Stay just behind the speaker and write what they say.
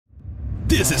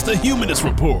This is the Humanist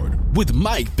Report with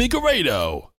Mike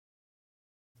Figueredo.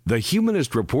 The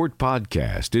Humanist Report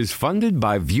podcast is funded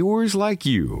by viewers like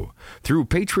you through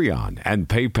Patreon and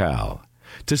PayPal.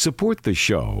 To support the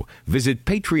show, visit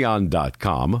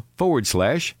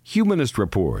patreon.com/Humanist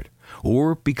Report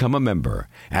or become a member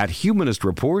at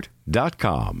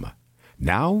humanistreport.com.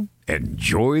 Now,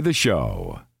 enjoy the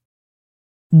show.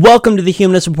 Welcome to the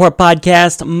Humanist Report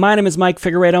podcast. My name is Mike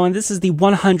Figueredo, and this is the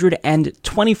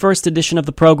 121st edition of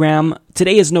the program.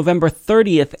 Today is November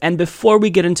 30th, and before we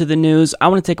get into the news, I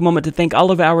want to take a moment to thank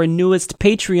all of our newest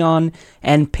Patreon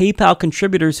and PayPal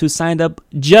contributors who signed up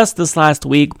just this last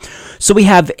week. So we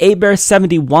have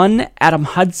Abear71, Adam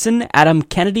Hudson, Adam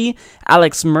Kennedy,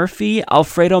 Alex Murphy,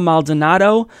 Alfredo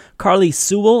Maldonado, Carly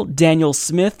Sewell, Daniel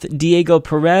Smith, Diego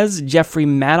Perez, Jeffrey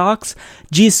Maddox,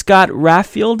 G. Scott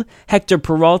Raffield, Hector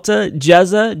Peralta,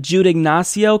 Jezza, Jude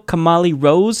Ignacio, Kamali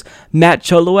Rose, Matt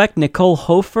Cholowek, Nicole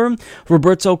Hofer,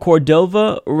 Roberto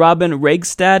Cordova, Robin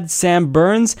Regstad, Sam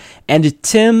Burns, and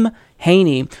Tim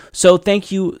Haney. So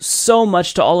thank you so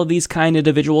much to all of these kind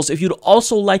individuals. If you'd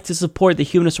also like to support the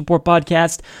Humanist Report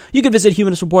podcast, you can visit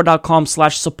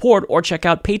humanistreport.com/support or check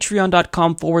out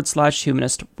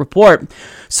patreon.com/Humanist Report.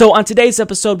 So on today's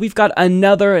episode, we've got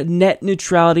another net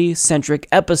neutrality centric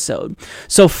episode.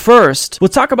 So first, we'll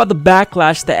talk about the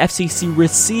backlash the FCC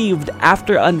received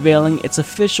after unveiling its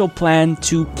official plan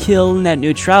to kill net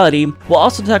neutrality. We'll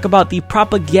also talk about the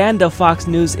propaganda Fox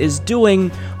News is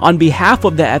doing on behalf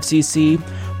of the FCC,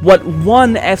 what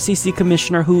one FCC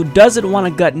commissioner who doesn't want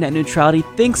to gut net neutrality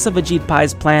thinks of Ajit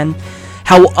Pai's plan,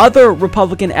 how other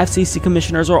Republican FCC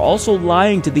commissioners are also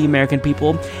lying to the American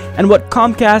people, and what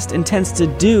Comcast intends to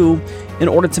do in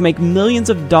order to make millions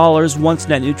of dollars once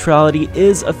net neutrality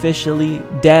is officially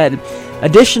dead.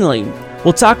 Additionally,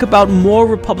 we'll talk about more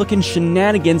Republican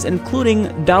shenanigans,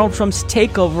 including Donald Trump's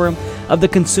takeover of the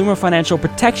Consumer Financial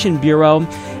Protection Bureau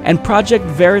and Project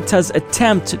Veritas'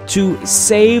 attempt to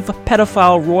save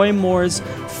pedophile Roy Moore's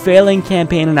failing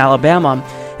campaign in Alabama.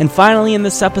 And finally, in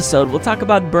this episode, we'll talk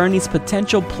about Bernie's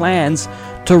potential plans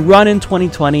to run in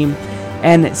 2020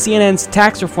 and CNN's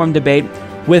tax reform debate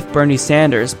with Bernie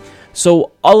Sanders.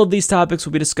 So all of these topics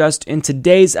will be discussed in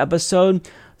today's episode.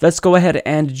 Let's go ahead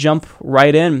and jump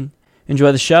right in.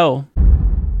 Enjoy the show.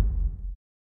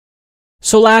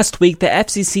 So last week, the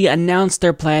FCC announced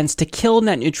their plans to kill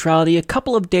net neutrality a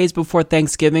couple of days before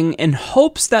Thanksgiving in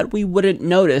hopes that we wouldn't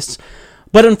notice.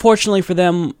 But unfortunately for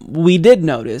them, we did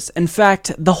notice. In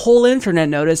fact, the whole internet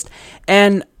noticed,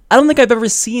 and I don't think I've ever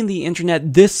seen the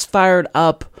internet this fired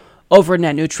up over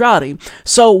net neutrality.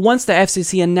 So once the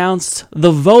FCC announced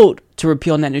the vote to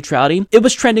repeal net neutrality, it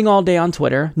was trending all day on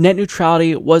Twitter. Net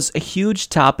neutrality was a huge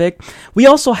topic. We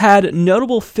also had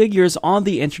notable figures on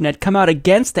the internet come out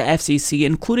against the FCC,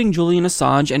 including Julian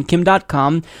Assange and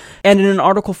Kim.com. And in an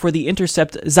article for The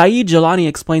Intercept, Zaid Jalani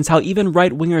explains how even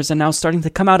right-wingers are now starting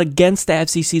to come out against the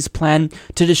FCC's plan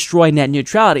to destroy net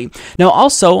neutrality. Now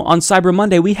also, on Cyber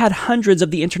Monday, we had hundreds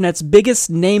of the internet's biggest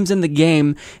names in the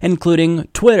game, including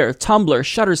Twitter, Tumblr,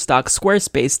 Shutterstock,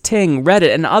 Squarespace, Ting,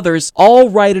 Reddit, and others, all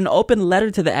write an open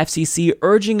letter to the FCC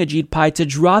urging Ajit Pai to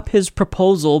drop his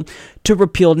proposal to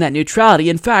repeal net neutrality.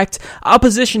 In fact,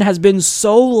 opposition has been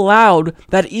so loud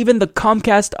that even the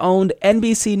Comcast-owned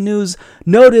NBC News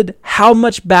noted how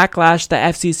much backlash the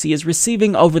FCC is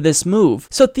receiving over this move.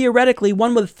 So theoretically,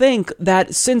 one would think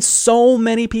that since so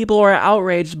many people are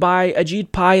outraged by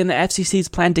Ajit Pai and the FCC's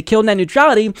plan to kill net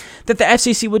neutrality, that the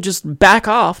FCC would just back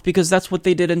off, because that's what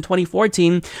they did in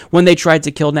 2014 when they tried to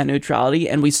kill net neutrality,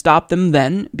 and we stopped them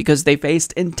then because they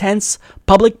faced intense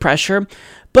public pressure.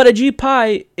 But Ajit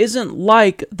Pai isn't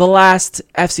like the last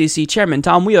FCC chairman,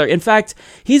 Tom Wheeler. In fact,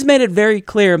 he's made it very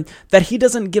clear that he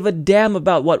doesn't give a damn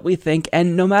about what we think,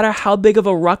 and no matter how big of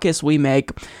a ruckus we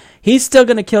make, he's still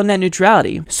going to kill net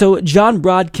neutrality. So John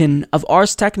Brodkin of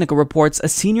Ars Technica reports a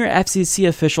senior FCC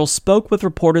official spoke with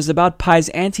reporters about Pai's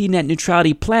anti-net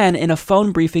neutrality plan in a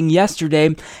phone briefing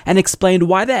yesterday and explained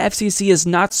why the FCC is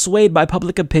not swayed by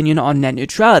public opinion on net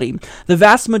neutrality. The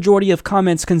vast majority of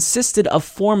comments consisted of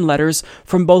form letters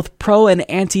from both pro and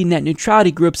anti-net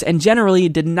neutrality groups and generally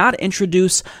did not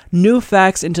introduce new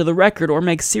facts into the record or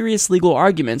make serious legal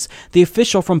arguments, the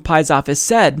official from Pai's office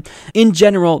said. In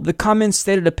general, the comments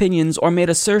stated opinions opinions or made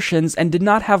assertions and did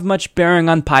not have much bearing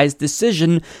on Pai's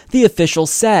decision, the official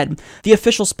said. The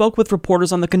official spoke with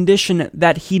reporters on the condition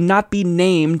that he not be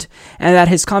named and that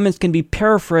his comments can be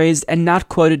paraphrased and not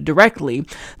quoted directly.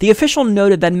 The official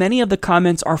noted that many of the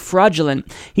comments are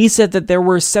fraudulent. He said that there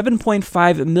were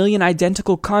 7.5 million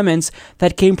identical comments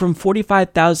that came from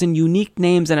 45,000 unique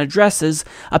names and addresses,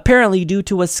 apparently due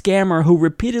to a scammer who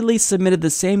repeatedly submitted the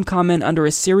same comment under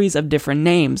a series of different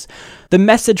names. The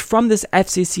message from this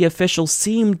FCC official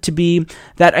seemed to be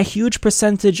that a huge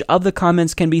percentage of the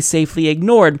comments can be safely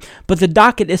ignored, but the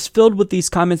docket is filled with these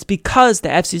comments because the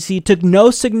FCC took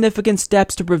no significant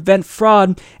steps to prevent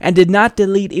fraud and did not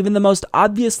delete even the most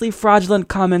obviously fraudulent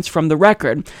comments from the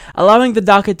record. Allowing the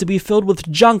docket to be filled with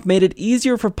junk made it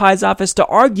easier for Pai's office to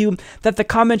argue that the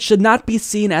comments should not be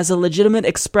seen as a legitimate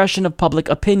expression of public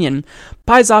opinion.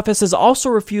 Pai's office has also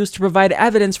refused to provide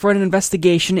evidence for an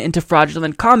investigation into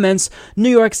fraudulent comments, New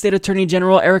York State Attorney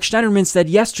General Eric Schneiderman said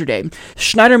yesterday.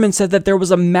 Schneiderman said that there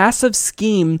was a massive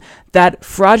scheme that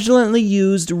fraudulently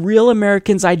used real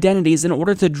Americans' identities in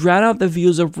order to drown out the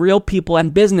views of real people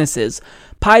and businesses.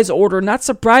 Pai's order, not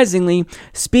surprisingly,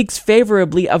 speaks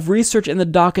favorably of research in the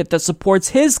docket that supports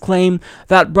his claim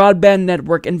that broadband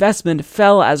network investment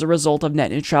fell as a result of net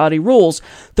neutrality rules.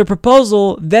 The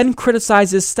proposal then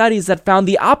criticizes studies that found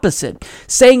the opposite,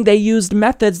 saying they used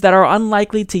methods that are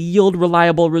unlikely to yield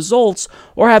reliable results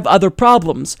or have other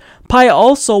problems. Pai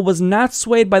also was not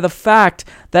swayed by the fact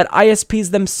that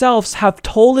ISPs themselves have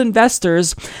told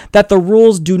investors that the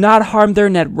rules do not harm their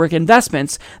network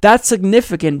investments. That's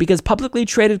significant because publicly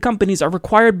traded companies are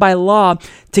required by law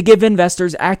to give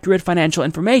investors accurate financial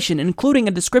information, including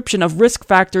a description of risk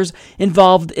factors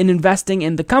involved in investing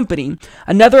in the company.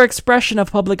 Another expression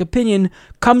of public opinion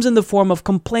comes in the form of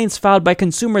complaints filed by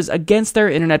consumers against their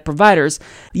internet providers.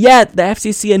 Yet, the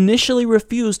FCC initially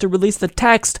refused to release the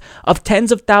text of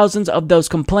tens of thousands of those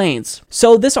complaints.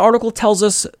 So this article tells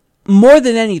us more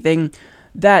than anything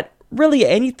that really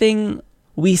anything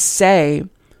we say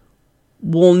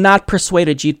will not persuade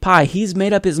Ajit Pai. He's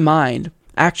made up his mind.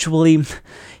 Actually,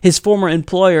 his former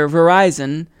employer,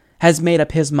 Verizon, has made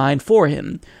up his mind for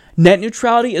him. Net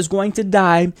neutrality is going to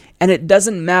die, and it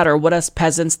doesn't matter what us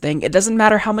peasants think. It doesn't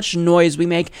matter how much noise we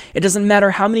make. It doesn't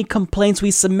matter how many complaints we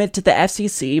submit to the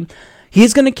FCC.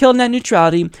 He's going to kill net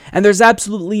neutrality, and there's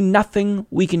absolutely nothing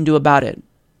we can do about it.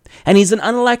 And he's an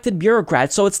unelected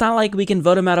bureaucrat, so it's not like we can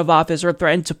vote him out of office or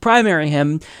threaten to primary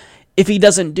him if he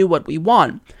doesn't do what we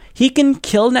want. He can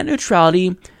kill net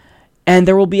neutrality, and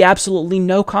there will be absolutely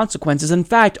no consequences. In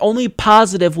fact, only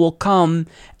positive will come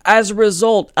as a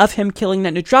result of him killing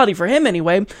net neutrality, for him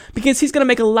anyway, because he's going to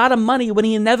make a lot of money when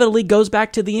he inevitably goes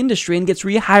back to the industry and gets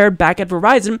rehired back at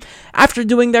Verizon after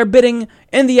doing their bidding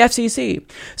in the FCC.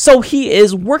 So he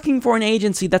is working for an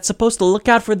agency that's supposed to look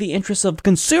out for the interests of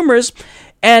consumers,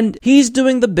 and he's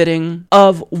doing the bidding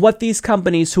of what these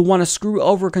companies who want to screw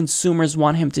over consumers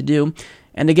want him to do.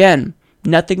 And again,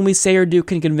 nothing we say or do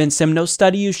can convince him. No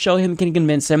study you show him can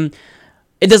convince him.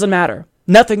 It doesn't matter.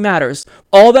 Nothing matters.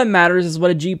 All that matters is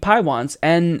what Ajit Pai wants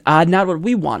and not what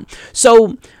we want.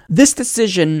 So this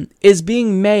decision is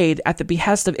being made at the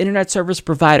behest of internet service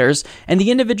providers and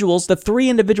the individuals, the three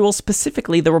individuals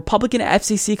specifically, the Republican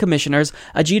FCC commissioners,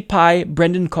 Ajit Pai,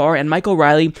 Brendan Carr, and Mike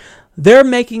O'Reilly. They're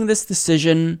making this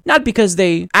decision not because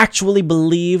they actually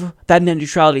believe that net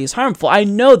neutrality is harmful. I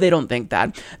know they don't think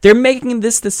that. They're making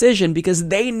this decision because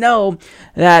they know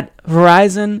that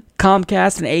Verizon,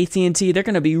 Comcast, and AT&T, they're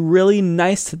going to be really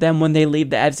nice to them when they leave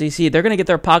the FCC. They're going to get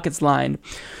their pockets lined.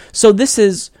 So this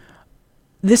is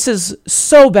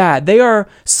so bad. They are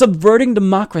subverting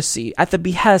democracy at the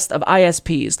behest of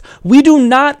ISPs. We do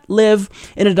not live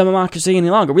in a democracy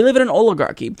any longer. We live in an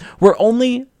oligarchy where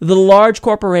only the large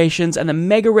corporations and the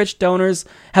mega rich donors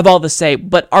have all the say,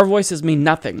 but our voices mean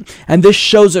nothing. And this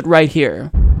shows it right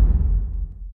here.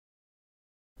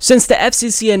 Since the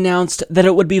FCC announced that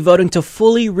it would be voting to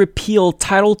fully repeal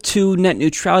Title II net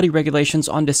neutrality regulations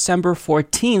on December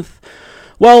 14th,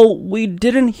 well, we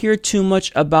didn't hear too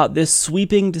much about this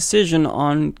sweeping decision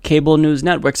on cable news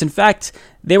networks. In fact,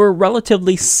 they were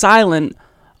relatively silent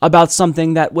about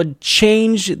something that would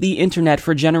change the internet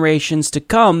for generations to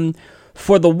come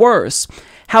for the worse.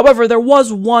 However, there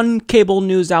was one cable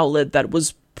news outlet that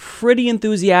was pretty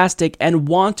enthusiastic and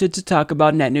wanted to talk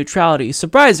about net neutrality,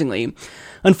 surprisingly.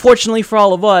 Unfortunately for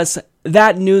all of us,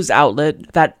 that news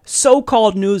outlet, that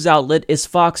so-called news outlet, is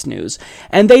Fox News.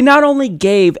 And they not only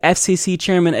gave FCC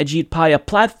Chairman Ajit Pai a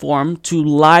platform to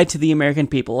lie to the American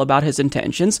people about his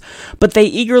intentions, but they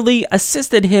eagerly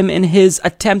assisted him in his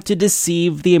attempt to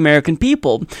deceive the American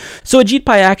people. So Ajit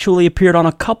Pai actually appeared on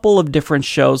a couple of different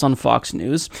shows on Fox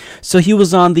News. So he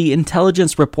was on the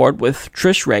Intelligence Report with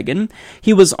Trish Regan.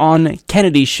 He was on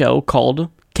Kennedy's show called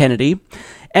Kennedy.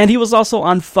 And he was also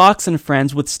on Fox and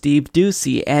Friends with Steve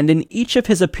Doocy, and in each of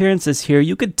his appearances here,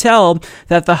 you could tell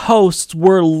that the hosts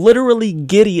were literally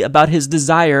giddy about his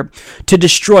desire to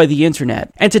destroy the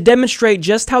internet. And to demonstrate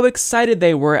just how excited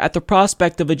they were at the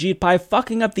prospect of Ajit Pai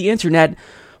fucking up the internet,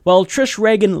 well, Trish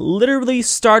Regan literally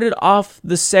started off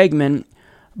the segment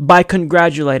by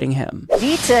congratulating him.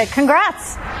 Ajit,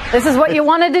 congrats. This is what you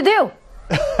wanted to do.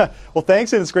 Well,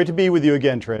 thanks, and it's great to be with you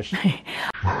again, Trish.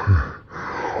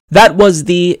 That was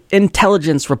the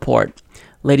Intelligence Report,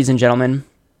 ladies and gentlemen.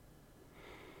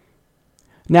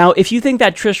 Now, if you think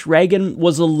that Trish Regan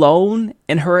was alone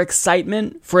in her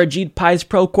excitement for Ajit Pai's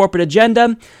pro-corporate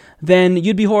agenda, then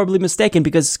you'd be horribly mistaken,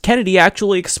 because Kennedy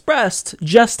actually expressed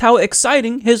just how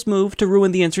exciting his move to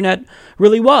ruin the internet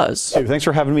really was. Hey, thanks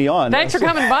for having me on. Thanks for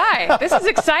coming by. This is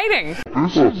exciting.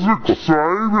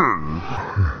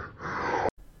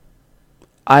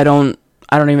 I don't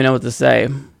even know what to say.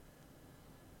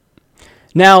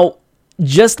 Now,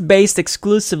 just based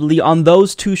exclusively on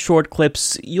those two short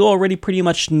clips, you already pretty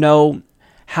much know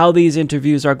how these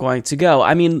interviews are going to go.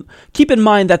 I mean, keep in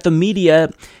mind that the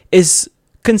media is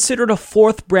considered a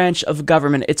fourth branch of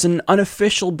government. It's an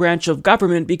unofficial branch of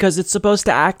government because it's supposed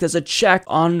to act as a check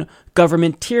on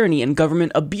government tyranny and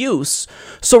government abuse.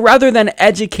 So rather than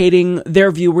educating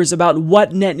their viewers about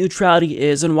what net neutrality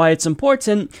is and why it's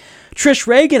important, Trish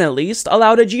Regan, at least,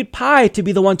 allowed Ajit Pai to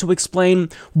be the one to explain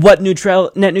what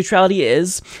net neutrality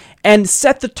is and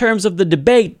set the terms of the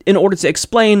debate in order to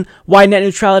explain why net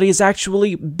neutrality is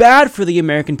actually bad for the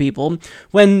American people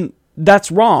when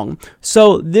that's wrong.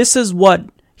 So this is what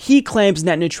he claims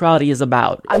net neutrality is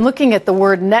about. I'm looking at the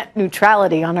word net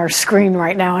neutrality on our screen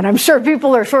right now, and I'm sure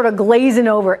people are sort of glazing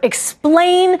over.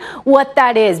 Explain what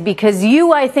that is, because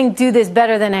you, I think, do this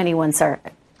better than anyone, sir.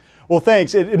 Well,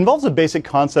 thanks. It involves a basic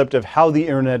concept of how the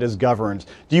internet is governed.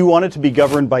 Do you want it to be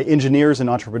governed by engineers and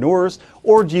entrepreneurs,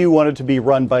 or do you want it to be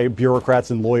run by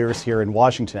bureaucrats and lawyers here in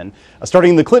Washington? Starting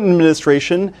in the Clinton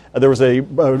administration, there was a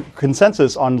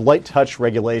consensus on light touch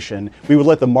regulation. We would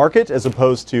let the market, as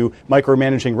opposed to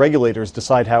micromanaging regulators,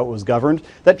 decide how it was governed.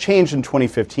 That changed in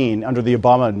 2015 under the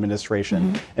Obama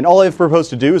administration. And all I've proposed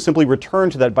to do is simply return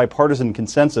to that bipartisan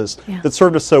consensus that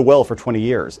served us so well for 20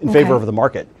 years in favor of the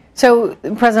market. So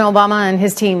President Obama and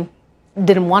his team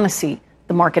didn't want to see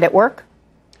the market at work?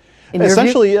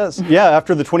 Essentially, yes. Yeah,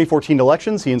 after the 2014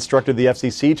 elections, he instructed the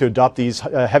FCC to adopt these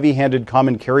heavy-handed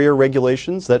common carrier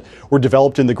regulations that were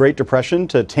developed in the Great Depression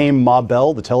to tame Ma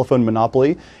Bell, the telephone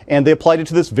monopoly, and they applied it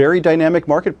to this very dynamic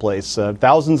marketplace.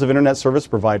 Thousands of internet service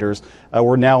providers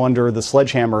were now under the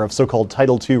sledgehammer of so-called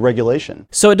Title II regulation.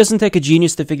 So it doesn't take a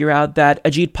genius to figure out that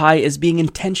Ajit Pai is being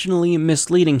intentionally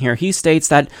misleading here. He states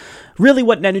that really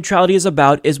what net neutrality is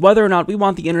about is whether or not we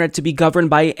want the internet to be governed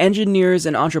by engineers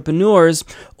and entrepreneurs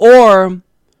or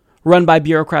run by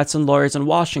bureaucrats and lawyers in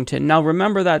Washington. Now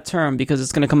remember that term because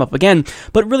it's going to come up again.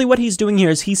 But really what he's doing here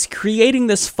is he's creating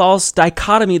this false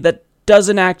dichotomy that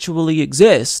doesn't actually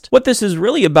exist. What this is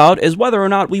really about is whether or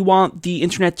not we want the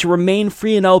internet to remain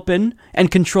free and open and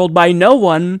controlled by no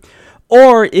one,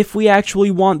 or if we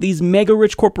actually want these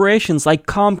mega-rich corporations like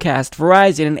Comcast,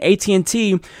 Verizon, and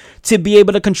AT&T to be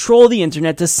able to control the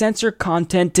internet, to censor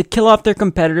content, to kill off their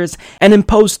competitors, and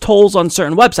impose tolls on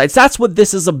certain websites. That's what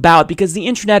this is about, because the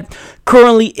internet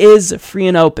currently is free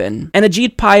and open. And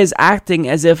Ajit Pai is acting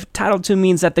as if Title II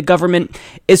means that the government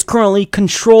is currently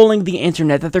controlling the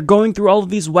internet, that they're going through all of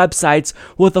these websites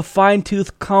with a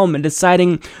fine-tooth comb and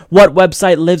deciding what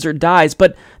website lives or dies.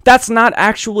 But that's not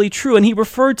actually true, and he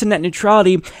referred to net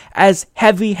neutrality as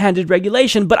heavy-handed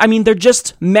regulation, but I mean, they're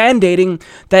just mandating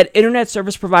that internet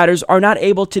service providers are not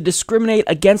able to discriminate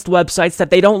against websites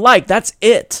that they don't like. That's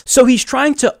it. So he's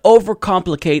trying to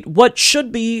overcomplicate what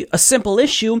should be a simple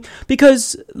issue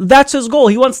because that's his goal.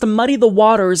 He wants to muddy the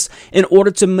waters in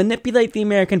order to manipulate the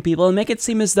American people and make it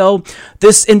seem as though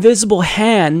this invisible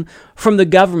hand from the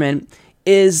government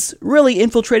is really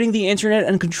infiltrating the internet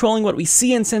and controlling what we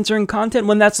see and censoring content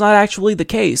when that's not actually the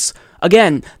case.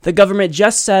 Again, the government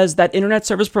just says that internet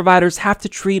service providers have to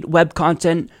treat web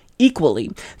content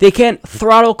equally. They can't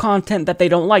throttle content that they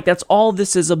don't like. That's all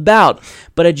this is about.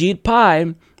 But Ajit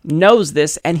Pai knows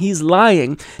this and he's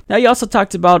lying. Now, he also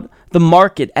talked about the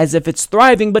market as if it's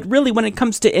thriving, but really when it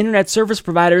comes to internet service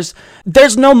providers,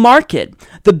 there's no market.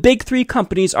 The big three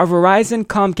companies are Verizon,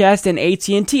 Comcast, and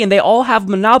AT&T, and they all have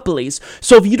monopolies.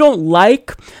 So if you don't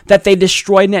like that they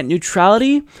destroy net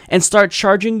neutrality and start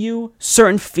charging you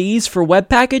certain fees for web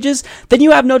packages, then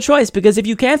you have no choice, because if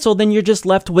you cancel, then you're just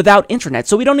left without internet.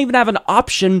 So we don't even have an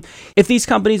option if these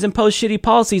companies impose shitty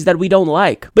policies that we don't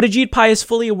like. But Ajit Pai is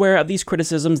fully aware of these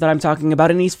criticisms that I'm talking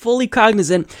about, and he's fully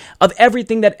cognizant of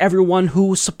everything that everyone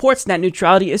who supports net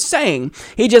neutrality is saying.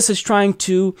 He just is trying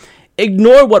to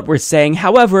ignore what we're saying.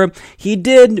 However, he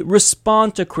did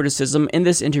respond to criticism in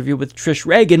this interview with Trish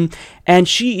Regan, and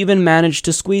she even managed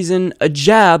to squeeze in a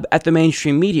jab at the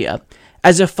mainstream media,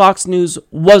 as if Fox News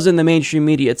wasn't the mainstream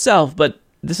media itself, but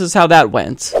this is how that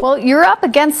went. Well, you're up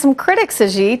against some critics,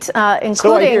 Ajit,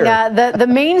 including the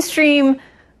mainstream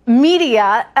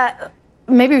media.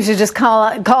 Maybe we should just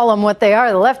call them what they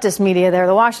are, the leftist media there.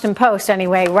 The Washington Post,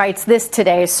 anyway, writes this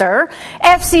today, sir.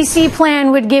 FCC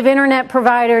plan would give internet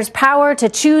providers power to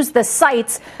choose the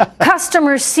sites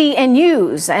customers see and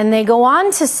use. And they go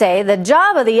on to say the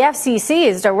job of the FCC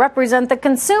is to represent the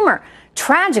consumer.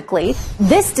 Tragically,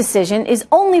 this decision is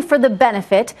only for the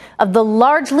benefit of the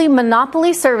largely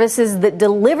monopoly services that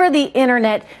deliver the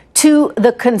internet to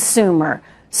the consumer.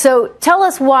 So tell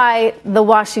us why the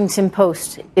Washington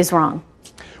Post is wrong.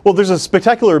 Well, there's a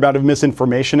spectacular amount of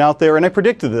misinformation out there, and I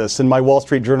predicted this in my Wall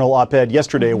Street Journal op-ed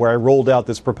yesterday where I rolled out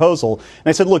this proposal. And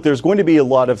I said, look, there's going to be a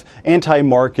lot of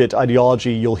anti-market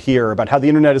ideology you'll hear about how the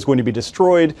internet is going to be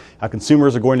destroyed, how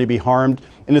consumers are going to be harmed,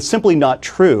 and it's simply not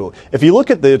true. If you look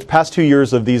at the past 2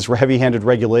 years of these heavy-handed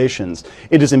regulations,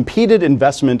 it has impeded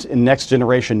investment in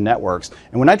next-generation networks.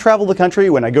 And when I travel the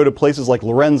country, when I go to places like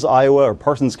Lorenz, Iowa, or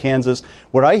Parsons, Kansas,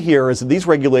 what I hear is that these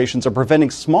regulations are preventing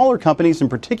smaller companies in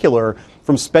particular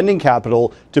from spending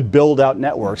capital to build out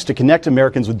networks, to connect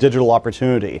Americans with digital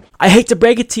opportunity. I hate to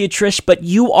break it to you, Trish, but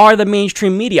you are the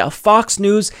mainstream media. Fox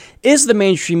News is the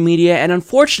mainstream media, and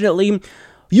unfortunately,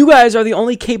 you guys are the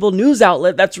only cable news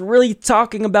outlet that's really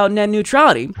talking about net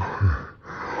neutrality.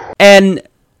 And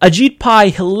Ajit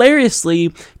Pai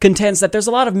hilariously contends that there's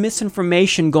a lot of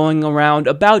misinformation going around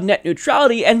about net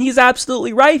neutrality, and he's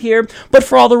absolutely right here, but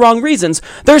for all the wrong reasons.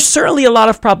 There's certainly a lot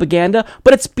of propaganda,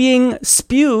 but it's being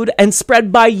spewed and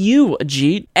spread by you,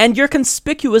 Ajit, and you're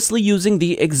conspicuously using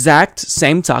the exact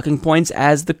same talking points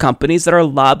as the companies that are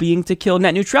lobbying to kill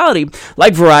net neutrality,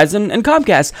 like Verizon and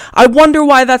Comcast. I wonder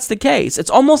why that's the case. It's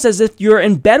almost as if you're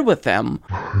in bed with them.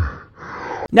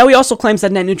 Now, he also claims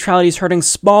that net neutrality is hurting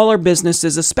smaller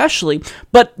businesses especially,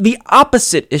 but the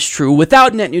opposite is true.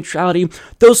 Without net neutrality,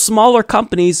 those smaller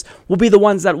companies will be the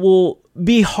ones that will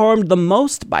be harmed the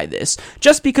most by this.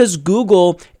 Just because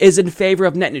Google is in favor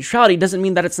of net neutrality doesn't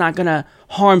mean that it's not going to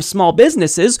harm small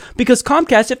businesses, because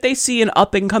Comcast, if they see an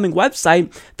up-and-coming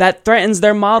website that threatens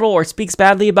their model or speaks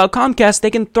badly about Comcast,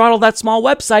 they can throttle that small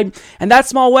website, and that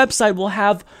small website will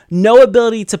have no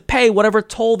ability to pay whatever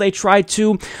toll they try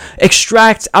to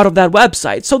extract out of that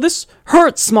website. So this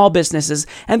hurts small businesses,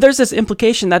 and there's this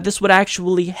implication that this would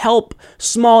actually help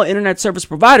small internet service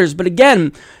providers. But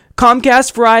again,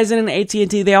 Comcast, Verizon, and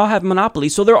AT&T, they all have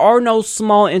monopolies, so there are no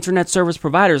small internet service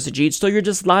providers, Ajit, so you're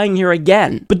just lying here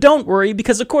again. But don't worry,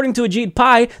 because according to Ajit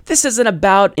Pai, this isn't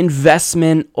about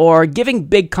investment or giving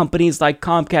big companies like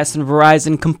Comcast and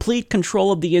Verizon complete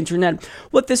control of the internet.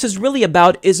 What this is really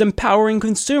about is empowering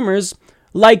consumers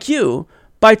like you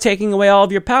by taking away all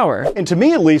of your power. And to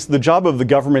me, at least, the job of the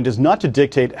government is not to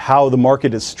dictate how the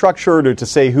market is structured or to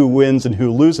say who wins and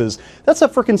who loses. That's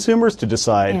up for consumers to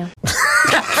decide. Yeah.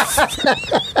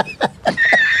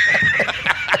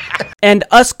 And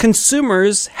us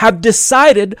consumers have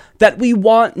decided that we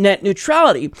want net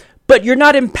neutrality. But you're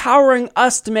not empowering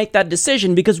us to make that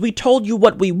decision because we told you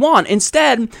what we want.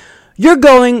 Instead, you're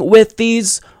going with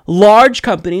these large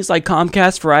companies like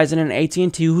Comcast, Verizon, and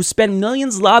AT&T who spend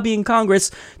millions lobbying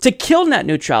Congress to kill net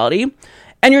neutrality,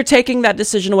 and you're taking that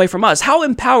decision away from us. How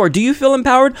empowered? Do you feel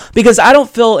empowered? Because I don't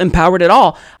feel empowered at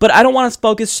all. But I don't want to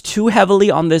focus too heavily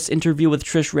on this interview with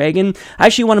Trish Regan. I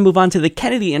actually want to move on to the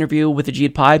Kennedy interview with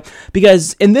Ajit Pai,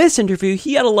 because in this interview,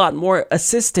 he had a lot more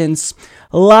assistance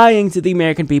lying to the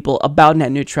American people about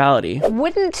net neutrality.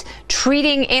 Wouldn't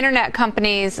treating internet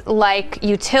companies like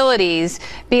utilities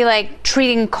be like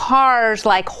treating cars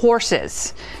like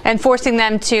horses and forcing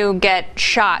them to get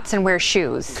shots and wear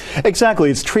shoes?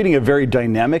 Exactly. It's treating a very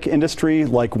dynamic industry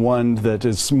like one that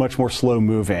is much more slow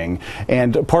moving.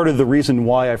 And part of the reason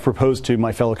why I've proposed to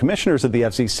my fellow commissioners at the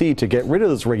FCC to get rid of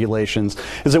those regulations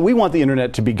is that we want the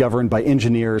internet to be governed by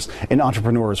engineers and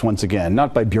entrepreneurs once again,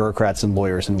 not by bureaucrats and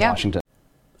lawyers in Washington.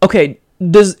 Okay,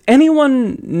 does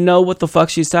anyone know what the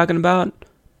fuck she's talking about?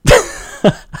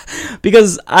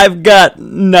 because I've got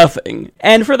nothing.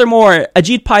 And furthermore,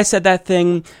 Ajit Pai said that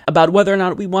thing about whether or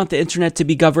not we want the internet to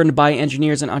be governed by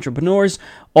engineers and entrepreneurs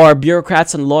or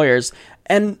bureaucrats and lawyers.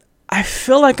 And I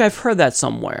feel like I've heard that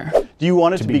somewhere. Do you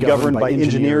want it to be governed by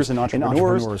engineers and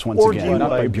entrepreneurs, or do you want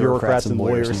by bureaucrats and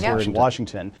lawyers here in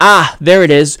Washington? Ah, there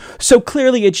it is. So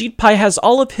clearly Ajit Pai has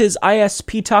all of his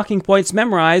ISP talking points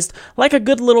memorized like a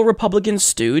good little Republican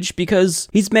stooge, because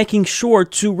he's making sure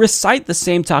to recite the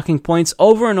same talking points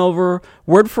over and over,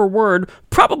 word for word,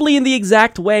 probably in the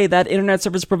exact way that internet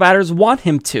service providers want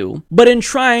him to. But in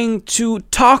trying to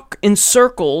talk in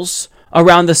circles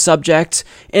around the subject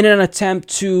in an attempt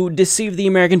to deceive the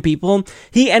American people,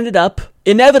 he ended up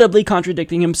inevitably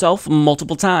contradicting himself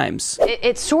multiple times.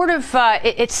 It's sort of,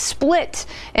 it's split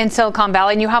in Silicon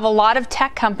Valley, and you have a lot of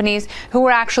tech companies who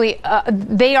are actually,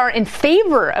 they are in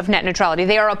favor of net neutrality.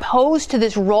 They are opposed to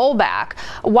this rollback.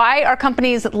 Why are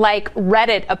companies like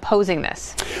Reddit opposing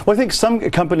this? Well, I think some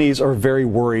companies are very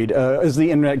worried, is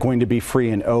the internet going to be free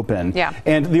and open? Yeah.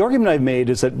 And the argument I've made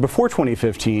is that before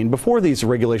 2015, before these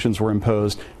regulations were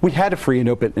imposed, we had a free and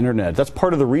open internet. That's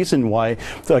part of the reason why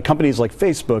companies like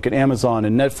Facebook and Amazon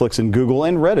and Netflix and Google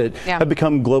and Reddit have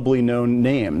become globally known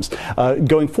names.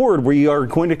 Going forward, we are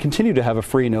going to continue to have a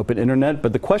free and open internet,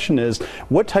 but the question is,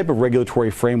 what type of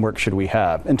regulatory framework should we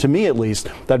have? And to me, at least,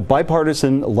 that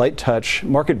bipartisan, light touch,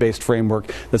 market-based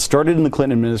framework that started in the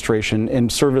Clinton administration and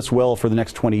served us well for the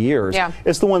next 20 years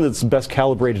is the one that's best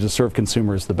calibrated to serve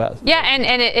consumers the best. Yeah,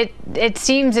 and it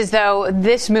seems as though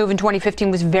this move in 2015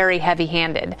 was very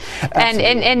heavy-handed.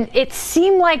 And it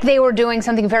seemed like they were doing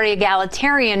something very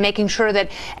egalitarian, making sure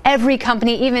that every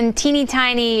company, even teeny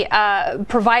tiny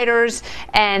providers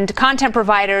and content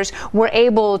providers, were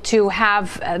able to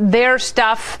have their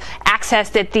stuff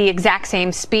accessed at the exact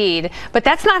same speed. But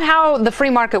that's not how the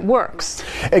free market works.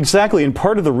 Exactly, and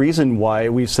part of the reason why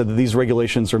we've said that these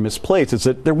regulations are misplaced is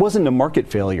that there wasn't a market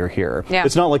failure here. Yeah.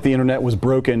 It's not like the internet was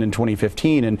broken in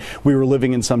 2015 and we were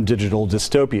living in some digital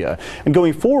dystopia. And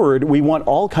going forward, we want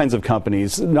all kinds of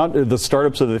companies, not the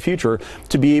startups of the future,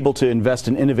 to be able to invest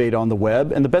and innovate on the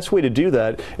web. And the best way to do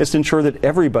that is to ensure that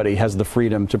everybody has the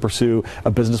freedom to pursue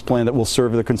a business plan that will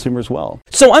serve the consumers well.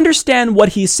 So understand what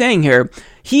he's saying here.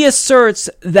 He asserts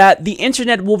that the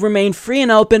internet will remain free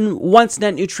and open once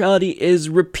net neutrality is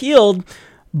repealed,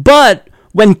 but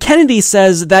when Kennedy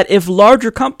says that if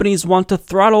larger companies want to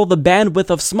throttle the bandwidth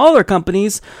of smaller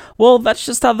companies, well, that's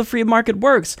just how the free market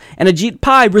works. And Ajit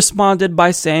Pai responded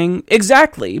by saying,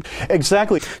 exactly.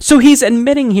 Exactly. So he's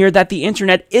admitting here that the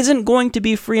internet isn't going to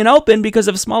be free and open because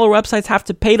if smaller websites have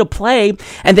to pay to play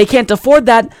and they can't afford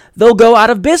that, they'll go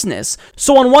out of business.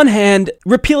 So on one hand,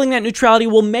 repealing net neutrality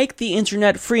will make the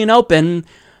internet free and open,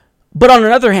 but on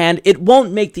the other hand, it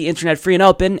won't make the internet free and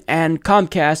open, and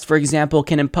Comcast, for example,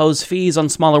 can impose fees on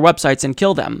smaller websites and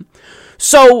kill them.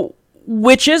 So,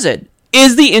 which is it?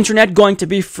 Is the internet going to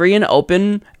be free and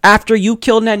open after you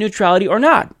kill net neutrality or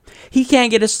not? He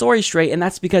can't get his story straight, and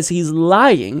that's because he's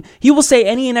lying. He will say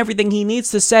any and everything he needs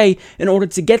to say in order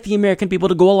to get the American people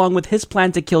to go along with his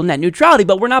plan to kill net neutrality,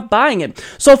 but we're not buying it.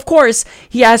 So, of course,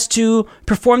 he has to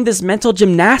perform this mental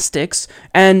gymnastics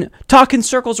and talk in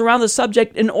circles around the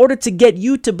subject in order to get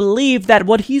you to believe that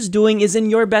what he's doing is in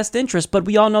your best interest, but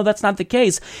we all know that's not the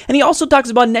case. And he also talks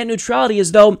about net neutrality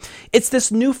as though it's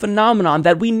this new phenomenon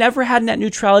that we never had net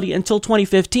neutrality until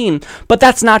 2015, but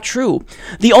that's not true.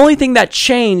 The only thing that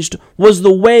changed was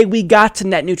the way we got to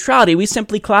net neutrality. We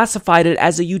simply classified it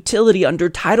as a utility under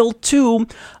Title II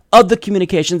of the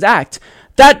Communications Act.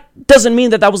 That doesn't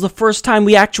mean that was the first time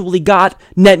we actually got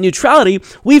net neutrality.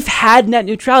 We've had net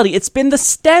neutrality. It's been the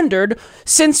standard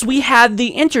since we had the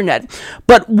internet.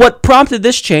 But what prompted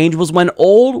this change was when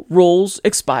old rules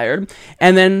expired,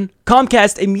 and then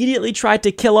Comcast immediately tried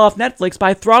to kill off Netflix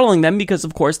by throttling them because,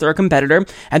 of course, they're a competitor,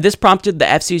 and this prompted the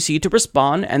FCC to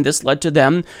respond, and this led to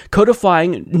them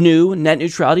codifying new net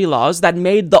neutrality laws that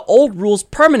made the old rules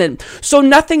permanent. So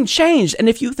nothing changed, and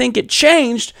if you think it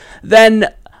changed, then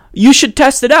you should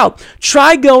test it out.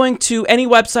 Try going to any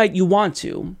website you want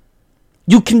to.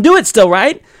 You can do it still,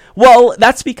 right? Well,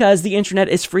 that's because the internet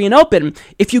is free and open.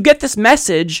 If you get this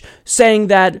message saying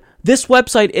that this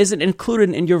website isn't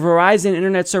included in your Verizon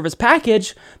internet service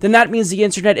package, then that means the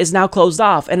internet is now closed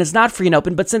off and it's not free and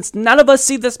open. But since none of us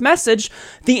see this message,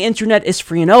 the internet is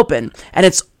free and open. And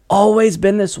it's always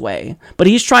been this way. But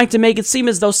he's trying to make it seem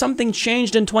as though something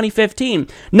changed in 2015.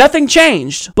 Nothing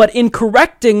changed. But in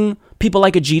correcting people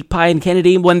like Ajit Pai and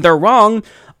Kennedy when they're wrong,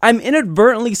 I'm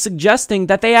inadvertently suggesting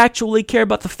that they actually care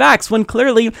about the facts when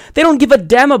clearly they don't give a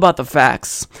damn about the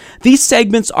facts. These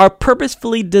segments are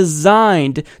purposefully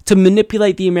designed to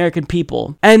manipulate the American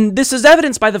people. And this is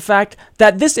evidenced by the fact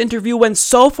that this interview went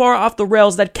so far off the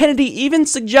rails that Kennedy even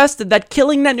suggested that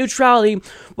killing net neutrality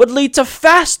would lead to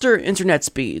faster internet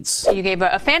speeds. You gave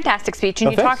a fantastic speech,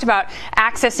 and you talked about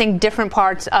accessing different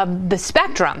parts of the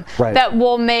spectrum that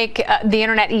will make the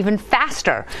internet even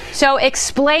faster. So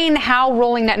explain how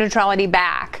rolling net neutrality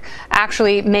back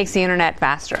actually makes the internet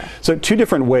faster. So two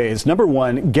different ways. Number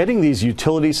one, getting these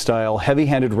utility-style,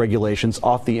 heavy-handed regulations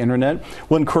off the internet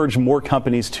will encourage more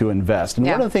companies to invest. And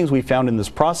one of the things we found in this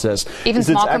process even is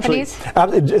small companies?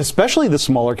 Especially the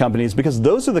smaller companies, because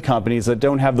those are the companies that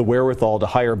don't have the wherewithal to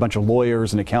hire a bunch of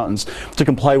lawyers and accountants to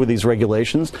comply with these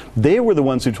regulations. They were the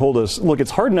ones who told us, look,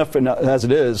 it's hard enough as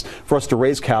it is for us to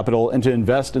raise capital and to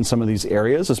invest in some of these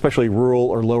areas, especially rural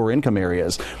or lower income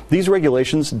areas. These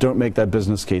regulations don't make that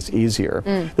business case easier.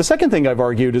 The second thing I've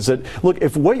argued is that, look,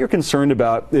 if what you're concerned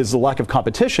about is the lack of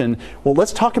competition, well,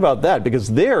 let's talk about that, because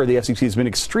there the FCC has been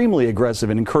extremely aggressive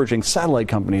in encouraging satellite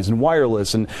companies and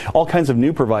wireless and all kinds of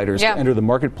new providers to enter the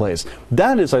marketplace.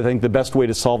 That is, I think, the best way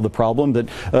to solve the problem that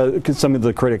some of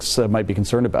the critics might be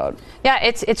concerned about. Yeah,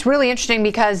 it's really interesting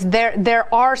because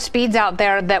there are speeds out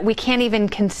there that we can't even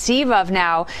conceive of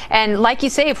now. And like you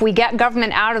say, if we get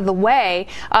government out of the way,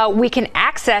 we can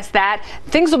access that.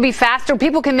 Things will be faster.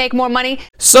 People can make more money.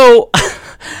 So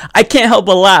I can't help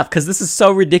but laugh because this is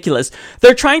so ridiculous.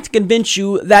 They're trying to convince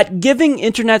you that giving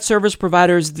internet service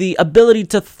providers the ability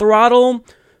to throttle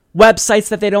websites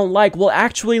that they don't like will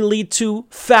actually lead to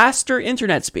faster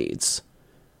internet speeds.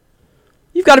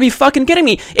 You've got to be fucking kidding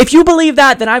me. If you believe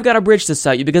that, then I've got a bridge to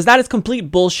sell you, because that is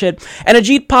complete bullshit. And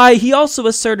Ajit Pai, he also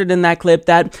asserted in that clip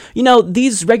that,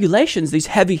 these regulations, these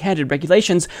heavy-handed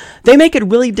regulations, they make it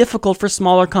really difficult for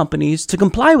smaller companies to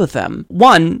comply with them.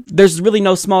 One, there's really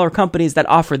no smaller companies that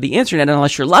offer the internet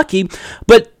unless you're lucky.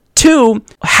 But two,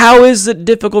 how is it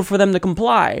difficult for them to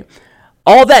comply?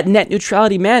 All that net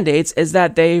neutrality mandates is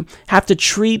that they have to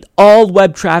treat all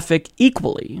web traffic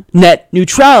equally. Net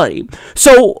neutrality.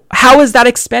 So how is that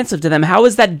expensive to them? How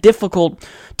is that difficult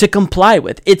to comply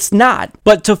with? It's not.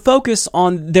 But to focus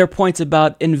on their points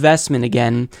about investment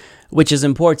again, which is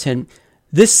important,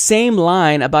 this same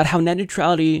line about how net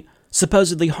neutrality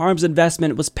supposedly harms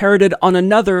investment was parroted on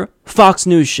another Fox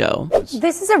News show.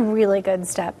 This is a really good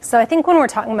step. So I think when we're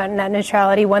talking about net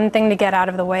neutrality, one thing to get out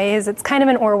of the way is it's kind of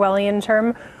an Orwellian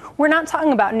term. We're not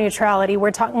talking about neutrality.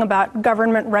 We're talking about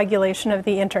government regulation of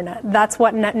the internet. That's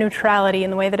what net neutrality in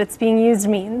the way that it's being used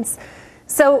means.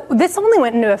 So this only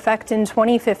went into effect in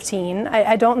 2015.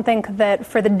 I don't think that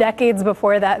for the decades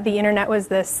before that, the internet was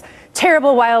this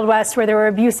terrible Wild West where there were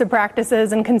abusive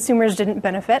practices and consumers didn't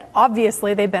benefit.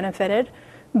 Obviously, they benefited.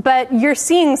 But you're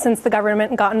seeing, since the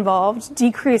government got involved,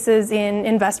 decreases in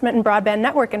investment in broadband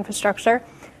network infrastructure.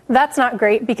 That's not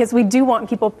great, because we do want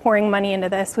people pouring money into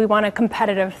this. We want a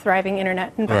competitive, thriving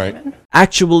internet environment. Right.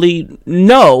 Actually,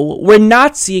 no, we're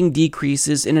not seeing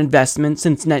decreases in investment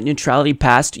since net neutrality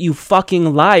passed, you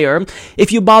fucking liar.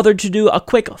 If you bothered to do a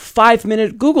quick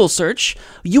 5-minute Google search,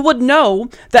 you would know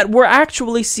that we're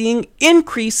actually seeing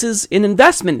increases in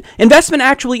investment. Investment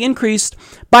actually increased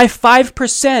by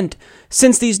 5%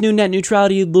 since these new net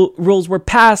neutrality rules were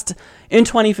passed in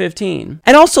 2015.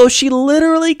 And also, she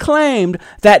literally claimed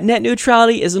that net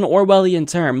neutrality is an Orwellian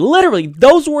term. Literally,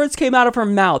 those words came out of her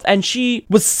mouth, and she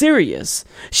was serious.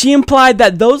 She implied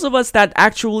that those of us that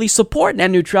actually support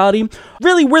net neutrality,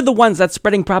 really, we're the ones that's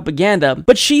spreading propaganda.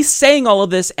 But she's saying all of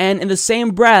this, and in the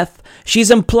same breath,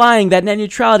 she's implying that net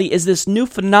neutrality is this new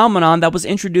phenomenon that was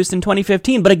introduced in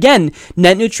 2015. But again,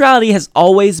 net neutrality has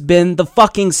always been the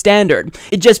fucking standard.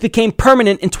 It just became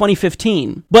permanent in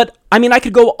 2015. But I mean, I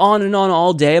could go on and on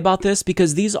all day about this,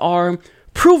 because these are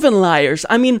proven liars.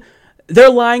 I mean, they're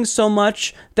lying so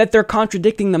much that they're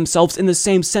contradicting themselves in the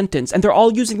same sentence, and they're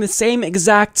all using the same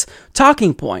exact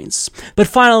talking points. But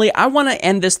finally, I want to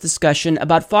end this discussion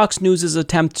about Fox News'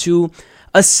 attempt to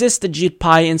assist Ajit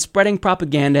Pai in spreading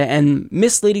propaganda and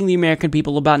misleading the American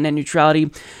people about net neutrality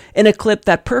in a clip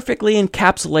that perfectly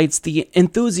encapsulates the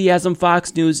enthusiasm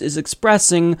Fox News is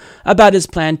expressing about his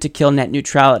plan to kill net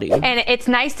neutrality. And it's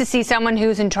nice to see someone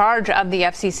who's in charge of the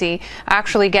FCC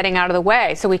actually getting out of the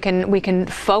way, so we can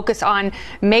focus on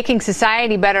making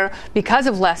society better because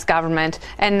of less government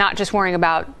and not just worrying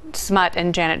about smut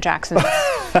and Janet Jackson.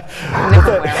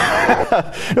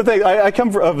 I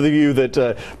come of the view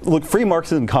that, look, free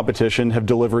markets and competition have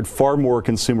delivered far more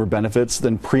consumer benefits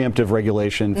than preemptive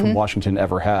regulation from Washington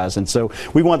ever has. And so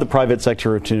we want the private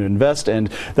sector to invest, and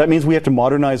that means we have to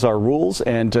modernize our rules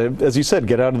and, as you said,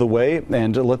 get out of the way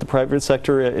and let the private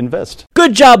sector invest.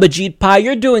 Good job, Ajit Pai.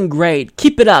 You're doing great.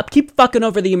 Keep it up. Keep fucking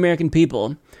over the American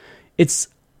people. It's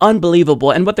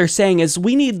unbelievable. And what they're saying is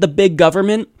we need the big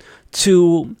government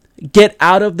to get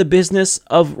out of the business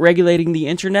of regulating the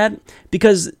internet,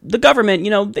 because the government,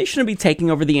 they shouldn't be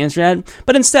taking over the internet,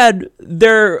 but instead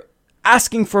they're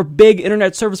asking for big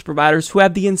internet service providers who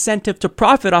have the incentive to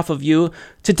profit off of you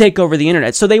to take over the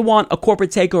internet. So they want a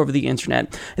corporate takeover of the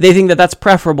internet. They think that that's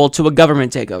preferable to a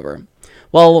government takeover.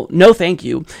 Well, no thank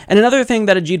you. And another thing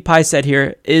that Ajit Pai said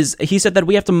here is he said that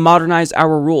we have to modernize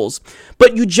our rules.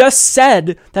 But you just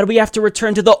said that we have to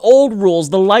return to the old rules,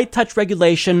 the light touch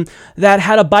regulation that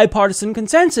had a bipartisan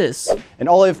consensus. And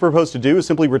all I've proposed to do is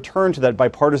simply return to that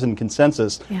bipartisan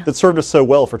consensus that served us so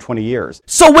well for 20 years.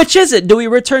 So which is it? Do we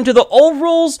return to the old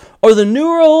rules or the new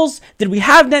rules? Did we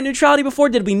have net neutrality before?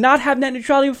 Did we not have net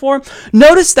neutrality before?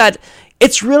 Notice that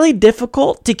it's really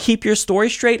difficult to keep your story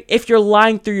straight if you're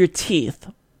lying through your teeth.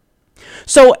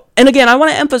 So, and again, I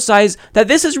want to emphasize that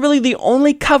this is really the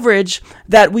only coverage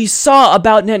that we saw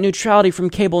about net neutrality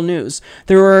from cable news.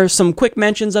 There were some quick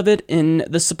mentions of it in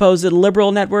the supposed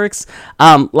liberal networks,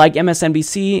 like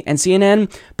MSNBC and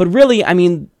CNN, but really,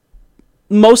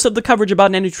 most of the coverage about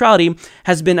net neutrality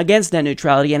has been against net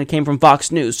neutrality, and it came from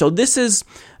Fox News. So this is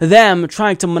them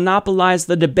trying to monopolize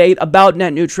the debate about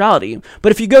net neutrality.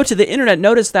 But if you go to the internet,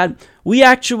 notice that we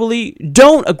actually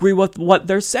don't agree with what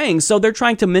they're saying. So they're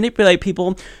trying to manipulate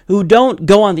people who don't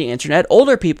go on the internet,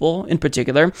 older people in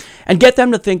particular, and get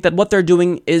them to think that what they're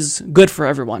doing is good for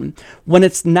everyone, when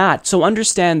it's not. So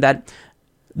understand that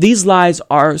these lies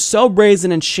are so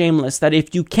brazen and shameless that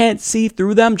if you can't see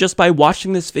through them just by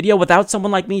watching this video without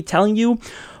someone like me telling you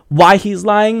why he's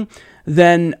lying,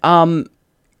 then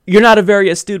you're not a very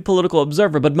astute political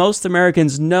observer. But most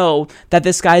Americans know that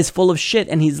this guy is full of shit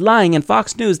and he's lying. And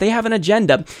Fox News, they have an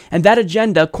agenda, and that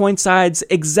agenda coincides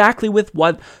exactly with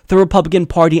what the Republican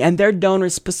Party and their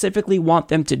donors specifically want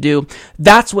them to do.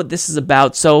 That's what this is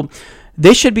about. So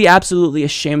they should be absolutely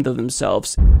ashamed of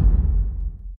themselves.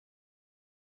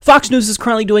 Fox News is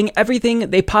currently doing everything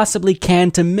they possibly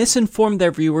can to misinform their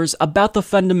viewers about the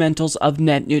fundamentals of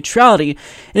net neutrality.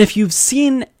 And if you've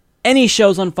seen any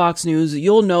shows on Fox News,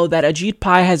 you'll know that Ajit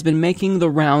Pai has been making the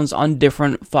rounds on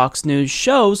different Fox News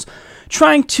shows,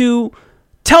 trying to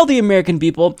tell the American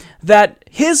people that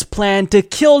his plan to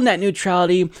kill net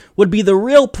neutrality would be the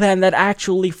real plan that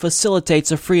actually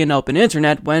facilitates a free and open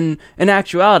internet, when in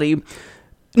actuality,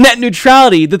 net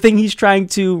neutrality, the thing he's trying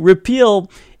to repeal,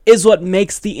 is what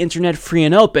makes the internet free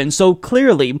and open. So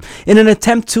clearly, in an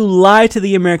attempt to lie to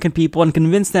the American people and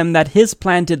convince them that his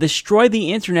plan to destroy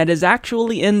the internet is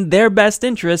actually in their best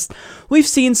interest, we've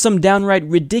seen some downright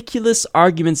ridiculous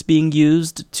arguments being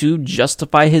used to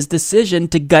justify his decision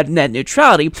to gut net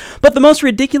neutrality. But the most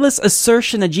ridiculous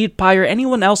assertion Ajit Pai or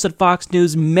anyone else at Fox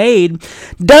News made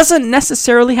doesn't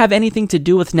necessarily have anything to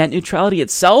do with net neutrality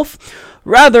itself.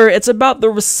 Rather, it's about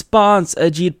the response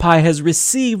Ajit Pai has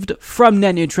received from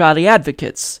net neutrality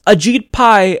advocates. Ajit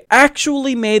Pai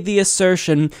actually made the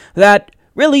assertion that,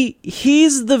 really,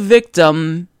 he's the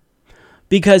victim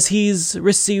because he's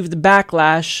received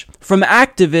backlash from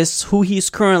activists who he's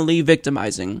currently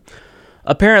victimizing.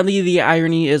 Apparently, the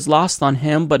irony is lost on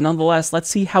him, but nonetheless, let's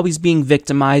see how he's being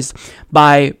victimized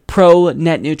by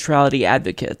pro-net neutrality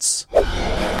advocates.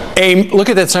 Look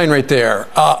at that sign right there.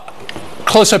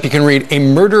 Close up, you can read, "A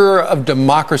murderer of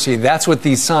democracy." That's what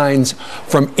these signs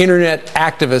from internet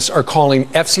activists are calling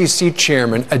FCC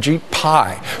Chairman Ajit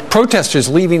Pai. Protesters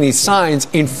leaving these signs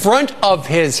in front of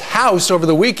his house over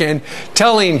the weekend,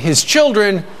 telling his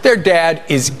children their dad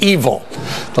is evil.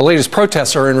 The latest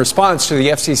protests are in response to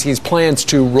the FCC's plans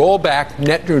to roll back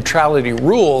net neutrality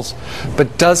rules,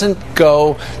 but doesn't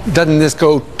this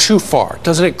go too far?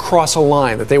 Doesn't it cross a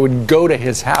line that they would go to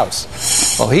his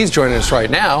house? Well, he's joining us right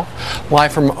now,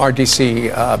 live from our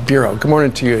D.C. bureau. Good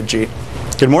morning to you, Ajit.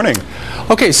 Good morning.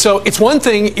 Okay, so it's one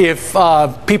thing if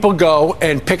people go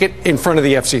and picket in front of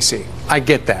the FCC. I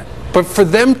get that. But for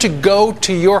them to go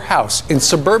to your house in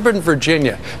suburban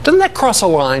Virginia, doesn't that cross a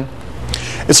line?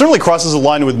 It certainly crosses a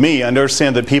line with me. I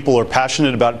understand that people are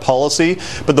passionate about policy,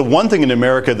 but the one thing in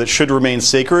America that should remain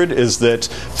sacred is that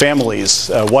families,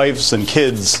 wives and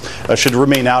kids, should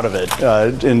remain out of it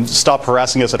and stop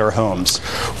harassing us at our homes.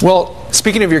 Well,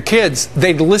 speaking of your kids,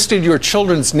 they listed your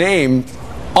children's name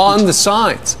on the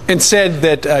signs and said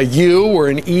that you were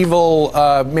an evil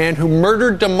man who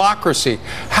murdered democracy.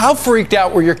 How freaked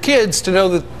out were your kids to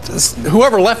know that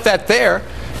whoever left that there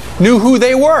knew who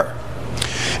they were?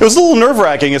 It was a little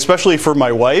nerve-wracking, especially for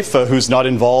my wife, who's not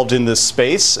involved in this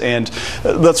space. And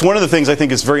that's one of the things I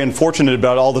think is very unfortunate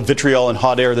about all the vitriol and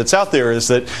hot air that's out there, is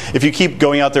that if you keep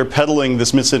going out there peddling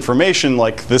this misinformation,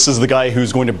 like this is the guy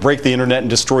who's going to break the internet and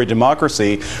destroy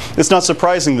democracy, it's not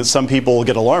surprising that some people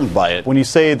get alarmed by it. When you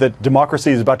say that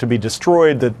democracy is about to be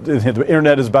destroyed, that the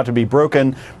internet is about to be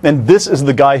broken, and this is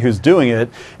the guy who's doing it,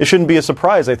 it shouldn't be a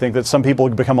surprise, I think, that some people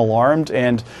become alarmed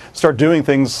and start doing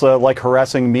things like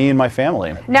harassing me and my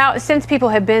family. Now, since people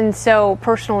have been so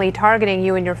personally targeting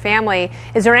you and your family,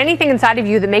 is there anything inside of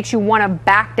you that makes you want to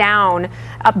back down,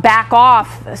 back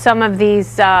off some of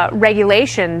these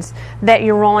regulations that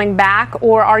you're rolling back,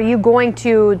 or are you going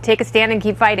to take a stand and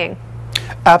keep fighting?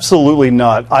 Absolutely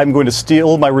not. I'm going to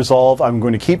steel my resolve. I'm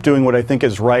going to keep doing what I think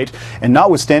is right. And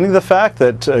notwithstanding the fact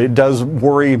that it does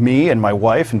worry me and my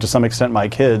wife, and to some extent my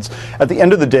kids, at the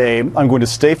end of the day, I'm going to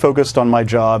stay focused on my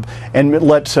job and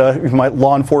let my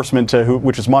law enforcement,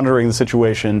 which is monitoring the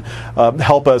situation,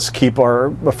 help us keep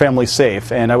our family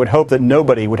safe. And I would hope that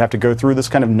nobody would have to go through this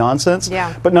kind of nonsense.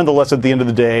 Yeah. But nonetheless, at the end of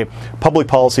the day, public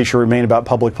policy should remain about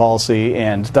public policy,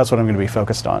 and that's what I'm going to be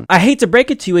focused on. I hate to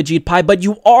break it to you, Ajit Pai, but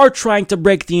you are trying to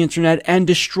break the internet and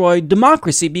destroy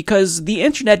democracy, because the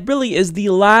internet really is the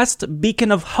last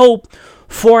beacon of hope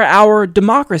for our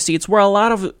democracy. It's where a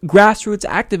lot of grassroots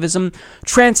activism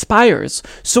transpires.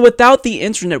 So without the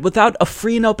internet, without a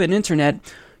free and open internet,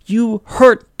 you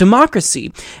hurt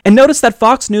democracy. And notice that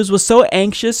Fox News was so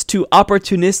anxious to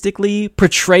opportunistically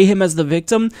portray him as the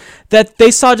victim that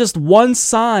they saw just one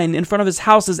sign in front of his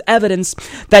house as evidence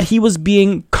that he was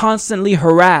being constantly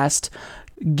harassed.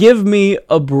 Give me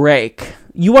a break.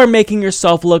 You are making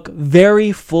yourself look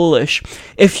very foolish.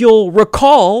 If you'll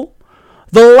recall,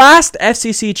 the last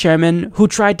FCC chairman who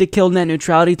tried to kill net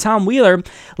neutrality, Tom Wheeler,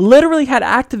 literally had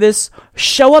activists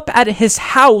show up at his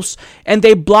house and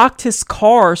they blocked his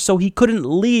car so he couldn't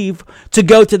leave to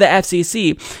go to the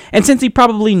FCC. And since he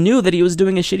probably knew that he was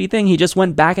doing a shitty thing, he just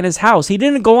went back in his house. He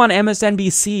didn't go on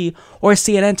MSNBC or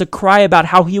CNN to cry about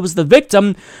how he was the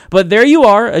victim, but there you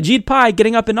are, Ajit Pai,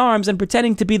 getting up in arms and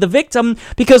pretending to be the victim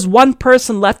because one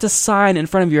person left a sign in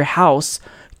front of your house.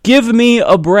 Give me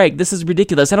a break. This is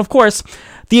ridiculous. And of course,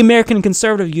 the American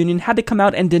Conservative Union had to come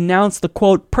out and denounce the,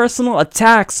 quote, personal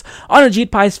attacks on Ajit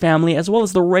Pai's family, as well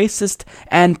as the racist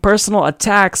and personal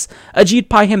attacks Ajit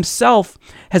Pai himself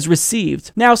has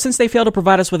received. Now, since they failed to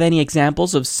provide us with any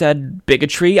examples of said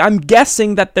bigotry, I'm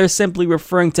guessing that they're simply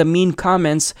referring to mean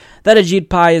comments that Ajit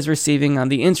Pai is receiving on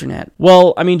the internet.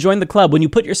 Well, I mean, join the club. When you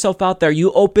put yourself out there,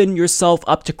 you open yourself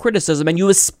up to criticism, and you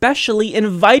especially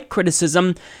invite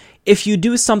criticism if you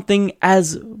do something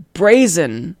as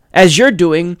brazen as you're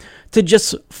doing to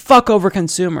just fuck over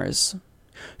consumers.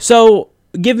 So,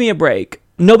 give me a break.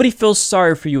 Nobody feels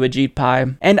sorry for you, Ajit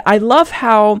Pai. And I love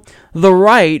how the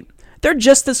right, they're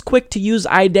just as quick to use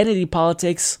identity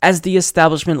politics as the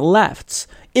establishment lefts,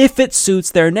 if it suits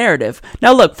their narrative.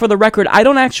 Now look, for the record, I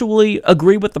don't actually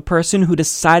agree with the person who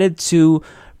decided to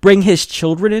bring his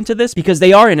children into this, because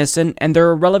they are innocent and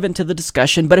they're irrelevant to the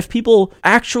discussion. But if people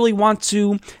actually want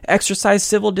to exercise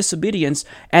civil disobedience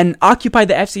and occupy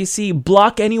the FCC,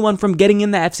 block anyone from getting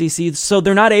in the FCC so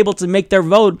they're not able to make their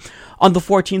vote on the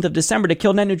 14th of December to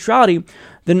kill net neutrality,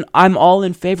 then I'm all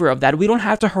in favor of that. We don't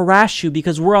have to harass you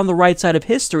because we're on the right side of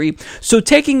history. So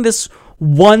taking this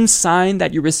one sign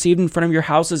that you received in front of your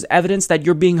house as evidence that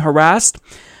you're being harassed,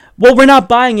 well, we're not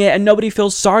buying it, and nobody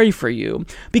feels sorry for you,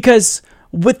 because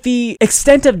with the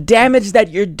extent of damage that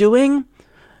you're doing,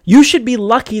 you should be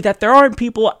lucky that there aren't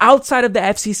people outside of the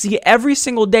FCC every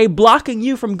single day blocking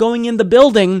you from going in the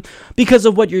building because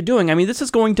of what you're doing. I mean, this is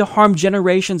going to harm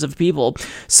generations of people.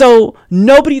 So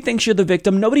nobody thinks you're the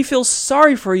victim. Nobody feels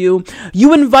sorry for you.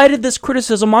 You invited this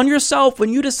criticism on yourself when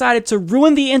you decided to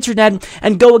ruin the internet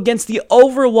and go against the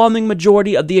overwhelming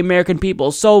majority of the American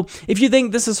people. So if you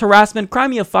think this is harassment, cry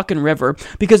me a fucking river,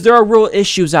 because there are real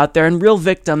issues out there and real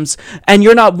victims, and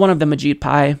you're not one of them, Ajit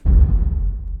Pai.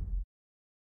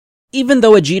 Even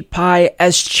though Ajit Pai,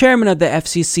 as chairman of the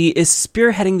FCC, is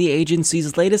spearheading the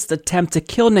agency's latest attempt to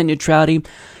kill net neutrality,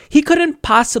 he couldn't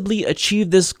possibly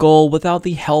achieve this goal without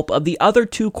the help of the other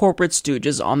two corporate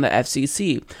stooges on the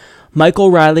FCC,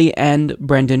 Michael Riley and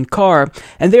Brendan Carr,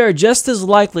 and they are just as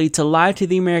likely to lie to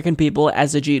the American people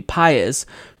as Ajit Pai is.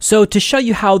 So to show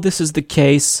you how this is the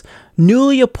case,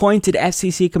 newly appointed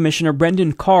FCC Commissioner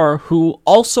Brendan Carr, who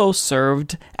also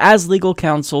served as legal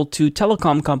counsel to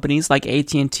telecom companies like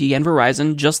AT&T and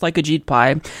Verizon, just like Ajit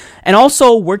Pai, and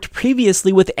also worked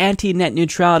previously with anti-net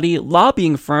neutrality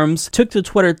lobbying firms, took to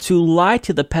Twitter to lie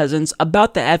to the peasants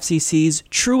about the FCC's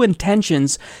true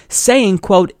intentions, saying,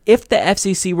 quote, "If the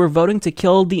FCC were voting to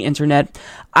kill the internet,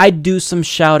 I'd do some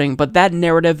shouting, but that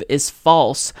narrative is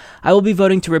false. I will be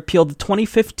voting to repeal the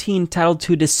 2015 Title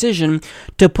II decision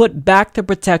to put back the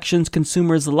protections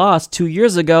consumers lost 2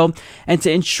 years ago and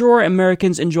to ensure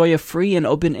Americans enjoy a free and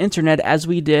open internet as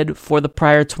we did for the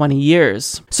prior 20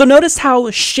 years. So notice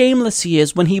how shameless he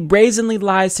is when he brazenly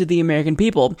lies to the American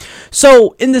people.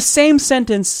 So in the same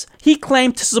sentence, he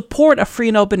claimed to support a free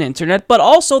and open internet, but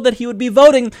also that he would be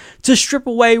voting to strip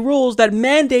away rules that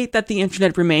mandate that the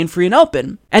internet remain free and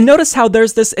open. And notice how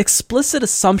there's this explicit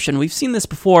assumption, we've seen this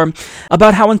before,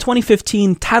 about how in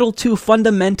 2015, Title II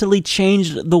fundamentally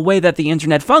changed the way that the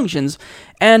internet functions,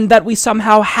 and that we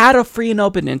somehow had a free and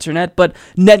open internet, but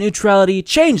net neutrality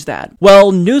changed that.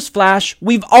 Well, newsflash,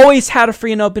 we've always had a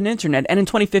free and open internet, and in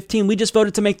 2015, we just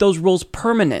voted to make those rules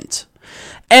permanent.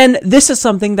 And this is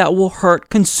something that will hurt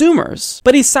consumers.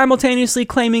 But he's simultaneously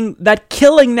claiming that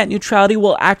killing net neutrality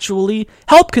will actually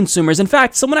help consumers. In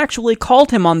fact, someone actually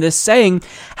called him on this, saying,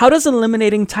 how does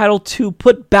eliminating Title II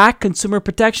put back consumer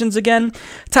protections again?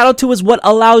 Title II is what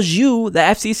allows you, the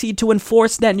FCC, to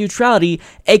enforce net neutrality,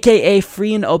 aka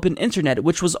free and open internet,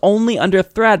 which was only under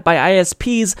threat by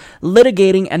ISPs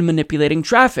litigating and manipulating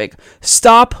traffic.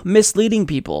 Stop misleading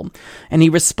people. And he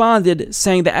responded,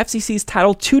 saying the FCC's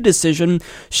Title II decision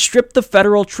stripped the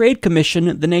Federal Trade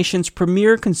Commission, the nation's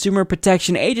premier consumer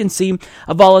protection agency,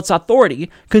 of all its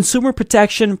authority, consumer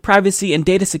protection, privacy, and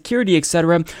data security,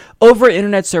 etc., over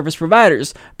internet service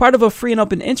providers. Part of a free and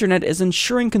open internet is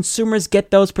ensuring consumers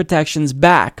get those protections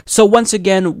back. So once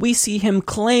again, we see him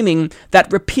claiming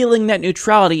that repealing net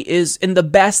neutrality is in the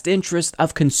best interest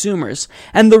of consumers.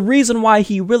 And the reason why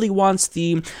he really wants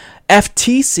the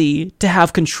FTC to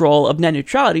have control of net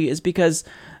neutrality is because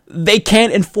they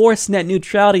can't enforce net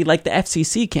neutrality like the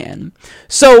FCC can.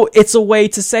 So it's a way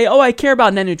to say, oh, I care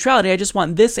about net neutrality, I just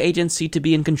want this agency to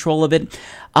be in control of it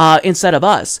instead of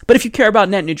us. But if you care about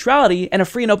net neutrality and a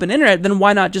free and open internet, then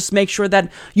why not just make sure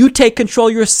that you take control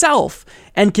yourself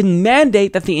and can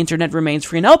mandate that the internet remains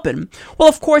free and open? Well,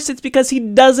 of course, it's because he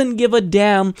doesn't give a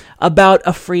damn about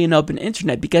a free and open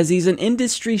internet, because he's an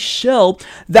industry shill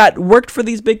that worked for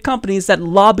these big companies that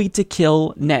lobbied to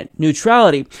kill net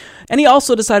neutrality. And he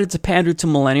also decided to pander to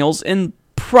millennials in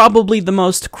probably the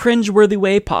most cringeworthy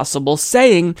way possible,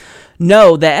 saying,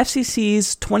 no, the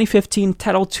FCC's 2015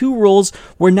 Title II rules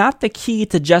were not the key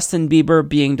to Justin Bieber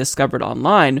being discovered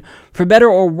online. For better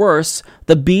or worse,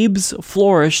 the Biebs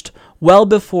flourished well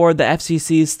before the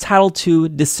FCC's Title II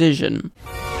decision.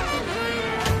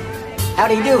 How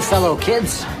do you do, fellow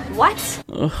kids? What?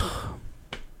 Ugh.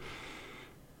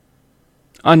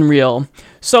 Unreal.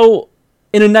 So,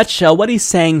 in a nutshell, what he's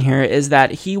saying here is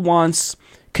that he wants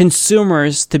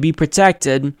consumers to be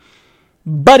protected,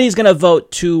 but he's going to vote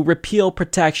to repeal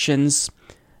protections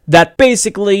that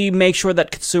basically make sure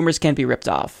that consumers can't be ripped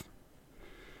off.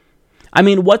 I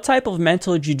mean, what type of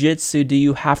mental jiu-jitsu do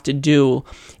you have to do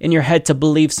in your head to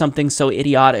believe something so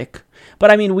idiotic?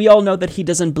 But I mean, we all know that he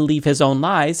doesn't believe his own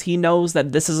lies. He knows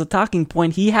that this is a talking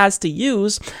point he has to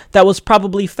use that was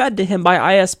probably fed to him by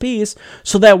ISPs,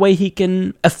 so that way he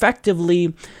can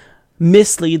effectively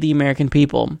mislead the American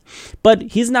people. But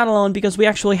he's not alone, because we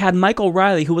actually had Mike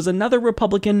O'Reilly, who was another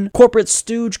Republican corporate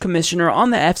stooge commissioner on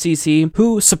the FCC,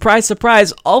 who, surprise,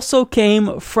 surprise, also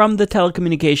came from the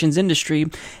telecommunications industry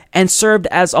and served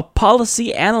as a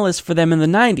policy analyst for them in the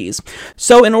 90s.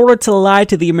 So in order to lie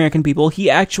to the American people, he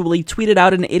actually tweeted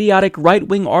out an idiotic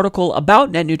right-wing article about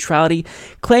net neutrality,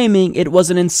 claiming it was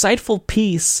an insightful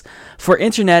piece for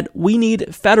internet. We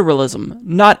need federalism,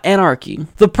 not anarchy.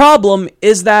 The problem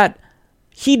is that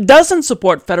he doesn't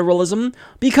support federalism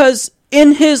because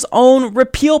in his own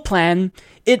repeal plan,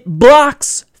 it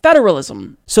blocks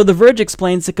federalism. So The Verge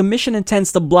explains the commission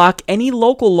intends to block any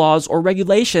local laws or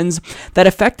regulations that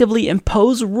effectively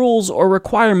impose rules or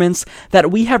requirements that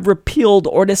we have repealed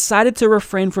or decided to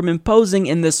refrain from imposing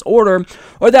in this order,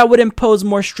 or that would impose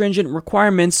more stringent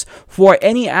requirements for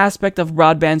any aspect of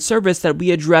broadband service that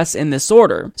we address in this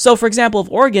order. So, for example,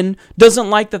 if Oregon doesn't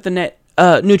like that the net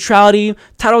neutrality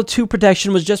Title II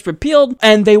protection was just repealed,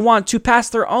 and they want to pass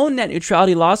their own net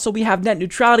neutrality law, so we have net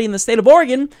neutrality in the state of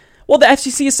Oregon, well, the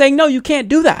FCC is saying, no, you can't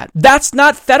do that. That's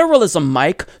not federalism,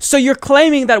 Mike. So you're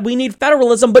claiming that we need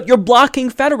federalism, but you're blocking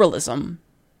federalism.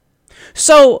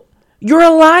 So you're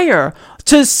a liar.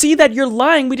 To see that you're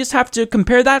lying, we just have to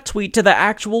compare that tweet to the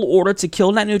actual order to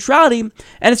kill net neutrality,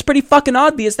 and it's pretty fucking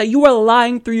obvious that you are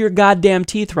lying through your goddamn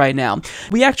teeth right now.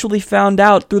 We actually found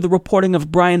out through the reporting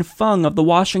of Brian Fung of the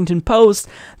Washington Post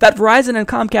that Verizon and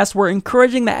Comcast were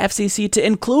encouraging the FCC to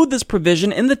include this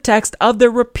provision in the text of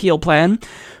their repeal plan.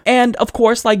 And, of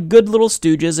course, like good little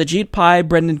stooges, Ajit Pai,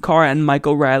 Brendan Carr, and Mike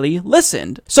O'Reilly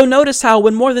listened. So notice how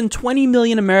when more than 20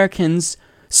 million Americans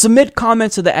submit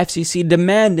comments to the FCC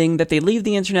demanding that they leave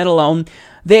the internet alone,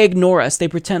 they ignore us. They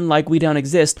pretend like we don't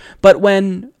exist. But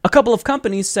when a couple of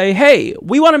companies say, hey,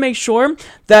 we want to make sure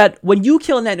that when you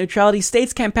kill net neutrality,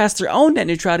 states can't pass their own net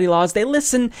neutrality laws, they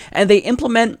listen and they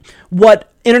implement what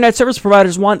internet service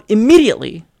providers want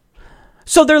immediately.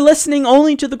 So they're listening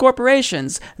only to the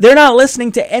corporations. They're not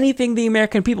listening to anything the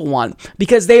American people want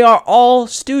because they are all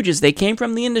stooges. They came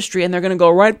from the industry and they're going to go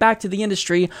right back to the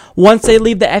industry once they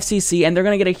leave the FCC, and they're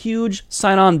going to get a huge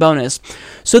sign-on bonus.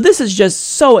 So this is just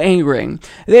so angering.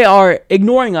 They are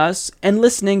ignoring us and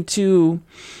listening to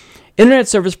internet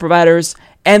service providers,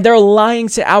 and they're lying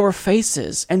to our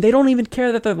faces, and they don't even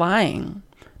care that they're lying.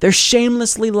 They're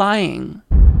shamelessly lying.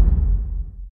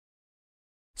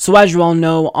 So as you all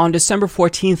know, on December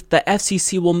 14th, the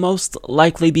FCC will most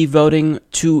likely be voting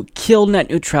to kill net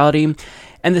neutrality,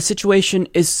 and the situation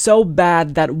is so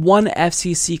bad that one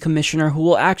FCC commissioner who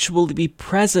will actually be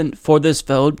present for this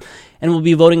vote and will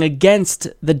be voting against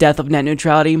the death of net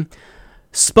neutrality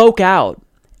spoke out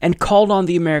and called on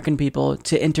the American people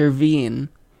to intervene.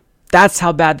 That's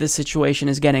how bad this situation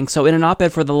is getting. So in an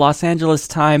op-ed for the Los Angeles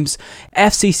Times,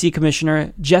 FCC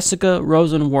Commissioner Jessica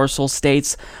Rosenworcel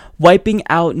states, wiping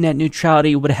out net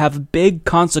neutrality would have big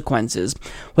consequences.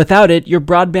 Without it, your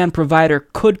broadband provider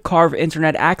could carve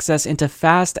internet access into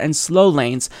fast and slow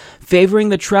lanes, favoring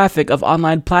the traffic of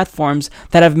online platforms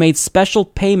that have made special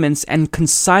payments and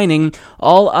consigning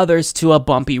all others to a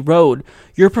bumpy road.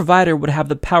 Your provider would have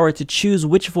the power to choose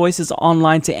which voices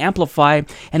online to amplify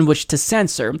and which to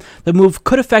censor. The move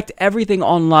could affect everything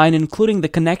online, including the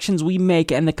connections we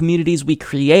make and the communities we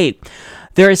create.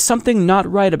 There is something not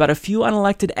right about a few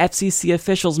unelected FCC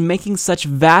officials making such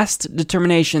vast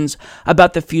determinations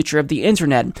about the future of the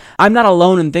internet. I'm not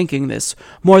alone in thinking this.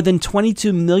 More than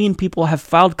 22 million people have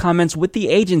filed comments with the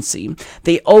agency.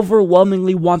 They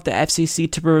overwhelmingly want the FCC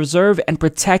to preserve and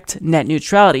protect net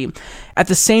neutrality. At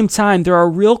the same time, there are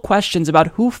real questions about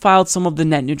who filed some of the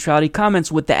net neutrality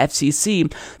comments with the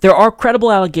FCC. There are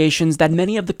credible allegations that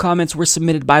many of the comments were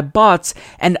submitted by bots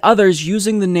and others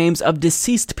using the names of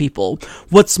deceased people.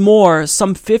 What's more,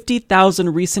 some 50,000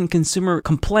 recent consumer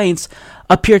complaints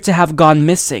appear to have gone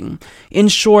missing. In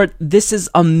short, this is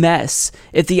a mess.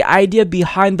 If the idea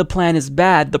behind the plan is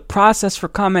bad, the process for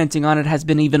commenting on it has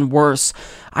been even worse.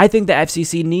 I think the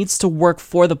FCC needs to work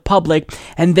for the public,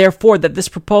 and therefore that this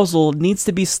proposal needs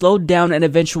to be slowed down and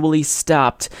eventually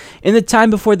stopped. In the time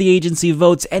before the agency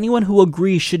votes, anyone who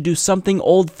agrees should do something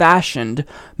old-fashioned.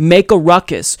 Make a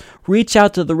ruckus. Reach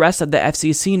out to the rest of the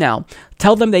FCC now.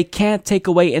 Tell them they can't take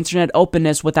away internet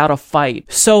openness without a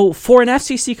fight. So, for an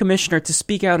FCC commissioner to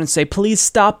speak out and say, please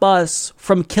stop us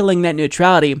from killing net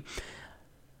neutrality,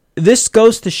 this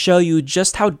goes to show you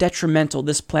just how detrimental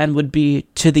this plan would be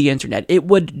to the internet. It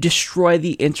would destroy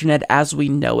the internet as we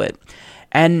know it.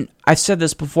 And I've said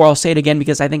this before, I'll say it again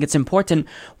because I think it's important.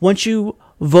 Once you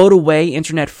vote away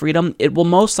internet freedom, it will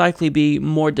most likely be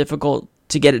more difficult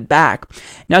to get it back.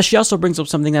 Now, she also brings up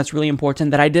something that's really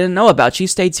important that I didn't know about. She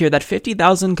states here that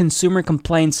 50,000 consumer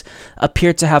complaints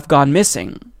appear to have gone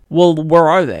missing. Well, where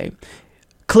are they?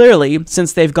 Clearly,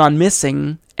 since they've gone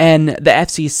missing, and the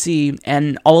FCC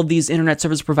and all of these internet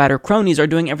service provider cronies are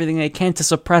doing everything they can to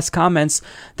suppress comments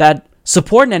that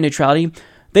support net neutrality,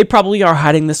 they probably are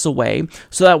hiding this away,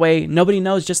 so that way nobody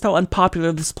knows just how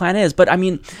unpopular this plan is. But I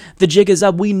mean, the jig is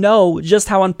up. We know just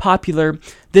how unpopular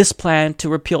this plan to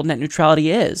repeal net neutrality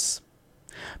is.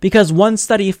 Because one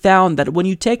study found that when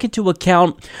you take into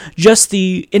account just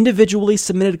the individually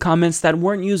submitted comments that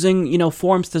weren't using,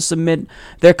 forms to submit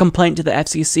their complaint to the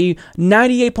FCC,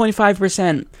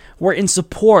 98.5% were in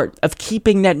support of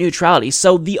keeping net neutrality.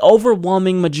 So the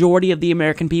overwhelming majority of the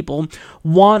American people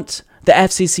want the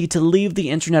FCC to leave the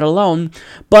internet alone,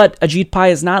 but Ajit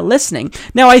Pai is not listening.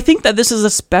 Now, I think that this is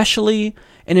especially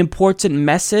an important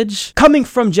message coming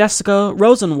from Jessica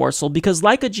Rosenworcel, because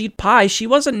like Ajit Pai, she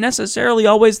wasn't necessarily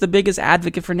always the biggest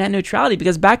advocate for net neutrality,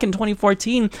 because back in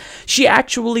 2014, she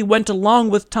actually went along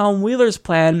with Tom Wheeler's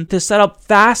plan to set up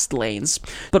fast lanes.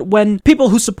 But when people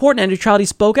who support net neutrality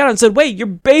spoke out and said, wait, you're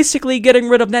basically getting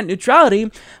rid of net neutrality,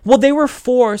 well, they were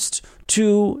forced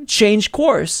to change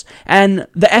course. And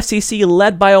the FCC,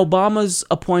 led by Obama's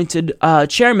appointed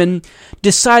chairman,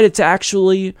 decided to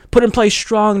actually put in place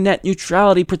strong net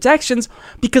neutrality protections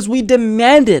because we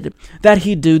demanded that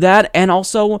he do that. And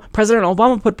also President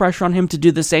Obama put pressure on him to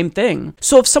do the same thing.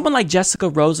 So if someone like Jessica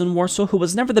Rosenworcel, who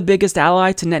was never the biggest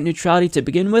ally to net neutrality to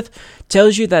begin with,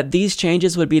 tells you that these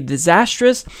changes would be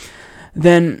disastrous,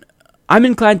 then I'm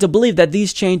inclined to believe that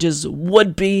these changes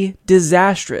would be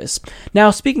disastrous. Now,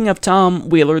 speaking of Tom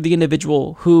Wheeler, the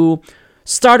individual who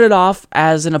started off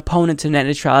as an opponent to net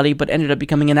neutrality but ended up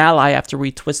becoming an ally after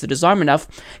we twisted his arm enough,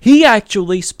 he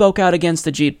actually spoke out against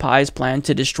Ajit Pai's plan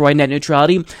to destroy net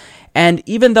neutrality. And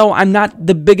even though I'm not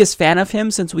the biggest fan of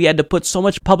him, since we had to put so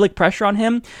much public pressure on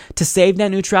him to save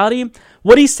net neutrality,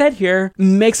 what he said here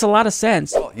makes a lot of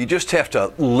sense. Well, you just have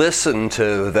to listen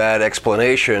to that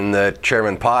explanation that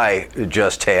Chairman Pai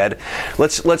just had.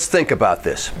 Let's think about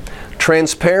this.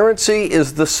 Transparency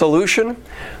is the solution.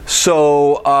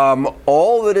 So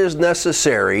all that is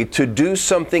necessary to do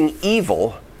something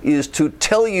evil is to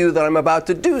tell you that I'm about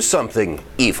to do something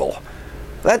evil.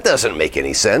 That doesn't make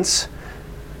any sense.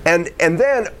 And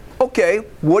then, okay,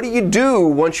 what do you do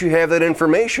once you have that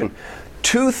information?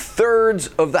 2/3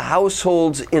 of the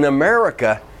households in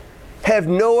America have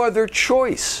no other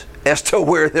choice as to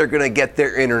where they're going to get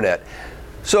their internet.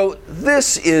 So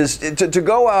this is, to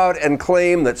go out and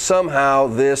claim that somehow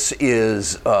this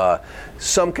is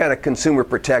some kind of consumer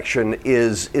protection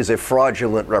is a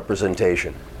fraudulent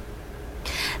representation.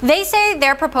 They say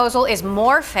their proposal is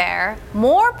more fair,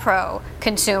 more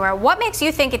pro-consumer. What makes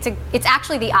you think it's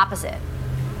actually the opposite?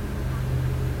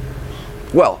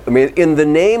 Well, I mean, in the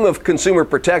name of consumer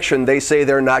protection, they say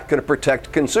they're not going to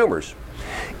protect consumers.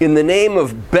 In the name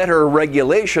of better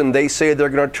regulation, they say they're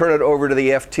going to turn it over to the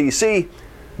FTC.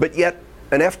 But yet,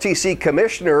 an FTC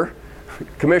commissioner,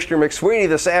 Commissioner McSweeney,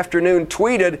 this afternoon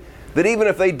tweeted that even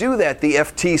if they do that, the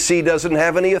FTC doesn't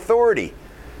have any authority.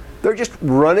 They're just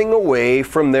running away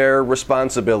from their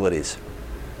responsibilities.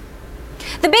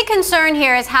 The big concern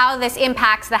here is how this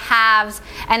impacts the haves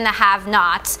and the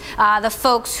have-nots, the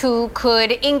folks who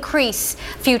could increase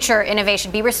future innovation,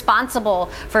 be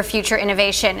responsible for future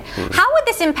innovation. How would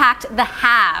this impact the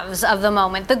haves of the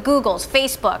moment, the Googles,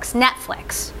 Facebooks,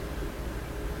 Netflix?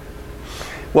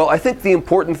 Well, I think the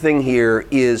important thing here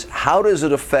is how does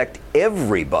it affect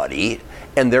everybody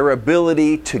and their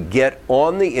ability to get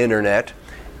on the internet,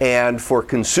 and for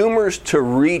consumers to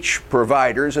reach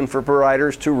providers and for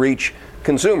providers to reach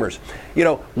consumers. You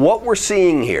know, what we're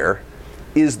seeing here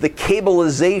is the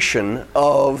cableization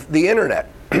of the internet.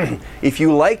 If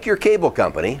you like your cable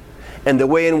company and the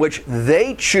way in which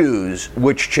they choose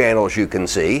which channels you can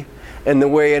see and the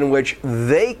way in which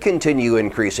they continue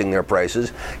increasing their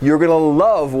prices, you're going to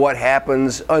love what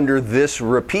happens under this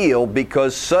repeal,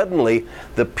 because suddenly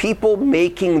the people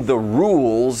making the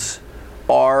rules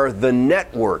are the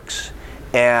networks,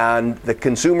 and the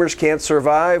consumers can't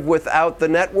survive without the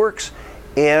networks,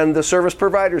 and the service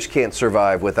providers can't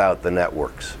survive without the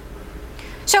networks.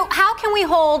 So how can we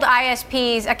hold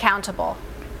ISPs accountable?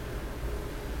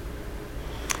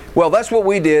 Well, that's what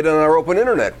we did on our open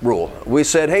internet rule. We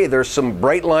said, hey, there's some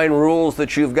bright line rules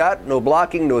that you've got: no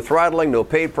blocking, no throttling, no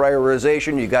paid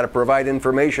prioritization. You got to provide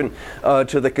information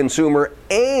to the consumer,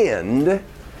 and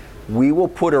we will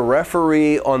put a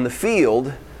referee on the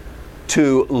field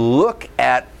to look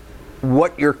at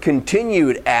what your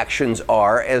continued actions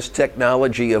are as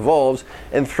technology evolves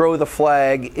and throw the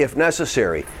flag if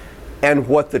necessary. And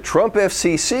what the Trump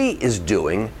FCC is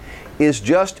doing is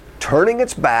just turning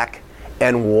its back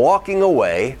and walking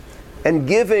away and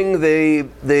giving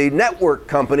the network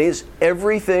companies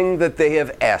everything that they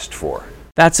have asked for.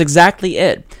 That's exactly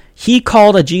it. He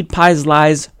called Ajit Pai's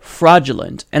lies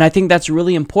fraudulent, and I think that's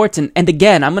really important. And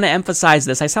again, I'm going to emphasize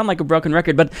this. I sound like a broken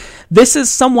record, but this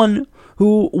is someone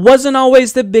who wasn't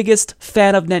always the biggest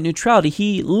fan of net neutrality.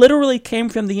 He literally came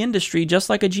from the industry just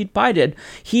like Ajit Pai did.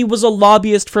 He was a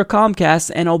lobbyist for Comcast,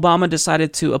 and Obama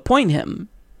decided to appoint him.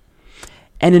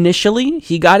 And initially,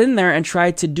 he got in there and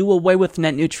tried to do away with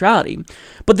net neutrality.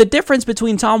 But the difference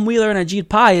between Tom Wheeler and Ajit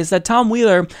Pai is that Tom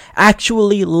Wheeler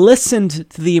actually listened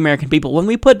to the American people. When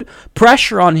we put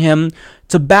pressure on him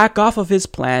to back off of his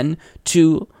plan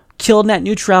to kill net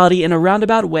neutrality in a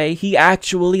roundabout way, he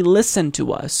actually listened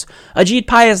to us. Ajit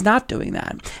Pai is not doing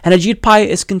that. And Ajit Pai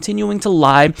is continuing to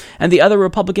lie, and the other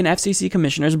Republican FCC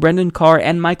commissioners, Brendan Carr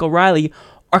and Mike O'Reilly,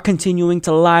 are continuing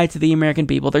to lie to the American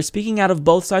people. They're speaking out of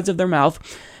both sides of their mouth,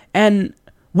 and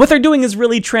what they're doing is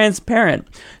really transparent.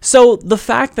 So the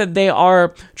fact that they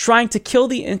are trying to kill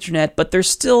the internet, but they're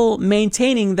still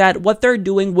maintaining that what they're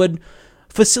doing would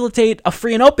facilitate a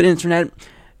free and open internet,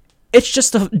 it's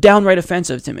just downright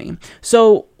offensive to me.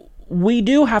 So we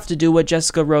do have to do what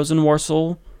Jessica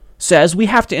Rosenworcel says. We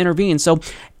have to intervene. So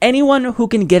anyone who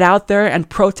can get out there and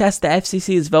protest the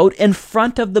FCC's vote in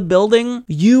front of the building,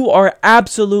 you are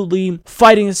absolutely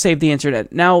fighting to save the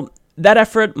internet. Now, that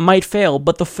effort might fail,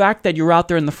 but the fact that you're out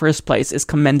there in the first place is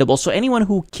commendable. So anyone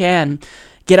who can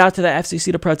get out to the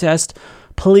FCC to protest,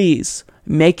 please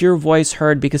make your voice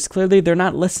heard, because clearly they're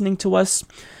not listening to us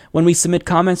when we submit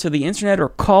comments to the internet or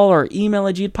call or email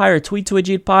Ajit Pai or tweet to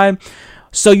Ajit Pai.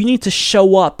 So you need to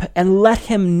show up and let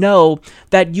him know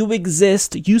that you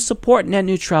exist, you support net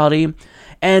neutrality,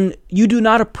 and you do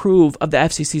not approve of the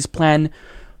FCC's plan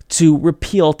to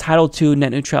repeal Title II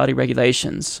net neutrality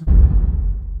regulations.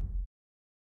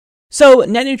 So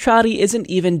net neutrality isn't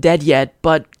even dead yet,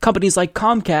 but companies like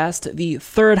Comcast, the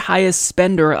third highest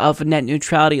spender of net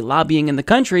neutrality lobbying in the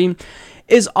country,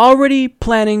 is already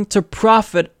planning to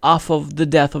profit off of the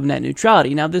death of net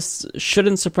neutrality. Now, this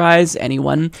shouldn't surprise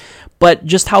anyone, but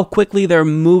just how quickly they're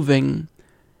moving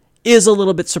is a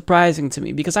little bit surprising to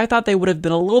me, because I thought they would have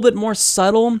been a little bit more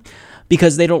subtle,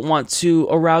 because they don't want to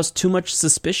arouse too much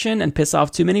suspicion and piss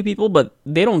off too many people, but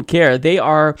they don't care. They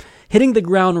are hitting the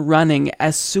ground running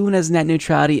as soon as net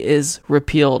neutrality is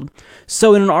repealed.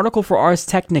 So in an article for Ars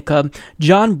Technica,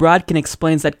 John Brodkin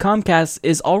explains that Comcast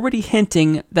is already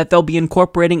hinting that they'll be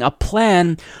incorporating a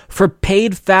plan for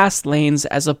paid fast lanes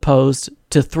as opposed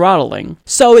to throttling.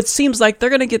 So it seems like they're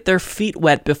going to get their feet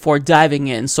wet before diving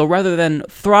in. So rather than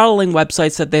throttling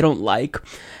websites that they don't like,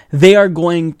 they are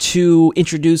going to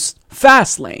introduce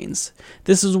fast lanes.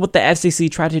 This is what the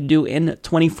FCC tried to do in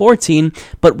 2014,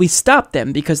 but we stopped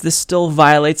them because this still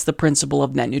violates the principle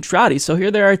of net neutrality. So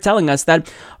here they are telling us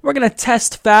that we're going to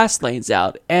test fast lanes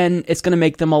out, and it's going to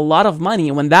make them a lot of money.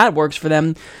 And when that works for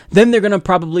them, then they're going to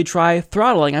probably try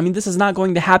throttling. I mean, this is not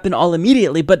going to happen all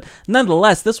immediately, but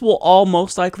nonetheless, this will all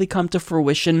most likely come to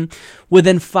fruition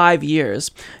within 5 years.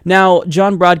 Now,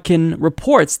 John Brodkin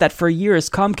reports that for years,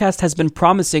 Comcast has been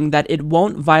promising that it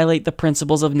won't violate the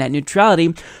principles of net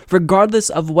neutrality, regardless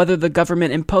of whether the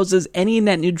government imposes any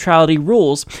net neutrality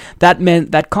rules. That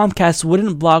meant that Comcast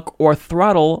wouldn't block or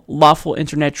throttle lawful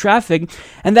internet traffic,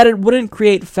 and that it wouldn't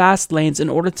create fast lanes in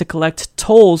order to collect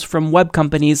tolls from web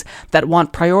companies that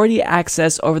want priority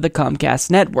access over the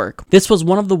Comcast network. This was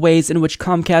one of the ways in which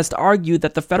Comcast argued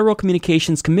that the Federal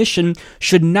Communications Commission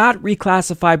should not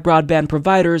reclassify broadband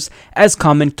providers as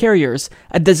common carriers,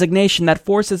 a designation that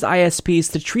forces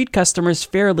ISPs to treat customers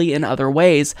fairly in other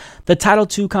ways. The Title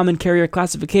II common carrier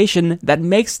classification that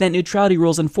makes net neutrality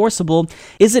rules enforceable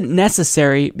isn't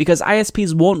necessary because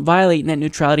ISPs won't violate net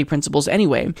neutrality principles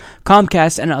anyway,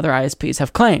 Comcast and other ISPs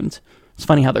have claimed. It's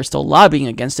funny how they're still lobbying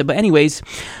against it, but anyways.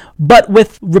 But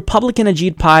with Republican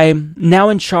Ajit Pai now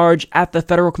in charge at the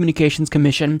Federal Communications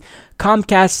Commission,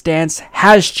 Comcast's stance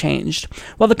has changed.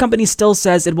 While the company still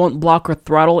says it won't block or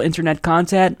throttle internet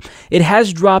content, it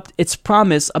has dropped its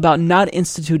promise about not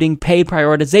instituting paid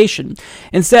prioritization.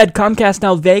 Instead, Comcast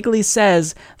now vaguely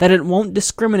says that it won't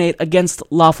discriminate against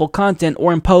lawful content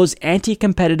or impose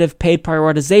anti-competitive paid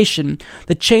prioritization.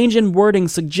 The change in wording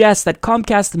suggests that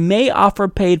Comcast may offer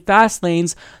paid fast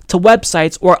lanes to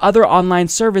websites or other online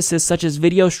services such as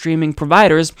video streaming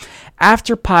providers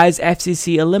after Pai's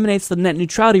FCC eliminates the net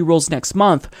neutrality rules next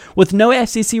month. With no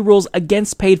FCC rules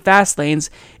against paid fast lanes,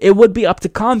 it would be up to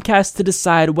Comcast to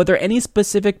decide whether any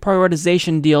specific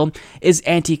prioritization deal is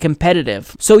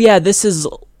anti-competitive. So yeah, this is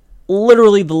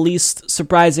literally the least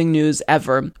surprising news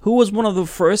ever. Who was one of the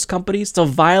first companies to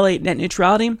violate net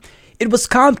neutrality? It was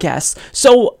Comcast.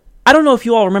 So I don't know if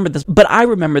you all remember this, but I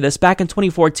remember this. Back in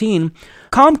 2014,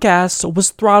 Comcast was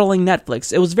throttling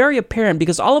Netflix. It was very apparent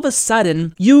because all of a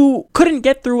sudden, you couldn't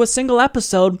get through a single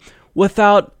episode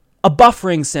without a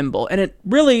buffering symbol. And it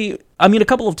really, a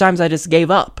couple of times I just gave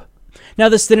up. Now,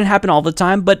 this didn't happen all the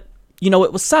time, but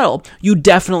it was subtle. You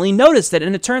definitely noticed it.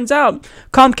 And it turns out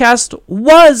Comcast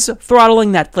was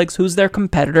throttling Netflix, who's their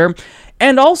competitor.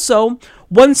 And also,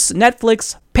 once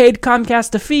Netflix paid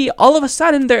Comcast a fee, all of a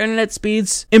sudden their internet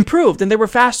speeds improved and they were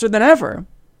faster than ever.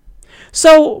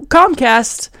 So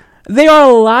Comcast, they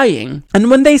are lying. And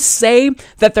when they say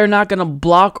that they're not going to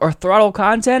block or throttle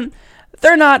content,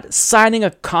 they're not signing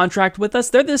a contract with us.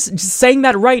 They're just saying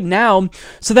that right now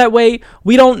so that way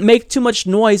we don't make too much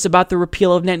noise about the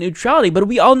repeal of net neutrality, but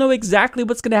we all know exactly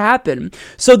what's going to happen.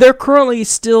 So they're currently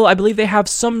still, I believe they have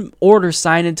some orders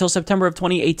signed until September of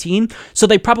 2018, so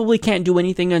they probably can't do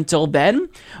anything until then,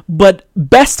 but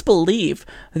best believe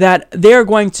that they're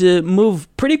going to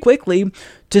move pretty quickly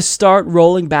to start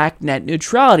rolling back net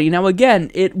neutrality. Now,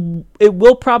 again, it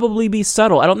will probably be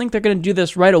subtle. I don't think they're going to do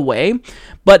this right away,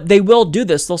 but they will do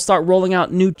this. They'll start rolling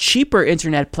out new, cheaper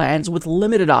internet plans with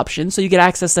limited options, so you get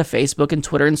access to Facebook and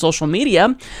Twitter and social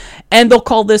media, and they'll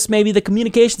call this maybe the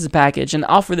communications package and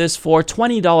offer this for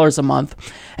 $20 a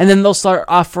month, and then they'll start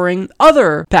offering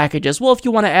other packages. Well, if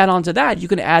you want to add on to that, you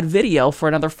can add video for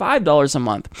another $5 a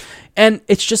month, and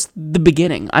it's just the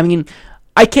beginning. I mean,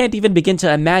 I can't even begin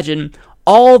to imagine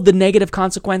all the negative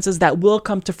consequences that will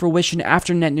come to fruition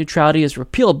after net neutrality is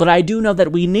repealed. But I do know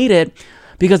that we need it,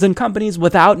 because in countries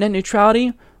without net neutrality,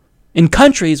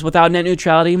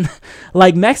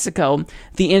 like Mexico,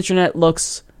 the internet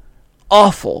looks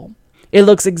awful. It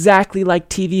looks exactly like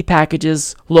TV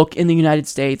packages look in the United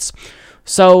States.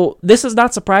 So this is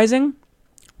not surprising,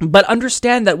 but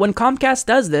understand that when Comcast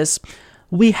does this,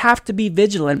 we have to be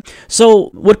vigilant. So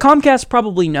what Comcast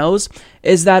probably knows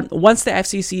is that once the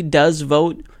FCC does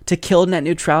vote to kill net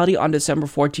neutrality on December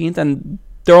 14th, and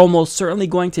they're almost certainly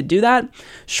going to do that,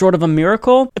 short of a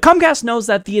miracle, Comcast knows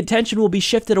that the attention will be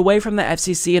shifted away from the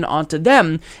FCC and onto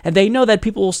them, and they know that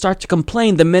people will start to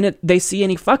complain the minute they see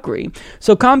any fuckery.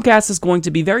 So Comcast is going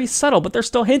to be very subtle, but they're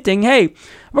still hinting, hey,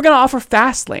 we're going to offer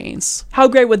fast lanes. How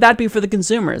great would that be for the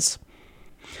consumers?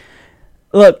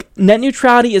 Look, net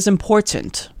neutrality is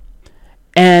important,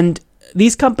 and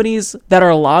these companies that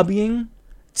are lobbying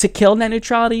to kill net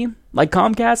neutrality, like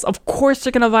Comcast, of course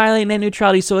they're going to violate net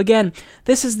neutrality. So again,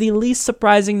 this is the least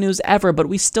surprising news ever, but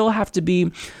we still have to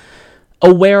be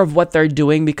aware of what they're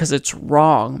doing because it's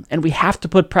wrong, and we have to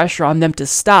put pressure on them to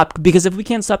stop, because if we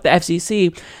can't stop the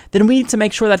FCC, then we need to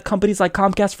make sure that companies like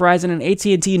Comcast, Verizon, and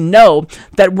AT&T know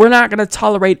that we're not going to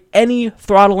tolerate any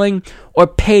throttling or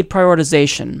paid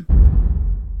prioritization.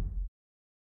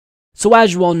 So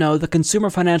as you all know, the Consumer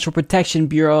Financial Protection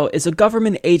Bureau is a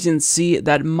government agency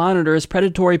that monitors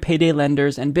predatory payday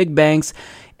lenders and big banks,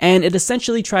 and it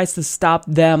essentially tries to stop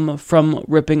them from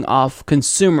ripping off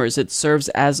consumers. It serves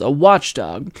as a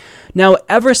watchdog. Now,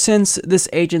 ever since this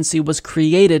agency was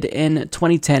created in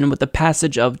 2010 with the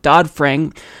passage of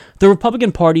Dodd-Frank, the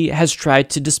Republican Party has tried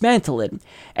to dismantle it.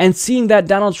 And seeing that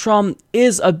Donald Trump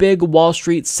is a big Wall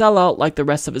Street sellout like the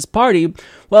rest of his party,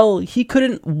 well, he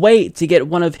couldn't wait to get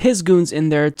one of his goons in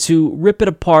there to rip it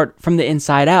apart from the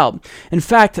inside out. In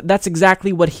fact, that's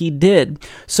exactly what he did.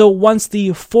 So once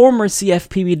the former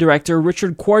CFPB director,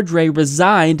 Richard Cordray,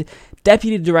 resigned,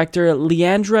 Deputy Director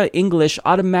Leandra English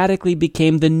automatically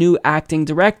became the new acting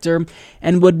director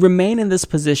and would remain in this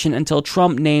position until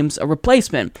Trump names a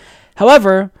replacement.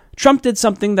 However, Trump did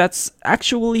something that's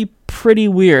actually pretty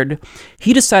weird.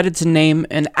 He decided to name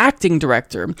an acting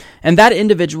director, and that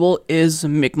individual is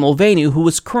Mick Mulvaney, who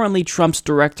is currently Trump's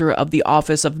director of the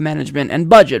Office of Management and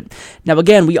Budget. Now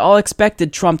again, we all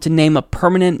expected Trump to name a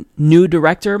permanent new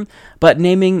director, but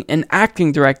naming an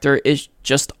acting director is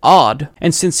just odd.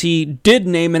 And since he did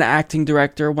name an acting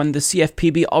director when the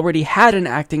CFPB already had an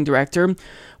acting director,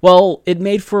 well, it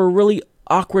made for a really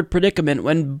awkward predicament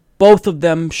when both of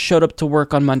them showed up to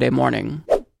work on Monday morning.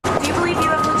 Do you believe you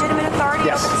have legitimate authority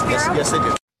over this bureau? Yes, I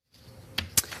do.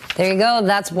 There you go.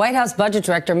 That's White House Budget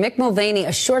Director Mick Mulvaney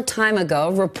a short time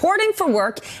ago, reporting for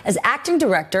work as acting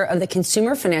director of the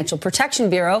Consumer Financial Protection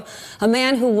Bureau, a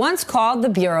man who once called the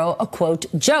Bureau a, quote,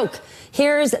 joke.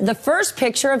 Here's the first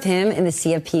picture of him in the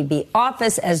CFPB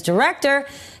office as director,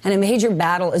 and a major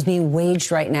battle is being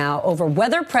waged right now over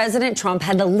whether President Trump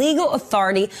had the legal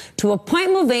authority to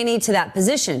appoint Mulvaney to that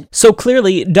position. So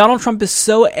clearly, Donald Trump is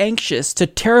so anxious to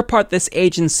tear apart this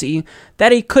agency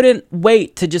that he couldn't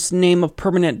wait to just name a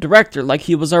permanent director like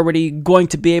he was already going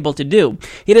to be able to do.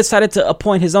 He decided to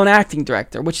appoint his own acting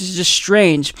director, which is just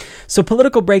strange. So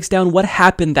Politico breaks down what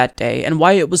happened that day and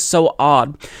why it was so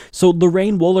odd. So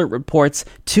Lorraine Wohlert reports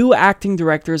 2 acting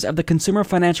directors of the Consumer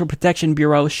Financial Protection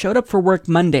Bureau showed up for work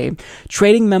Monday,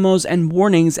 trading memos and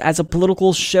warnings as a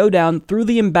political showdown threw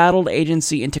the embattled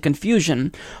agency into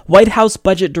confusion. White House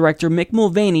Budget Director Mick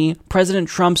Mulvaney, President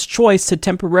Trump's choice to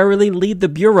temporarily lead the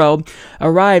Bureau,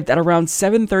 arrived at around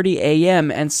 7:30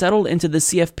 a.m. and settled into the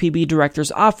CFPB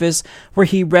director's office where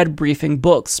he read briefing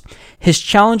books. His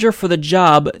challenger for the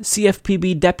job,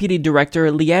 CFPB Deputy Director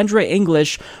Leandra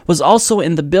English, was also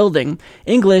in the building.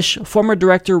 English, former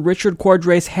Director Richard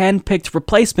Cordray's hand-picked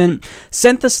replacement,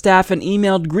 sent the staff an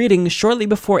emailed greeting shortly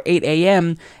before 8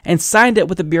 a.m. and signed it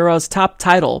with the Bureau's top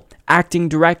title, Acting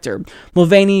Director.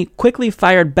 Mulvaney quickly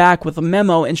fired back with a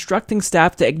memo instructing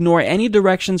staff to ignore any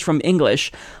directions from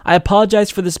English. I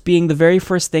apologize for this being the very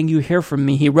first thing you hear from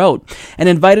me, he wrote, and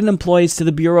invited employees to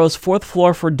the Bureau's 4th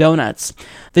floor for donuts.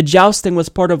 The jousting was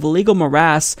part of a legal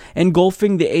morass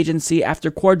engulfing the agency after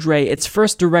Cordray, its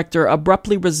first director,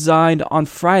 abruptly resigned on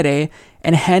Friday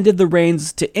and handed the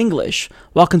reins to English,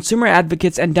 while consumer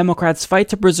advocates and Democrats fight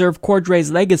to preserve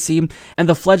Cordray's legacy and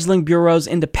the fledgling bureau's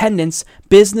independence.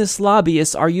 Business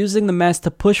lobbyists are using the mess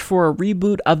to push for a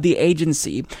reboot of the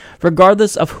agency.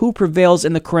 Regardless of who prevails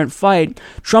in the current fight,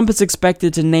 Trump is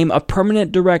expected to name a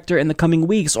permanent director in the coming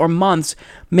weeks or months,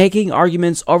 making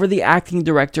arguments over the acting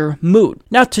director moot.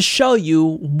 Now, to show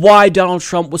you why Donald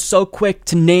Trump was so quick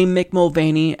to name Mick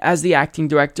Mulvaney as the acting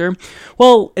director,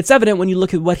 well, it's evident when you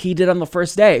look at what he did on the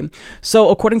first day. So,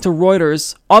 according to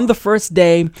Reuters, on the first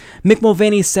day, Mick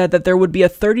Mulvaney said that there would be a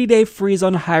 30-day freeze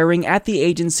on hiring at the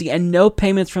agency and no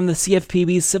payments from the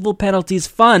CFPB civil penalties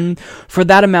fund for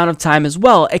that amount of time as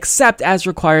well, except as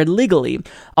required legally.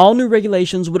 All new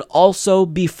regulations would also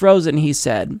be frozen, he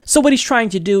said. So what he's trying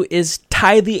to do is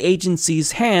tie the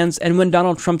agency's hands, and when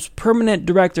Donald Trump's permanent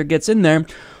director gets in there,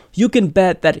 you can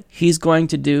bet that he's going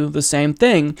to do the same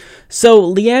thing. So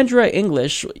Leandra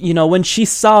English, when she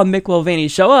saw Mick Mulvaney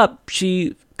show up,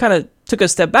 she kind of took a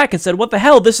step back and said, what the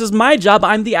hell? This is my job.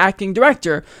 I'm the acting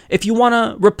director. If you want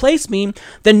to replace me,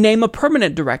 then name a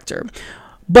permanent director.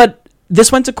 But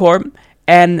this went to court,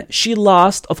 and she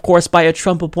lost, of course, by a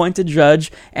Trump-appointed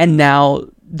judge, and now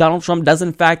Donald Trump does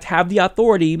in fact have the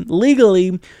authority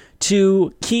legally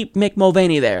to keep Mick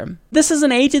Mulvaney there. This is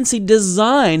an agency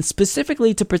designed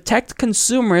specifically to protect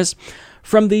consumers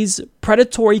from these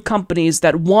predatory companies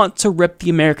that want to rip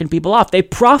the American people off. They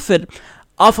profit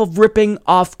off of ripping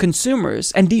off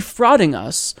consumers and defrauding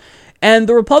us. And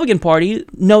the Republican Party,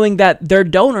 knowing that their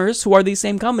donors, who are these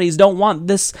same companies, don't want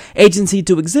this agency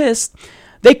to exist,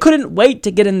 they couldn't wait to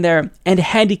get in there and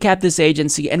handicap this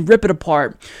agency and rip it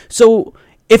apart. So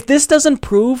if this doesn't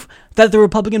prove that the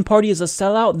Republican Party is a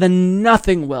sellout, then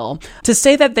nothing will. To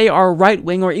say that they are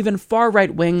right-wing or even far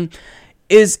right-wing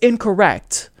is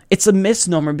incorrect. It's a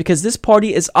misnomer because this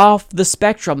party is off the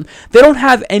spectrum. They don't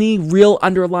have any real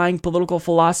underlying political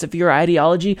philosophy or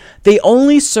ideology. They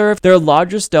only serve their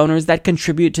largest donors that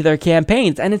contribute to their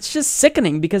campaigns. And it's just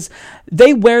sickening because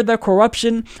they wear their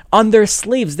corruption on their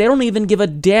sleeves. They don't even give a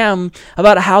damn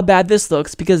about how bad this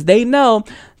looks because they know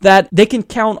that they can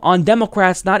count on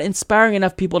Democrats not inspiring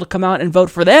enough people to come out and vote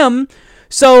for them.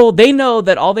 So they know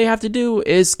that all they have to do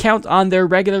is count on their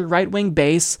regular right-wing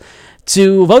base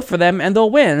to vote for them, and they'll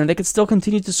win, and they can still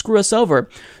continue to screw us over.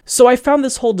 So I found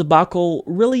this whole debacle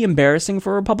really embarrassing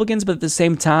for Republicans, but at the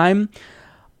same time,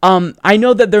 I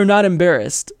know that they're not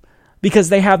embarrassed because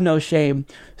they have no shame.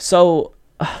 So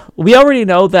we already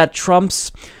know that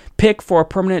Trump's pick for a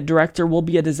permanent director will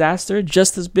be a disaster,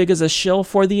 just as big as a shill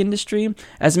for the industry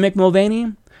as Mick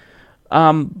Mulvaney.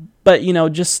 But,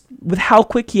 just with how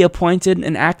quick he appointed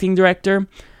an acting director,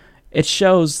 it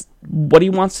shows what he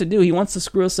wants to do. He wants to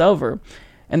screw us over.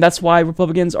 And that's why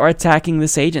Republicans are attacking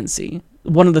this agency,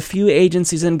 one of the few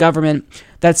agencies in government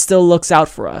that still looks out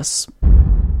for us.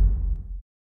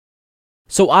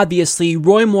 So obviously,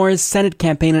 Roy Moore's Senate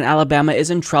campaign in Alabama is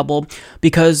in trouble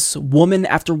because woman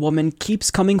after woman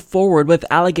keeps coming forward with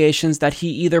allegations that he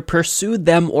either pursued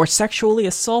them or sexually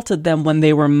assaulted them when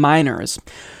they were minors.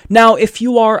 Now, if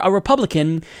you are a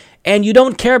Republican and you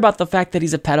don't care about the fact that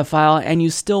he's a pedophile, and you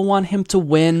still want him to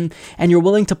win, and you're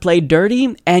willing to play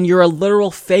dirty, and you're a literal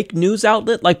fake news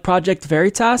outlet like Project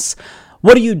Veritas,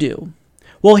 what do?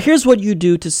 Well, here's what you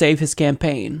do to save his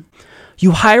campaign.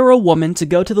 You hire a woman to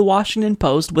go to the Washington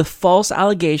Post with false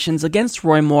allegations against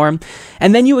Roy Moore,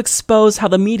 and then you expose how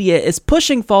the media is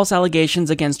pushing false allegations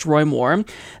against Roy Moore.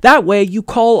 That way, you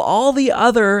call all the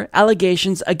other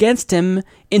allegations against him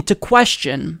into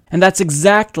question. And that's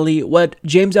exactly what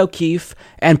James O'Keefe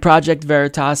and Project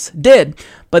Veritas did.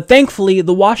 But thankfully,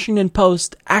 the Washington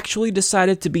Post actually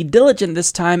decided to be diligent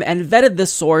this time and vetted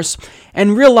this source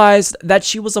and realized that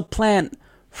she was a plant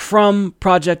from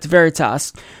Project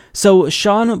Veritas. So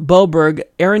Sean Boberg,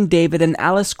 Aaron David, and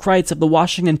Alice Kreitz of the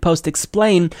Washington Post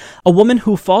explain a woman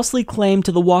who falsely claimed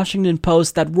to the Washington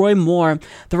Post that Roy Moore,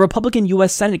 the Republican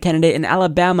U.S. Senate candidate in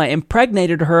Alabama,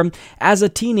 impregnated her as a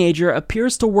teenager,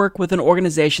 appears to work with an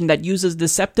organization that uses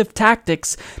deceptive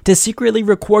tactics to secretly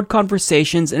record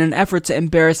conversations in an effort to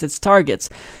embarrass its targets.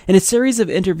 In a series of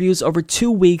interviews over 2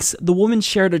 weeks, the woman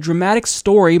shared a dramatic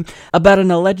story about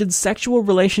an alleged sexual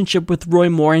relationship with Roy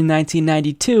Moore in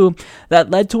 1992 that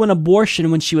led to an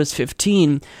abortion when she was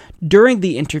 15. During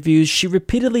the interviews, she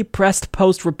repeatedly pressed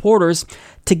Post reporters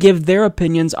to give their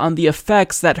opinions on the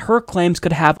effects that her claims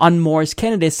could have on Moore's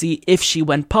candidacy if she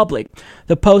went public.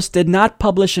 The Post did not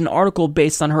publish an article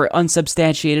based on her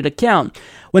unsubstantiated account.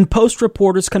 When Post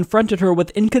reporters confronted her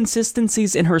with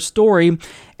inconsistencies in her story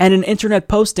and an internet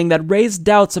posting that raised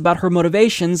doubts about her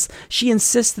motivations, she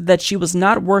insisted that she was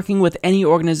not working with any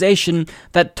organization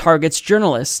that targets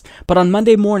journalists. But on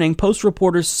Monday morning, Post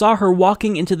reporters saw her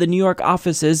walking into the New York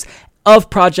offices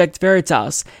of Project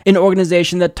Veritas, an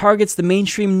organization that targets the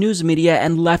mainstream news media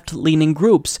and left-leaning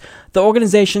groups. The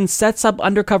organization sets up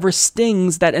undercover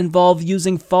stings that involve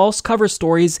using false cover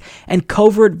stories and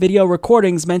covert video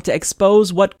recordings meant to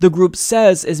expose what the group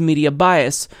says is media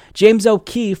bias. James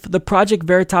O'Keefe, the Project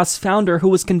Veritas founder who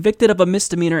was convicted of a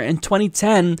misdemeanor in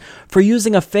 2010 for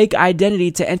using a fake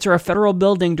identity to enter a federal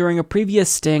building during a previous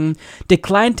sting,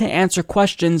 declined to answer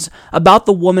questions about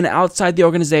the woman outside the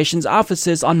organization's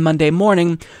offices on Monday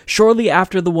morning, shortly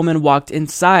after the woman walked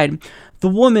inside. The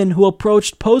woman who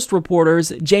approached Post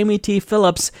reporters, Jamie T.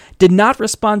 Phillips, did not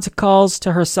respond to calls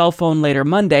to her cell phone later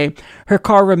Monday. Her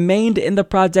car remained in the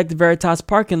Project Veritas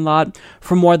parking lot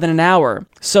for more than an hour.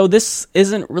 So this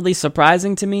isn't really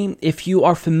surprising to me. If you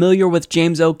are familiar with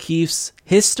James O'Keefe's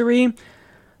history,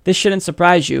 this shouldn't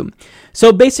surprise you.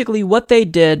 So basically what they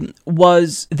did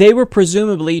was they were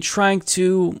presumably trying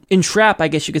to entrap, I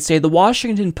guess you could say, the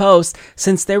Washington Post,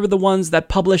 since they were the ones that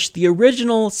published the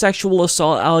original sexual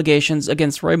assault allegations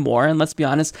against Roy Moore. And let's be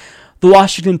honest, the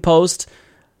Washington Post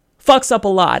fucks up a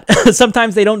lot.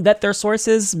 Sometimes they don't vet their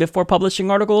sources before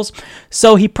publishing articles,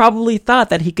 so he probably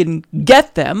thought that he can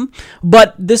get them,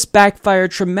 but this backfired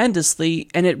tremendously,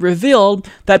 and it revealed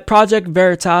that Project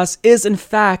Veritas is in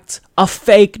fact a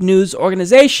fake news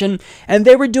organization, and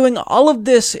they were doing all of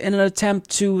this in an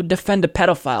attempt to defend a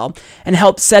pedophile and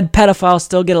help said pedophile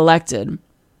still get elected.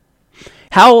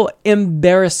 How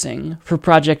embarrassing for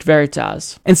Project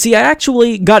Veritas. And see, I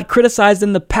actually got criticized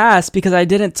in the past because I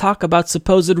didn't talk about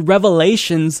supposed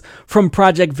revelations from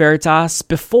Project Veritas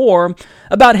before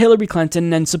about Hillary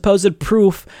Clinton and supposed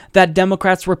proof that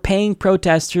Democrats were paying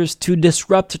protesters to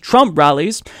disrupt Trump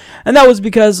rallies. And that was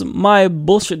because my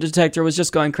bullshit detector was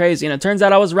just going crazy, and it turns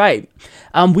out I was right.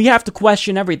 We have to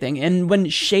question everything. And when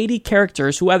shady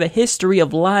characters who have a history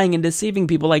of lying and deceiving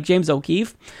people like James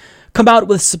O'Keefe come out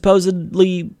with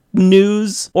supposedly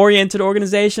news-oriented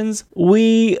organizations,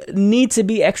 we need to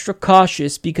be extra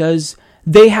cautious because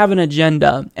they have an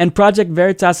agenda. And Project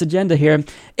Veritas' agenda here,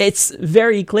 it's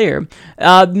very clear.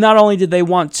 Not only did they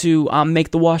want to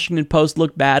make the Washington Post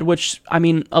look bad, which, I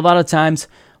mean, a lot of times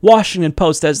Washington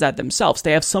Post does that themselves.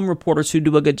 They have some reporters who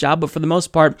do a good job, but for the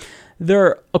most part,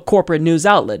 they're a corporate news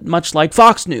outlet, much like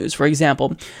Fox News, for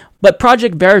example. But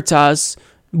Project Veritas,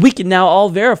 we can now all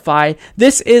verify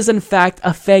this is in fact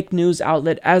a fake news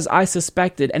outlet, as I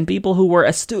suspected, and people who were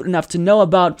astute enough to know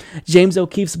about James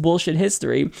O'Keefe's bullshit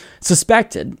history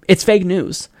suspected. It's fake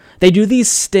news. They do these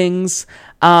stings.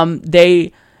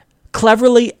 They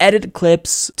cleverly edit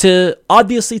clips to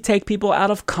obviously take people out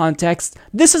of context.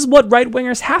 This is what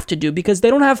right-wingers have to do because they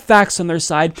don't have facts on their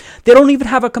side. They don't even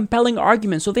have a compelling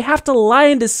argument, so they have to lie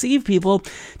and deceive people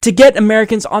to get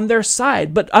Americans on their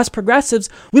side. But us progressives,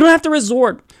 we don't have to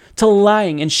resort to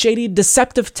lying and shady,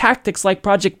 deceptive tactics like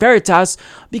Project Veritas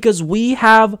because we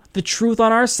have the truth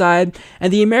on our side,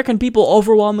 and the American people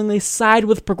overwhelmingly side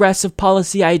with progressive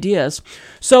policy ideas.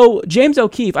 So James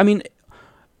O'Keefe, I mean,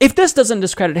 if this doesn't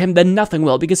discredit him, then nothing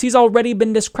will, because he's already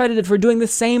been discredited for doing the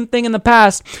same thing in the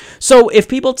past. So if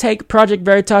people take Project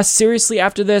Veritas seriously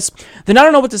after this, then I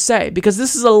don't know what to say, because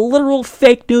this is a literal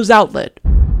fake news outlet.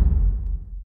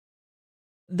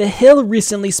 The Hill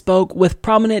recently spoke with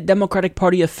prominent Democratic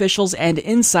Party officials and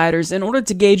insiders in order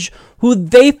to gauge who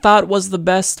they thought was the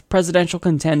best presidential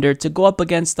contender to go up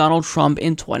against Donald Trump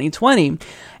in 2020.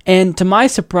 And to my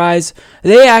surprise,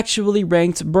 they actually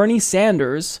ranked Bernie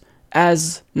Sanders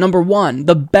as number one,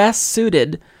 the best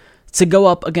suited to go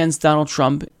up against Donald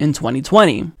Trump in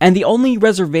 2020. And the only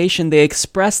reservation they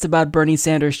expressed about Bernie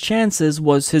Sanders' chances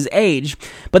was his age.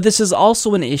 But this is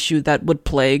also an issue that would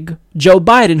plague Joe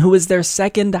Biden, who is their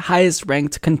second highest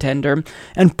ranked contender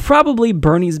and probably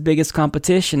Bernie's biggest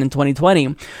competition in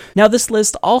 2020. Now, this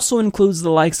list also includes the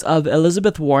likes of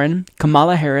Elizabeth Warren,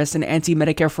 Kamala Harris, and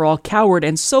anti-Medicare for All coward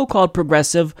and so-called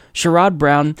progressive Sherrod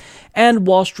Brown, and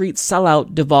Wall Street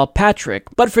sellout Deval Patrick.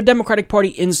 But for Democratic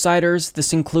Party insiders,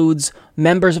 this includes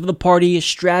members of the party,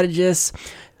 strategists.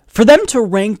 For them to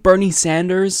rank Bernie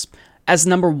Sanders as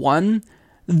number one,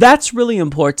 that's really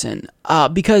important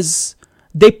because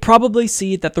they probably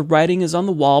see that the writing is on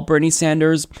the wall. Bernie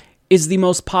Sanders is the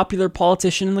most popular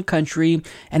politician in the country,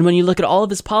 and when you look at all of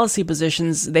his policy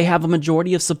positions, they have a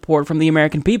majority of support from the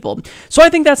American people. So I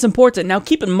think that's important. Now,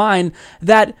 keep in mind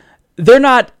that they're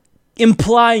not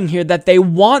implying here that they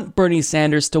want Bernie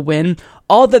Sanders to win.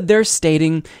 All that they're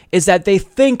stating is that they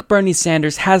think Bernie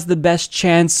Sanders has the best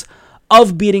chance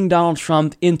of beating Donald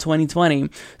Trump in 2020.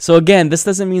 So again, this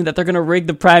doesn't mean that they're going to rig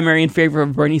the primary in favor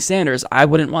of Bernie Sanders. I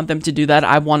wouldn't want them to do that.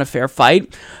 I want a fair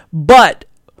fight. But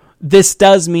this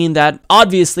does mean that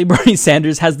obviously Bernie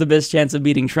Sanders has the best chance of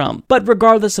beating Trump. But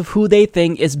regardless of who they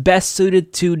think is best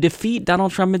suited to defeat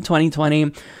Donald Trump in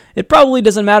 2020, it probably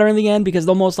doesn't matter in the end because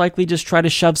they'll most likely just try to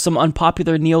shove some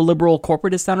unpopular neoliberal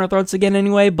corporatists down our throats again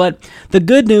anyway. But the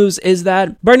good news is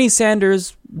that Bernie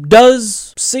Sanders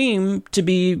does seem to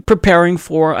be preparing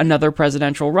for another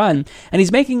presidential run, and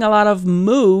he's making a lot of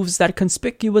moves that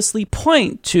conspicuously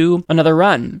point to another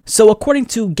run. So according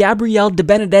to Gabriele De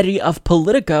Benedetti of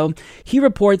Politico, he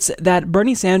reports that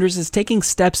Bernie Sanders is taking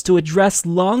steps to address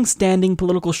long-standing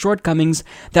political shortcomings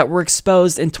that were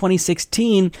exposed in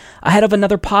 2016 ahead of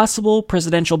another possible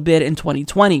presidential bid in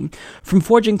 2020. From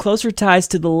forging closer ties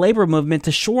to the labor movement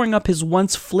to shoring up his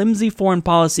once flimsy foreign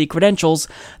policy credentials,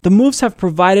 the moves have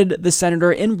provided the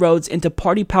senator inroads into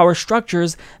party power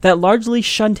structures that largely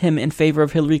shunned him in favor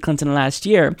of Hillary Clinton last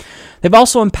year. They've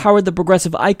also empowered the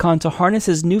progressive icon to harness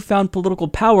his newfound political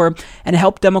power and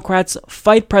help Democrats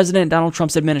fight President Donald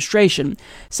Trump's administration.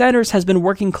 Sanders has been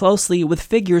working closely with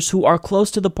figures who are close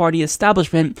to the party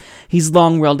establishment he's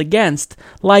long railed against,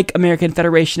 like American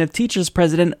Federation of Teachers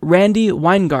President Randy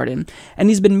Weingarten, and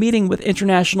he's been meeting with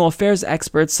international affairs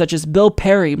experts such as Bill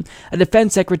Perry, a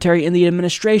defense secretary in the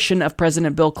administration of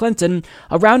President Bill Clinton,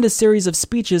 around a series of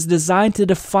speeches designed to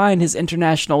define his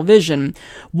international vision,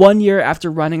 1 year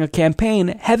after running a campaign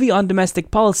heavy on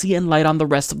domestic policy and light on the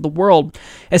rest of the world.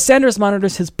 As Sanders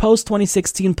monitors his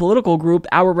post-2016 political group,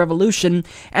 Our Revolution,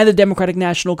 and the Democratic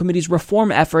National Committee's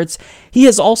reform efforts, he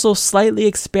has also slightly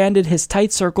expanded his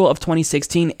tight circle of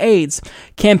 2016 aides.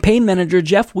 Campaign manager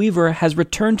Jeff Weaver has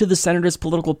returned to the senator's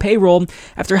political payroll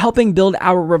after helping build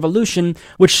Our Revolution,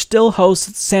 which still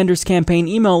hosts Sanders' campaign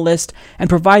email list and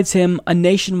provides him a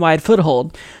nationwide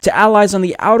foothold. To allies on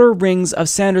the outer rings of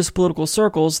Sanders' political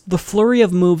circles, the flurry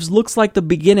of moves looks like the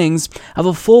beginnings of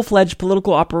a full-fledged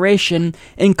political operation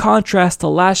in contrast to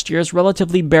last year's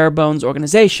relatively bare-bones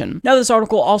organization. Now, this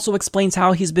article also explains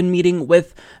how he's been meeting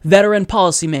with veteran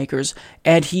policymakers,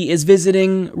 and he is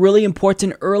visiting really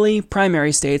important early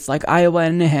primary states like Iowa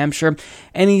and New Hampshire,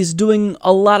 and he's doing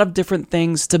a lot of different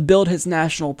things to build his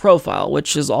national profile,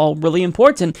 which is all really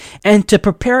important. And to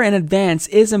prepare in advance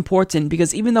is important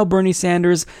because even though Bernie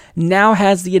Sanders now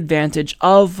has the advantage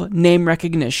of name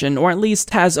recognition, or at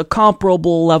least has a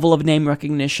comparable level of name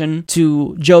recognition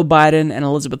to Joe Biden and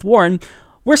Elizabeth Warren,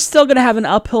 we're still going to have an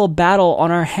uphill battle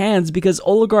on our hands because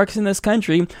oligarchs in this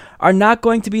country are not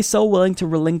going to be so willing to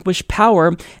relinquish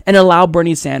power and allow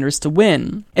Bernie Sanders to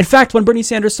win. In fact, when Bernie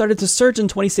Sanders started to surge in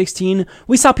 2016,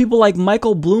 we saw people like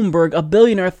Michael Bloomberg, a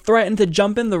billionaire, threaten to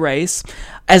jump in the race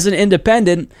as an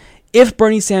independent if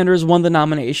Bernie Sanders won the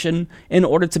nomination in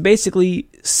order to basically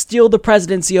steal the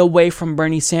presidency away from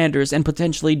Bernie Sanders and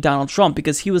potentially Donald Trump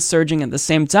because he was surging at the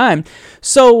same time.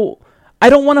 So I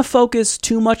don't want to focus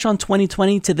too much on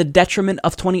 2020 to the detriment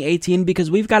of 2018 because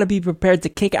we've got to be prepared to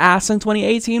kick ass in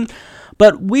 2018.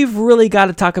 But we've really got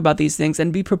to talk about these things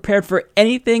and be prepared for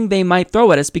anything they might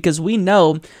throw at us because we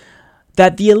know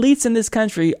that the elites in this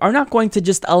country are not going to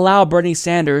just allow Bernie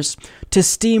Sanders to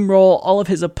steamroll all of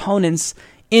his opponents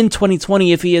in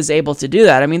 2020 if he is able to do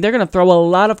that. I mean, they're going to throw a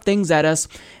lot of things at us,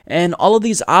 and all of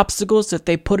these obstacles that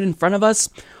they put in front of us,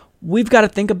 we've got to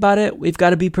think about it. We've got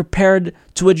to be prepared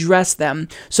to address them.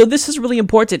 So this is really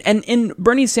important. And in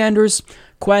Bernie Sanders'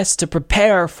 quest to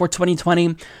prepare for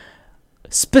 2020,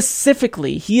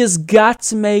 specifically, he has got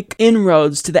to make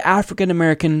inroads to the African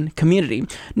American community.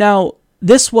 Now,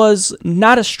 this was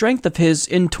not a strength of his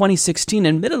in 2016,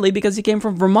 admittedly, because he came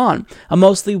from Vermont, a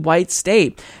mostly white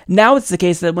state. Now it's the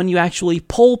case that when you actually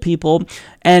poll people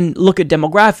and look at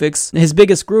demographics, his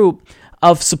biggest group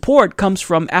of support comes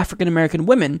from African American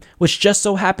women, which just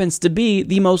so happens to be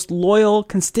the most loyal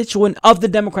constituent of the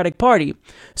Democratic Party.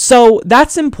 So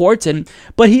that's important,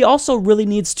 but he also really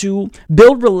needs to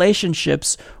build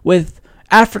relationships with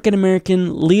African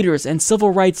American leaders and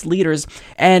civil rights leaders,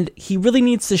 and he really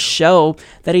needs to show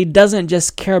that he doesn't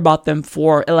just care about them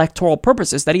for electoral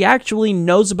purposes, that he actually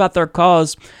knows about their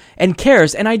cause and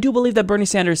cares. And I do believe that Bernie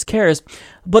Sanders cares,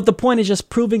 but the point is just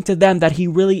proving to them that he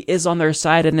really is on their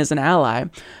side and is an ally.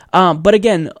 But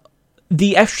again,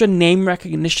 the extra name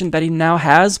recognition that he now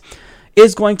has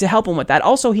is going to help him with that.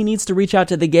 Also, he needs to reach out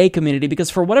to the gay community because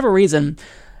for whatever reason,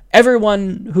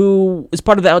 everyone who is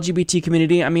part of the LGBT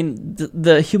community, I mean,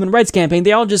 the Human Rights Campaign,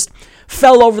 they all just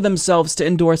fell over themselves to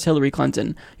endorse Hillary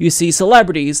Clinton. You see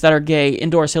celebrities that are gay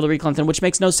endorse Hillary Clinton, which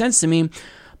makes no sense to me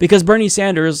because Bernie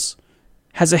Sanders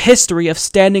has a history of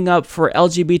standing up for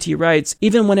LGBT rights,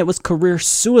 even when it was career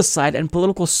suicide and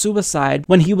political suicide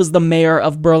when he was the mayor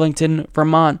of Burlington,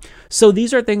 Vermont. So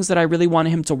these are things that I really want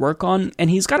him to work on, and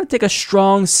he's got to take a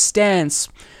strong stance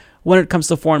when it comes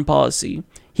to foreign policy.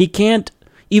 He can't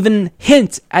even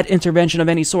hint at intervention of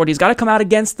any sort. He's got to come out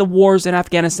against the wars in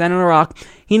Afghanistan and Iraq.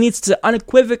 He needs to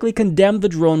unequivocally condemn the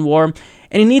drone war,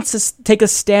 and he needs to take a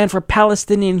stand for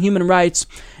Palestinian human rights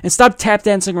and stop tap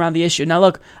dancing around the issue. Now,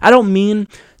 look, I don't mean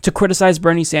to criticize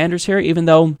Bernie Sanders here, even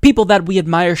though people that we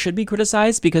admire should be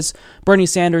criticized, because Bernie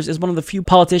Sanders is one of the few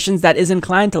politicians that is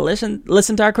inclined to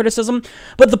listen to our criticism.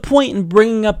 But the point in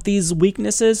bringing up these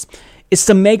weaknesses is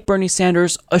to make Bernie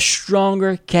Sanders a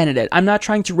stronger candidate. I'm not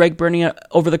trying to rake Bernie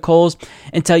over the coals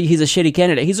and tell you he's a shitty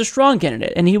candidate. He's a strong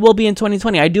candidate, and he will be in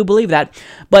 2020. I do believe that.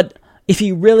 But if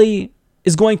he really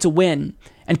is going to win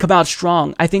and come out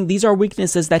strong, I think these are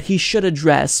weaknesses that he should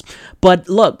address. But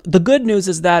look, the good news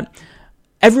is that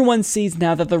everyone sees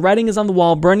now that the writing is on the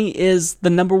wall. Bernie is the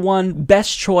number one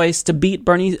best choice to beat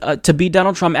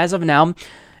Donald Trump as of now.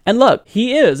 And look,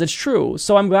 he is. It's true.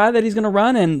 So I'm glad that he's going to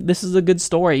run, and this is a good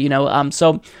story,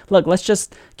 So, look, let's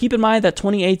just keep in mind that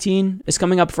 2018 is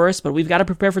coming up first, but we've got to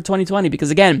prepare for 2020 because,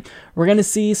 again, we're going to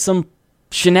see some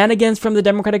shenanigans from the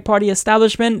Democratic Party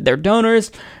establishment, their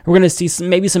donors. We're going to see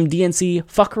maybe some DNC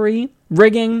fuckery,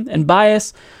 rigging, and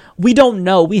bias. We don't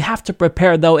know. We have to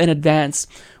prepare, though, in advance,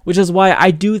 which is why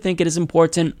I do think it is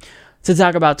important to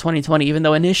talk about 2020, even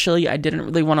though initially I didn't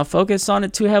really want to focus on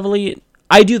it too heavily.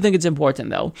 I do think it's important,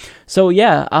 though. So,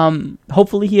 yeah,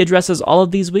 hopefully he addresses all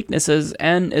of these weaknesses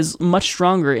and is much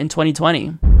stronger in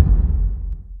 2020.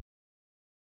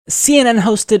 CNN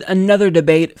hosted another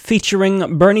debate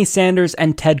featuring Bernie Sanders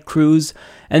and Ted Cruz,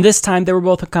 and this time they were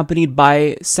both accompanied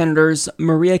by Senators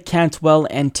Maria Cantwell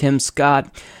and Tim Scott.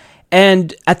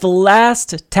 And at the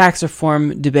last tax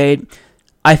reform debate,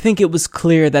 I think it was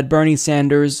clear that Bernie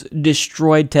Sanders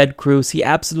destroyed Ted Cruz. He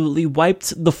absolutely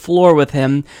wiped the floor with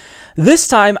him. This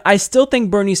time, I still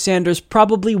think Bernie Sanders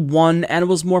probably won and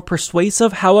was more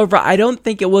persuasive. However, I don't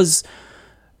think it was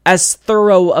as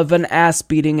thorough of an ass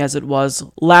beating as it was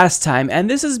last time. And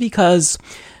this is because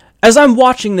as I'm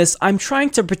watching this, I'm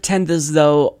trying to pretend as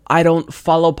though I don't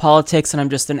follow politics and I'm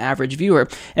just an average viewer.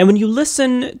 And when you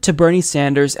listen to Bernie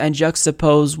Sanders and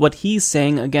juxtapose what he's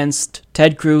saying against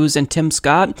Ted Cruz and Tim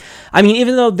Scott, I mean,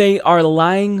 even though they are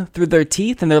lying through their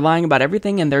teeth and they're lying about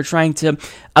everything and they're trying to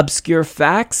obscure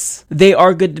facts, they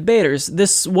are good debaters.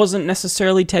 This wasn't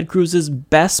necessarily Ted Cruz's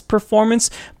best performance,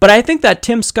 but I think that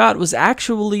Tim Scott was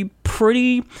actually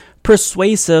pretty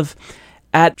persuasive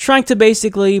at trying to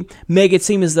basically make it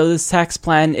seem as though this tax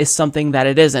plan is something that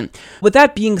it isn't. With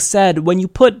that being said, when you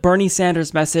put Bernie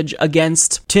Sanders' message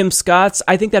against Tim Scott's,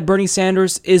 I think that Bernie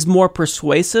Sanders is more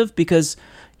persuasive because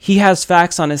he has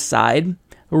facts on his side,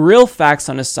 real facts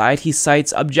on his side. He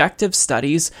cites objective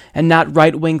studies and not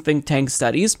right-wing think tank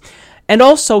studies. And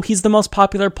also, he's the most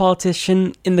popular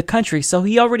politician in the country, so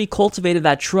he already cultivated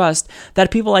that trust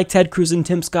that people like Ted Cruz and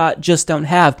Tim Scott just don't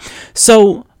have.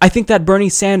 So I think that Bernie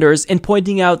Sanders, in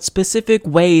pointing out specific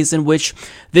ways in which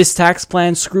this tax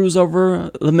plan screws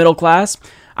over the middle class,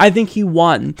 I think he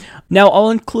won. Now, I'll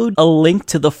include a link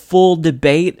to the full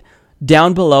debate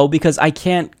down below because I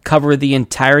can't cover the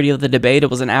entirety of the debate. It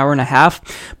was an hour and a half,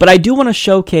 but I do want to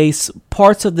showcase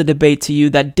parts of the debate to you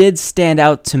that did stand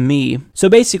out to me. So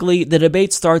basically, the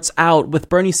debate starts out with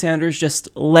Bernie Sanders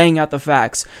just laying out the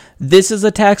facts. This is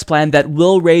a tax plan that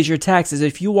will raise your taxes.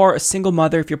 If you are a single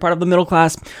mother, if you're part of the middle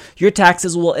class, your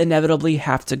taxes will inevitably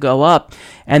have to go up.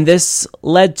 And this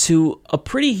led to a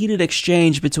pretty heated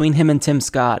exchange between him and Tim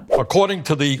Scott. According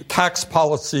to the Tax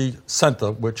Policy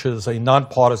Center, which is a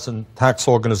nonpartisan tax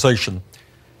organization,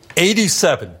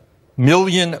 87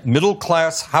 million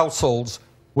middle-class households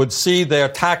would see their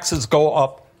taxes go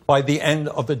up by the end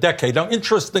of the decade. Now,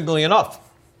 interestingly enough,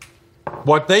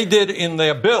 what they did in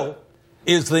their bill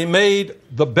is they made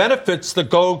the benefits that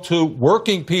go to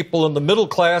working people in the middle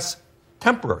class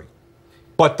temporary.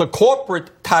 But the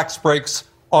corporate tax breaks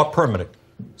are permanent.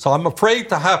 So I'm afraid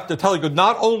to have to tell you,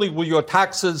 not only will your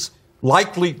taxes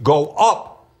likely go up,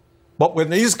 but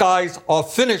when these guys are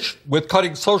finished with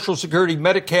cutting Social Security,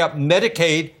 Medicare,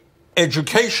 Medicaid,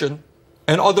 education,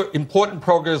 and other important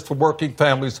programs for working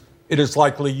families, it is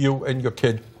likely you and your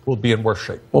kid will be in worse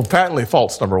shape. Well, patently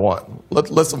false, number one.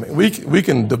 Listen, we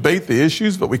can debate the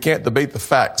issues, but we can't debate the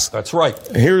facts. That's right.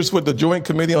 And here's what the Joint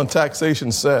Committee on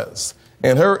Taxation says.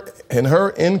 In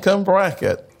her income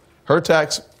bracket, her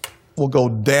tax will go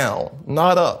down,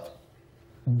 not up,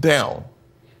 down.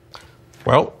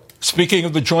 Well, speaking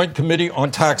of the Joint Committee on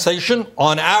Taxation,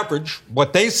 on average,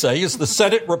 what they say is the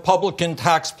Senate Republican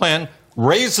tax plan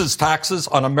raises taxes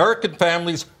on American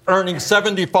families earning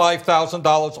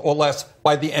 $75,000 or less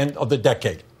by the end of the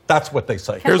decade. That's what they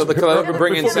say. I'd like to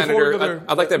bring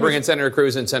in Senator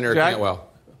Cruz and Senator Cantwell.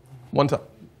 One time.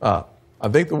 I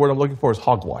think the word I'm looking for is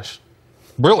hogwash.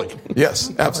 Really?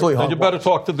 Yes, absolutely. Then you better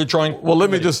talk to the joint. Well, let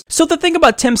me just. So the thing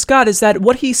about Tim Scott is that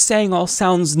what he's saying all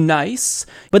sounds nice,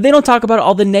 but they don't talk about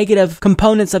all the negative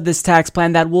components of this tax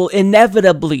plan that will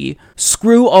inevitably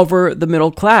screw over the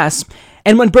middle class.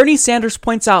 And when Bernie Sanders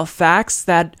points out facts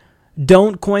that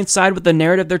don't coincide with the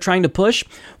narrative they're trying to push,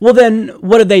 well then,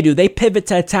 what do? They pivot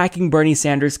to attacking Bernie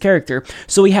Sanders' character.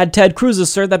 So we had Ted Cruz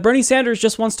assert that Bernie Sanders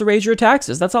just wants to raise your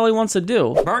taxes. That's all he wants to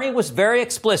do. Bernie was very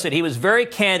explicit. He was very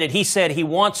candid. He said he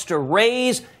wants to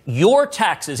raise your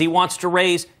taxes. He wants to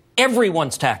raise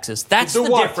everyone's taxes. That's the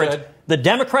difference. Ted? The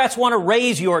Democrats want to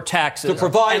raise your taxes. To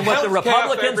provide and what the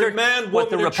Republicans for every man,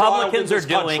 woman, and child in this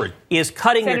doing country. Is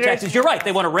cutting your taxes. You're right.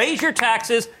 They want to raise your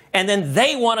taxes, and then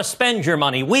they want to spend your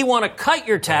money. We want to cut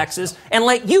your taxes and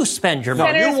let you spend your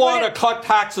money. No, you want to cut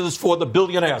taxes for the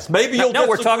billionaires. Maybe you'll disagree. No,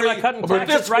 we're talking about cutting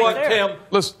taxes right there. Tim,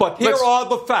 but here are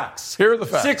the facts. Here are the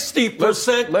facts.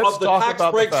 60% of the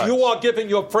tax breaks you are giving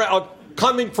your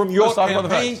coming from your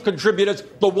campaign contributors,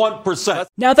 the 1%.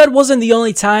 Now, that wasn't the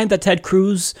only time that Ted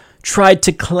Cruz tried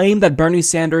to claim that Bernie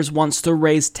Sanders wants to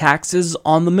raise taxes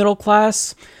on the middle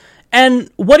class.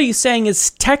 And what he's saying is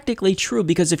technically true,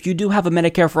 because if you do have a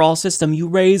Medicare for All system, you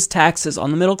raise taxes on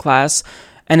the middle class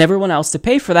and everyone else to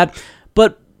pay for that.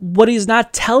 But what he's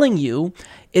not telling you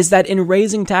is that in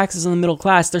raising taxes on the middle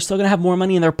class, they're still going to have more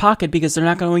money in their pocket because they're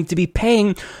not going to be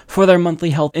paying for their monthly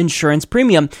health insurance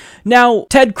premium. Now,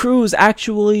 Ted Cruz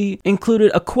actually included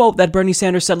a quote that Bernie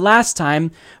Sanders said last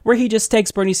time, where he just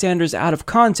takes Bernie Sanders out of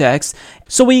context.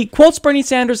 So he quotes Bernie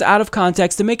Sanders out of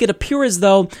context to make it appear as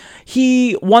though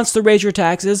he wants to raise your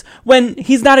taxes when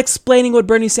he's not explaining what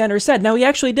Bernie Sanders said. Now, he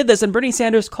actually did this, and Bernie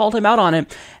Sanders called him out on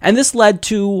it, and this led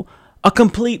to a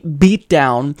complete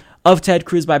beatdown of Ted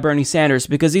Cruz by Bernie Sanders,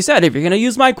 because he said, if you're going to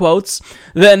use my quotes,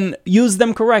 then use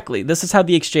them correctly. This is how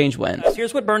the exchange went.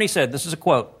 Here's what Bernie said. This is a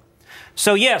quote.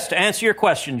 So yes, to answer your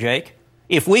question, Jake,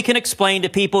 if we can explain to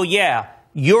people, yeah,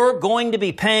 you're going to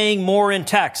be paying more in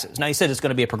taxes. Now, he said it's going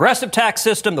to be a progressive tax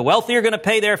system. The wealthy are going to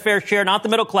pay their fair share, not the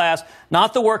middle class,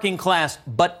 not the working class,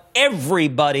 but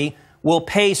everybody will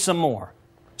pay some more.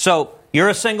 So you're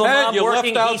a single mom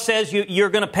working, he says you're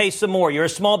going to pay some more. You're a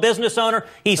small business owner,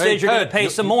 he says you're going to pay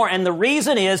some more. And the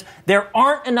reason is there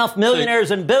aren't enough millionaires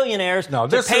and billionaires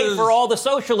to pay for all the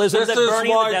socialism that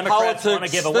Bernie and the Democrats want to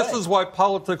give away. This is why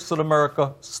politics in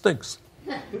America stinks.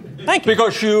 Thank you.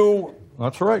 Because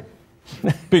that's right.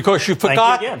 Because you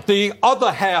forgot the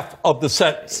other half of the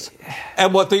sentence.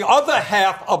 And what the other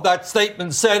half of that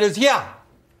statement said is, yeah,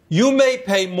 you may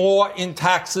pay more in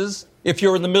taxes if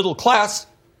you're in the middle class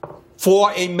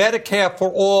for a Medicare for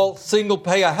all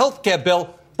single-payer health care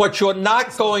bill, but you're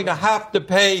not going to have to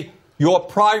pay your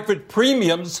private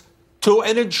premiums to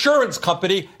an insurance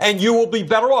company, and you will be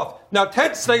better off. Now,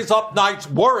 Ted stays up nights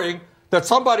worrying that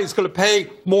somebody's going to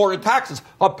pay more in taxes.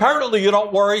 Apparently, you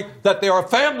don't worry that there are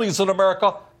families in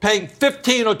America paying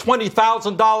 $15,000 or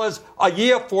 $20,000 a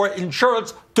year for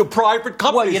insurance to private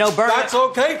companies. Well, Bernie, that's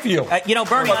okay for you.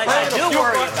 Bernie, I do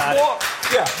worry about it.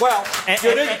 Yeah, well,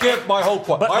 you didn't give my whole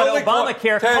point. But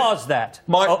Obamacare caused that.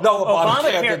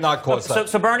 Obamacare did not cause that.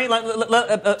 So Bernie,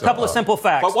 a couple of simple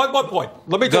facts. But one point.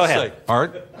 Let me just say, all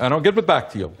right, and I'll give it back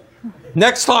to you.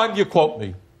 Next time you quote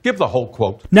me, give the whole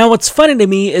quote. Now, what's funny to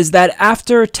me is that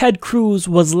after Ted Cruz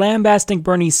was lambasting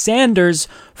Bernie Sanders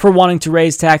for wanting to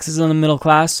raise taxes on the middle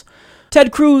class,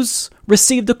 Ted Cruz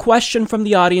received a question from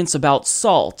the audience about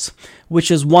SALT,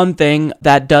 which is one thing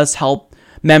that does help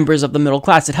members of the middle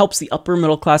class. It helps the upper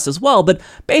middle class as well, but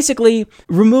basically,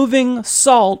 removing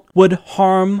SALT would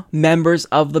harm members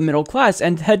of the middle class.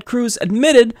 And Ted Cruz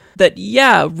admitted that,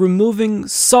 yeah, removing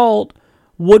SALT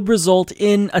would result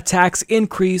in a tax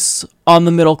increase on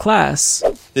the middle class.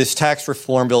 This tax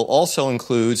reform bill also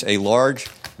includes a large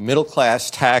middle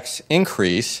class tax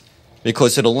increase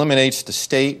because it eliminates the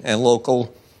state and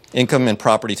local income and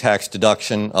property tax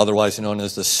deduction, otherwise known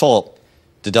as the SALT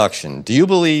deduction. Do you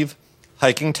believe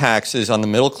hiking taxes on the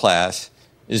middle class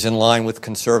is in line with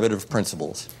conservative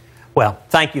principles? Well,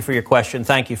 thank you for your question.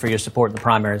 Thank you for your support in the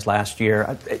primaries last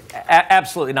year.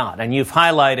 Absolutely not. And you've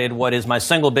highlighted what is my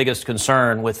single biggest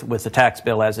concern with the tax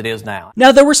bill as it is now.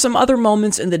 Now, there were some other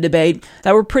moments in the debate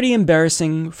that were pretty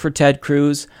embarrassing for Ted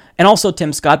Cruz and also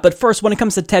Tim Scott. But first, when it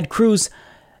comes to Ted Cruz,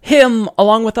 him,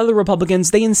 along with other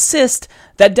Republicans, they insist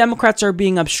that Democrats are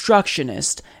being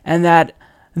obstructionist and that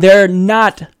they're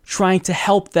not trying to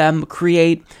help them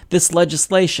create this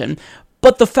legislation.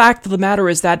 But the fact of the matter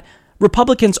is that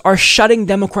Republicans are shutting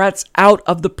Democrats out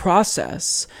of the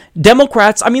process.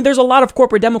 Democrats, I mean, there's a lot of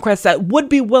corporate Democrats that would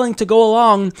be willing to go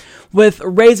along with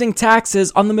raising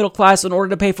taxes on the middle class in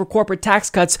order to pay for corporate tax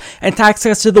cuts and tax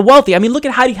cuts to the wealthy. I mean, look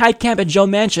at Heidi Heitkamp and Joe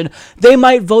Manchin. They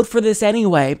might vote for this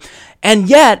anyway. And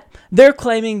yet, they're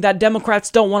claiming that Democrats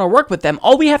don't want to work with them.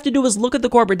 All we have to do is look at the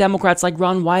corporate Democrats like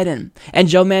Ron Wyden and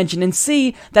Joe Manchin and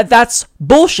see that that's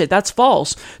bullshit. That's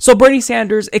false. So Bernie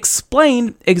Sanders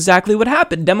explained exactly what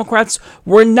happened. Democrats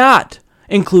were not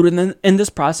included in this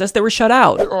process. They were shut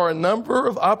out. There are a number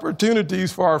of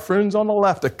opportunities for our friends on the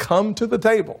left to come to the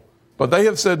table, but they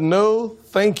have said no,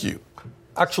 thank you.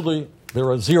 Actually, there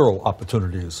are zero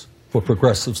opportunities for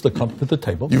progressives to come to the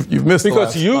table. You've missed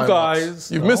because the last you 9 guys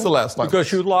months. You've missed the last 9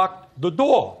 because you locked the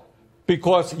door.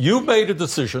 Because you made a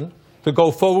decision to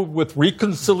go forward with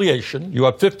reconciliation. You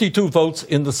have 52 votes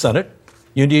in the Senate.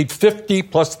 You need 50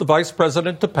 plus the vice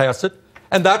president to pass it.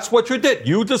 And that's what you did.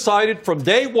 You decided from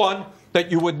day one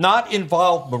that you would not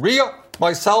involve Maria,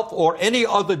 myself, or any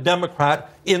other Democrat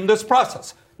in this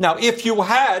process. Now, if you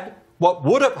had, what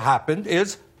would have happened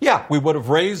is, yeah, we would have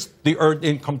raised the earned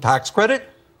income tax credit.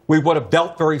 We would have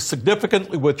dealt very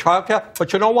significantly with childcare.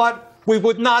 But you know what? We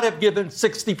would not have given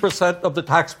 60% of the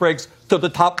tax breaks to the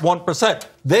top 1%.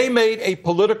 They made a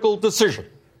political decision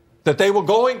that they were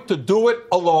going to do it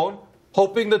alone,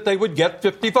 hoping that they would get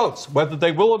 50 votes. Whether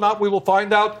they will or not, we will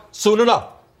find out soon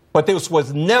enough. But this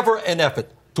was never an effort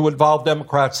to involve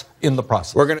Democrats in the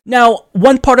process. Now,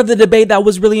 one part of the debate that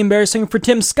was really embarrassing for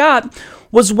Tim Scott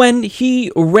was when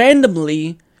he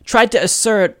randomly tried to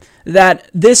assert that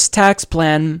this tax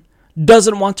plan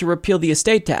doesn't want to repeal the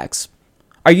estate tax.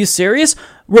 Are you serious?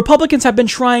 Republicans have been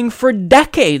trying for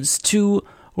decades to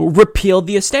repeal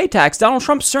the estate tax. Donald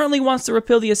Trump certainly wants to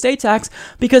repeal the estate tax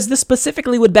because this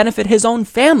specifically would benefit his own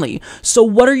family. So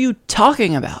what are you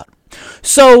talking about?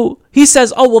 So he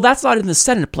says, oh, well, that's not in the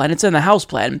Senate plan. It's in the House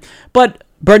plan. But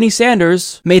Bernie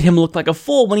Sanders made him look like a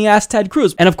fool when he asked Ted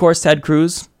Cruz. And of course, Ted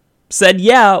Cruz said,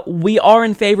 yeah, we are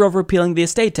in favor of repealing the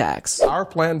estate tax. Our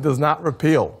plan does not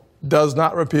repeal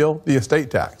the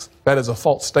estate tax. That is a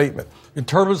false statement. In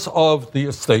terms of the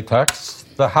estate tax,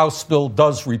 the House bill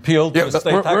does repeal the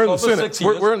estate tax we're in the over Senate. 6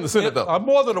 years. We're in the Senate, though. I'm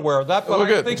more than aware of that, but we're I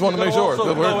good. think Just want to make sure.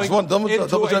 Just want to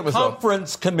double check myself.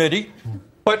 Conference committee.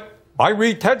 But I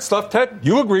read Ted's stuff. Ted,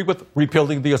 you agree with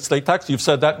repealing the estate tax. You've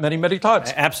said that many, many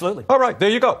times. Absolutely. All right, there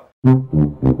you go.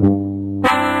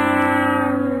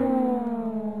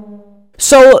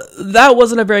 So that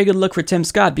wasn't a very good look for Tim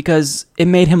Scott because it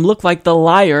made him look like the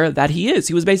liar that he is.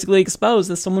 He was basically exposed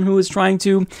as someone who was trying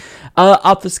to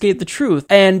obfuscate the truth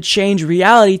and change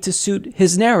reality to suit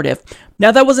his narrative.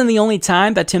 Now, that wasn't the only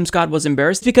time that Tim Scott was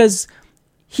embarrassed because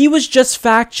he was just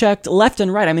fact-checked left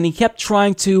and right. I mean, he kept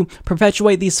trying to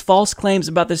perpetuate these false claims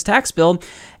about this tax bill,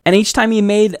 and each time he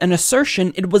made an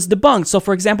assertion, it was debunked. So,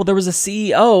 for example, there was a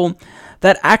CEO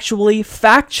that actually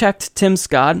fact-checked Tim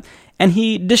Scott, and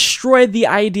he destroyed the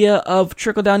idea of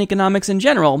trickle-down economics in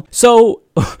general. So,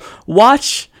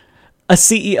 watch a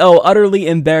CEO utterly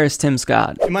embarrass Tim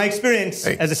Scott. In my experience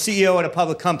as a CEO at a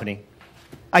public company,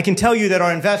 I can tell you that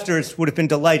our investors would have been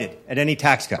delighted at any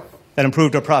tax cut that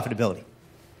improved our profitability.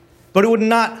 But it would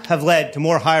not have led to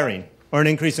more hiring or an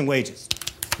increase in wages.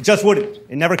 It just wouldn't.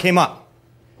 It never came up.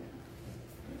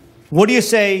 What do you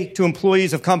say to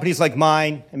employees of companies like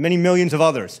mine and many millions of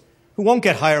others who won't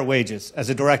get higher wages as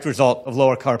a direct result of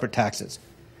lower corporate taxes?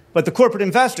 But the corporate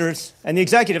investors and the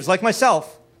executives like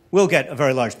myself will get a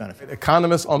very large benefit.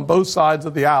 Economists on both sides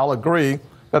of the aisle agree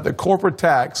that the corporate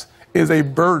tax is a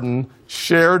burden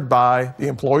shared by the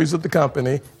employees of the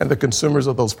company and the consumers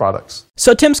of those products.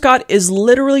 So Tim Scott is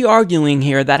literally arguing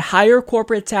here that higher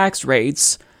corporate tax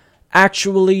rates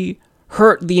actually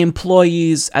hurt the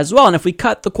employees as well. And if we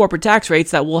cut the corporate tax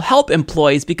rates, that will help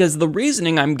employees because the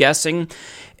reasoning, I'm guessing,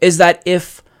 is that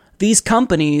if these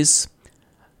companies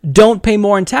don't pay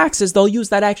more in taxes, they'll use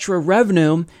that extra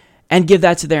revenue and give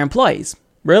that to their employees.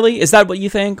 Really? Is that what you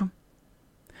think?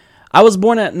 I was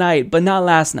born at night, but not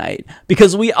last night,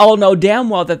 because we all know damn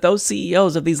well that those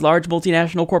CEOs of these large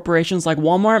multinational corporations like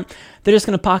Walmart, they're just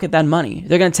going to pocket that money.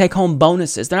 They're going to take home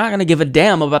bonuses. They're not going to give a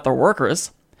damn about their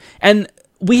workers. And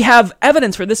we have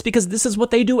evidence for this because this is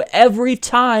what they do every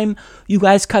time you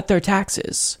guys cut their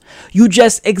taxes. You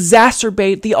just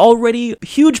exacerbate the already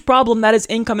huge problem that is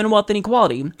income and wealth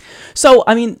inequality. So,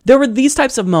 I mean, there were these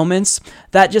types of moments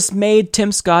that just made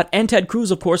Tim Scott and Ted Cruz,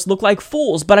 of course, look like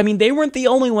fools. But I mean, they weren't the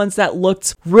only ones that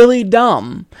looked really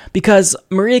dumb because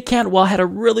Maria Cantwell had a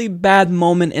really bad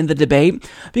moment in the debate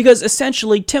because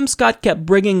essentially Tim Scott kept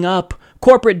bringing up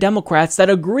corporate Democrats that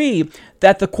agree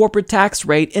that the corporate tax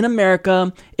rate in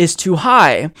America is too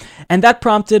high. And that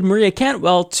prompted Maria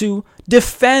Cantwell to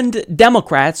defend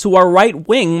Democrats who are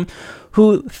right-wing,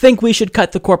 who think we should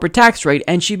cut the corporate tax rate.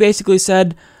 And she basically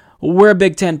said, we're a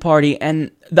Big Tent party,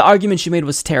 and the argument she made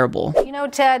was terrible. You know,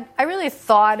 Ted, I really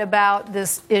thought about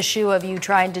this issue of you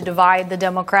trying to divide the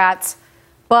Democrats,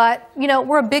 but, you know,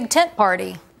 we're a Big Tent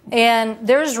party, and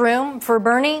there's room for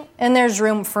Bernie, and there's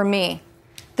room for me.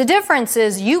 The difference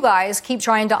is you guys keep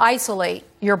trying to isolate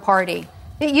your party.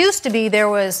 It used to be there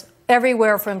was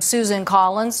everywhere from Susan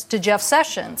Collins to Jeff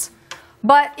Sessions.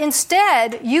 But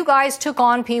instead, you guys took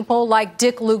on people like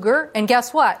Dick Lugar, and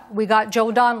guess what? We got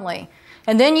Joe Donnelly.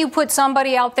 And then you put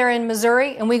somebody out there in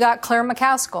Missouri, and we got Claire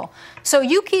McCaskill. So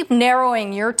you keep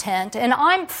narrowing your tent, and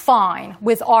I'm fine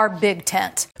with our big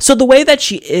tent. So the way that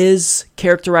she is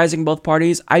characterizing both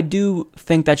parties, I do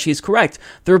think that she's correct.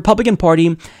 The Republican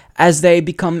Party, as they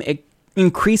become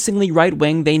increasingly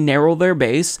right-wing, they narrow their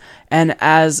base, and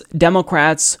as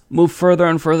Democrats move further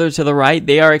and further to the right,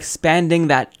 they are expanding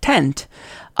that tent.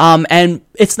 And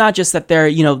it's not just that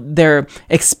they're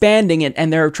expanding it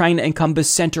and they're trying to encompass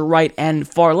center right and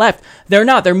far left. They're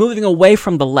not. They're moving away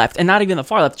from the left, and not even the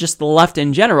far left, just the left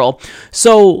in general.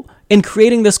 So in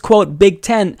creating this, quote, big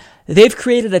tent, they've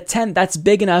created a tent that's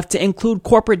big enough to include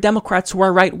corporate Democrats who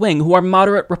are right-wing, who are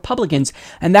moderate Republicans,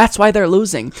 and that's why they're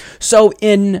losing. So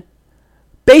in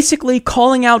basically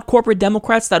calling out corporate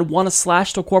Democrats that want to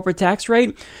slash the corporate tax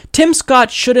rate, Tim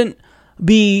Scott shouldn't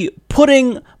be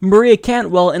putting Maria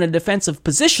Cantwell in a defensive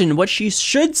position. What she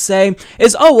should say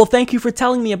is, oh, well, thank you for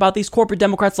telling me about these corporate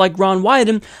Democrats like Ron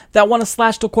Wyden that want to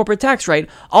slash the corporate tax rate.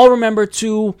 I'll remember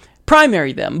to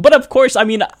primary them. But of course, I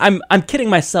mean, I'm kidding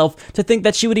myself to think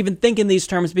that she would even think in these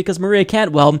terms, because Maria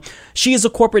Cantwell, she is a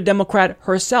corporate Democrat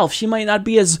herself. She might not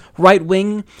be as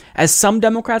right-wing as some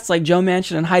Democrats like Joe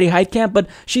Manchin and Heidi Heitkamp, but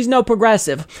she's no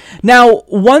progressive. Now,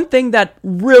 one thing that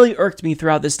really irked me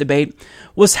throughout this debate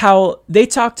was how they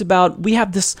talked about, we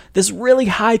have this really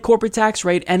high corporate tax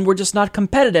rate and we're just not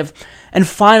competitive. And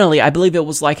finally, I believe it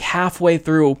was like halfway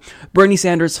through, Bernie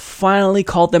Sanders finally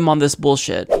called them on this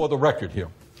bullshit. For the record here,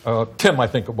 Tim, I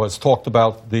think it was, talked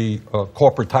about the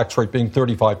corporate tax rate being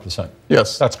 35%.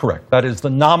 Yes. That's correct. That is the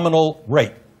nominal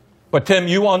rate. But, Tim,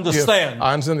 you understand. Yes,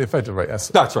 I understand the effective rate.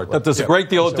 That's right. That there's a great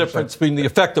deal of difference between the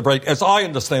effective rate. As I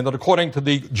understand it, according to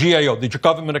the GAO, the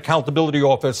Government Accountability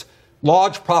Office,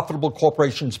 large profitable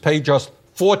corporations pay just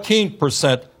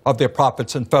 14% of their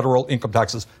profits in federal income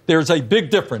taxes. There's a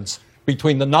big difference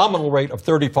between the nominal rate of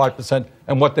 35%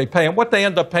 and what they pay. And what they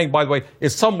end up paying, by the way,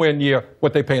 is somewhere near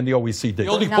what they pay in the OECD. The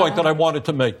only point that I wanted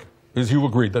to make is you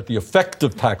agree that the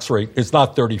effective tax rate is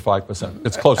not 35%.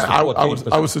 It's close to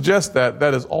 14%. I would suggest that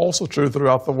that is also true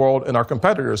throughout the world and our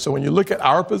competitors. So when you look at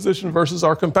our position versus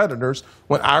our competitors,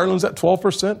 when Ireland's at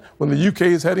 12%, when the UK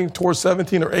is heading towards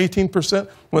 17 or 18%,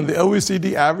 when the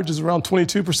OECD average is around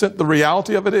 22%, the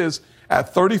reality of it is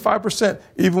at 35%,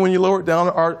 even when you lower it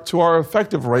down to our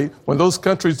effective rate, when those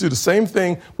countries do the same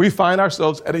thing, we find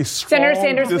ourselves at a strong Senator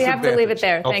Sanders, we have to leave it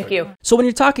there. Okay. Thank you. So when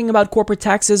you're talking about corporate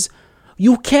taxes,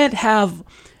 you can't have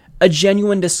a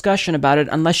genuine discussion about it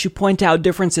unless you point out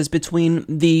differences between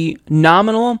the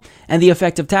nominal and the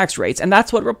effective tax rates. And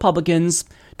that's what Republicans,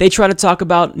 they try to talk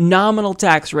about nominal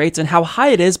tax rates and how high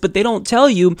it is, but they don't tell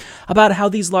you about how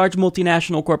these large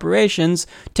multinational corporations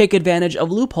take advantage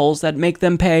of loopholes that make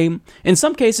them pay, in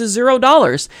some cases,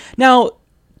 $0. Now,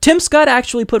 Tim Scott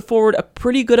actually put forward a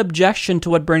pretty good objection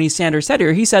to what Bernie Sanders said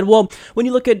here. He said, well, when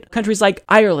you look at countries like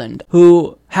Ireland,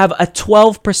 who have a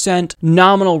 12%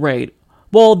 nominal rate,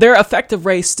 well, their effective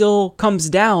rate still comes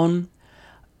down,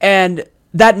 and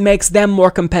that makes them more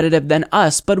competitive than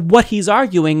us. But what he's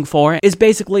arguing for is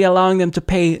basically allowing them to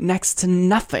pay next to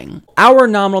nothing. Our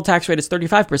nominal tax rate is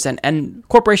 35%, and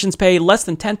corporations pay less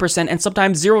than 10% and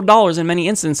sometimes $0 in many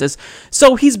instances.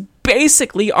 So he's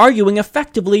basically arguing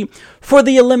effectively for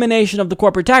the elimination of the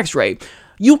corporate tax rate.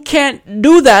 You can't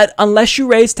do that unless you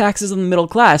raise taxes on the middle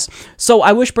class. So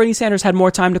I wish Bernie Sanders had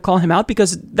more time to call him out,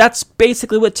 because that's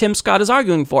basically what Tim Scott is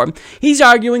arguing for. He's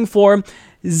arguing for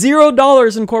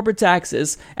 $0 in corporate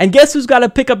taxes. And guess who's got to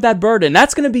pick up that burden?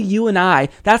 That's going to be you and I.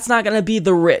 That's not going to be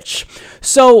the rich.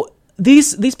 So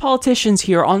these politicians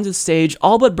here on the stage,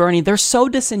 all but Bernie, they're so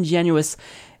disingenuous,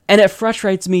 and it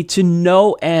frustrates me to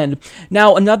no end.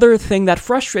 Now, another thing that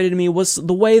frustrated me was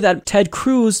the way that Ted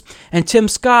Cruz and Tim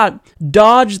Scott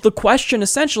dodged the question,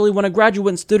 essentially, when a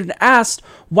graduate student asked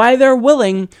why they're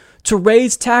willing to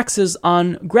raise taxes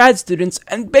on grad students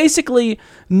and basically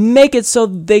make it so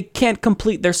they can't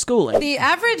complete their schooling. The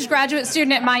average graduate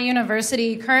student at my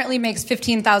university currently makes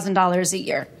 $15,000 a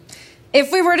year. If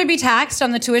we were to be taxed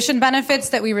on the tuition benefits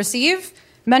that we receive,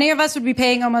 many of us would be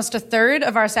paying almost a third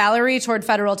of our salary toward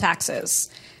federal taxes.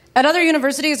 At other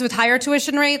universities with higher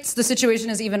tuition rates, the situation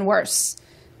is even worse.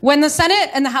 When the Senate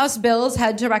and the House bills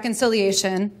head to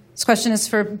reconciliation, this question is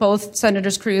for both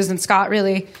Senators Cruz and Scott,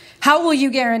 really, how will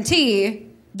you guarantee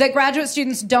that graduate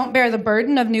students don't bear the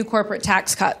burden of new corporate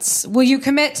tax cuts? Will you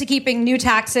commit to keeping new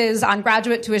taxes on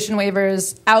graduate tuition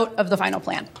waivers out of the final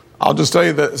plan? I'll just tell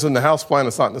you that it's in the House plan,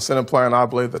 it's not in the Senate plan. I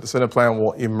believe that the Senate plan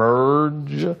will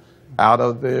emerge out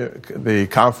of the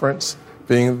conference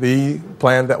being the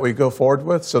plan that we go forward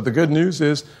with. So the good news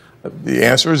is the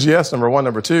answer is yes, number one.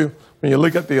 Number two, when you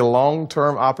look at the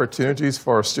long-term opportunities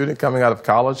for a student coming out of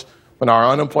college, when our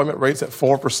unemployment rate's at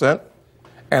 4%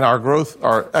 and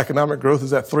our economic growth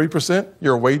is at 3%,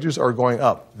 your wages are going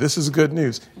up. This is good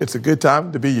news. It's a good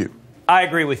time to be you. I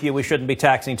agree with you. We shouldn't be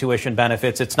taxing tuition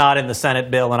benefits. It's not in the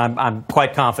Senate bill, and I'm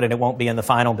quite confident it won't be in the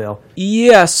final bill.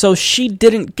 Yeah, so she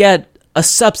didn't get a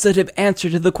substantive answer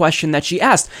to the question that she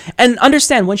asked. And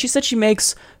understand, when she said she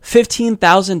makes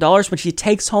 $15,000, when she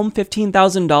takes home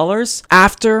 $15,000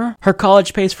 after her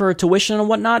college pays for her tuition and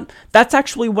whatnot, that's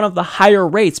actually one of the higher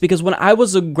rates, because when I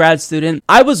was a grad student,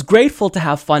 I was grateful to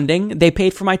have funding. They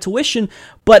paid for my tuition,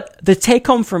 but the take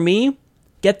home for me,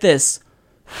 get this,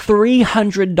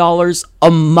 $300 a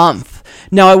month.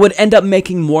 Now, I would end up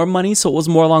making more money, so it was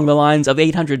more along the lines of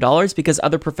 $800 because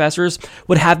other professors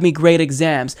would have me grade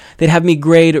exams. They'd have me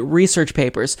grade research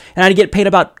papers, and I'd get paid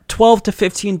about $12 to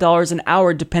 $15 an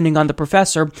hour depending on the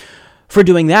professor for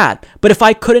doing that. But if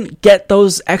I couldn't get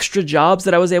those extra jobs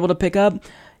that I was able to pick up,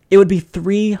 it would be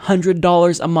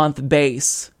 $300 a month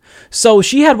base. So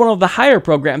she had one of the higher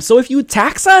programs. So if you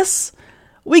tax us,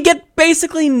 we get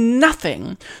basically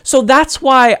nothing. So that's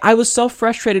why I was so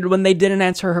frustrated when they didn't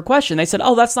answer her question. They said,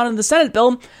 oh, that's not in the Senate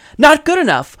bill. Not good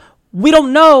enough. We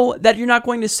don't know that you're not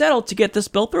going to settle to get this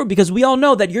bill through, because we all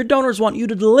know that your donors want you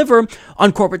to deliver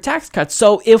on corporate tax cuts.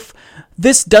 So if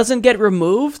this doesn't get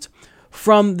removed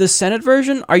from the Senate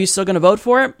version, are you still going to vote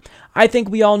for it? I think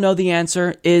we all know the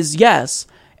answer is yes.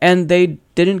 And they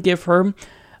didn't give her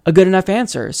a good enough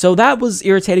answer. So that was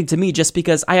irritating to me, just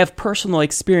because I have personal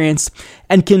experience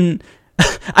and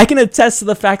I can attest to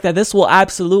the fact that this will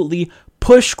absolutely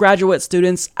push graduate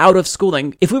students out of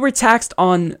schooling. If we were taxed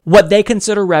on what they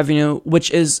consider revenue, which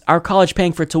is our college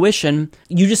paying for tuition,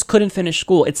 you just couldn't finish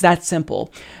school. It's that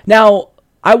simple. Now,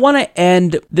 I want to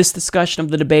end this discussion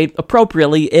of the debate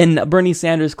appropriately in Bernie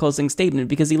Sanders' closing statement,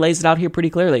 because he lays it out here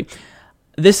pretty clearly.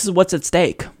 This is what's at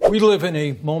stake. We live in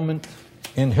a moment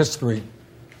in history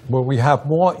where we have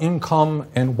more income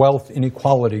and wealth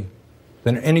inequality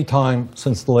than any time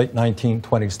since the late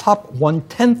 1920s. Top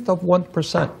 1/10 of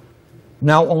 1%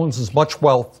 now owns as much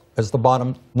wealth as the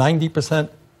bottom 90%.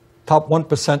 Top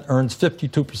 1% earns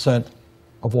 52%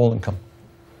 of all income.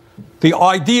 The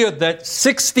idea that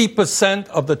 60%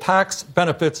 of the tax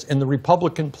benefits in the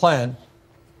Republican plan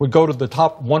would go to the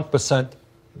top 1%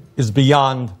 is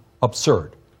beyond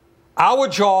absurd. Our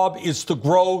job is to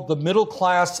grow the middle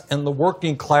class and the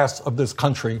working class of this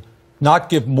country, not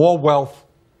give more wealth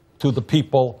to the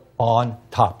people on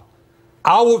top.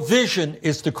 Our vision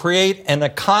is to create an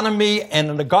economy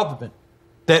and a government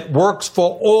that works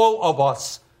for all of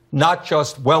us, not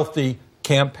just wealthy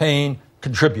campaign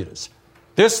contributors.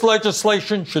 This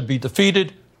legislation should be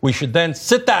defeated. We should then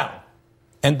sit down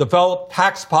and develop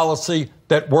tax policy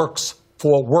that works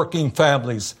for working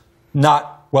families,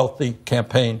 not wealthy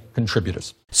campaign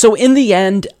contributors. So in the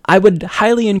end, I would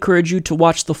highly encourage you to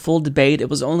watch the full debate. It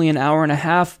was only an hour and a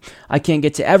half. I can't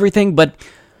get to everything, but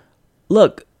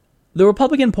look, the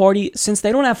Republican Party, since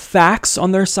they don't have facts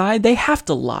on their side, they have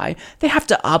to lie. They have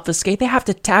to obfuscate. They have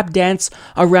to tap dance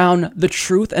around the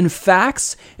truth and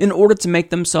facts in order to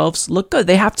make themselves look good.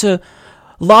 They have to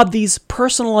lob these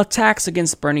personal attacks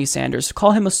against Bernie Sanders,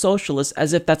 call him a socialist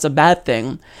as if that's a bad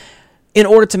thing, in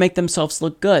order to make themselves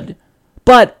look good.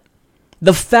 But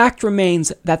the fact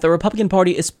remains that the Republican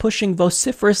Party is pushing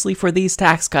vociferously for these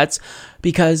tax cuts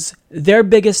because their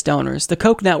biggest donors, the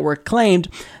Koch network, claimed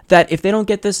that if they don't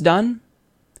get this done,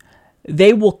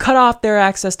 they will cut off their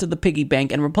access to the piggy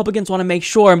bank, and Republicans want to make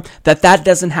sure that that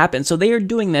doesn't happen. So they are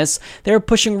doing this. They're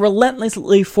pushing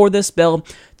relentlessly for this bill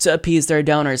to appease their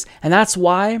donors. And that's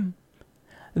why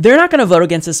they're not going to vote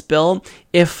against this bill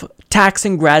if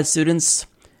taxing grad students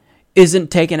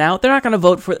isn't taken out. They're not going to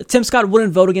vote for... Tim Scott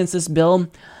wouldn't vote against this bill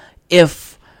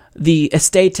if the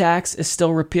estate tax is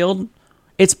still repealed.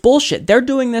 It's bullshit. They're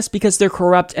doing this because they're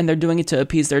corrupt and they're doing it to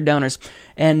appease their donors.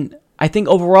 And I think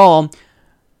overall,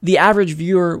 the average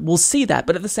viewer will see that.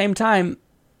 But at the same time,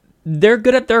 they're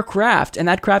good at their craft, and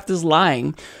that craft is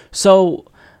lying. So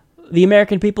the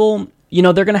American people,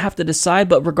 they're going to have to decide,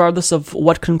 but regardless of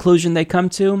what conclusion they come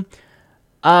to,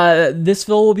 this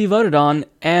bill will be voted on,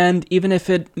 and even if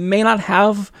it may not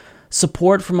have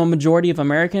support from a majority of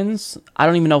Americans, I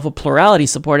don't even know if a plurality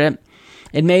support it,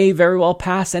 it may very well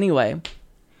pass anyway,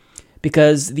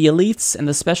 because the elites and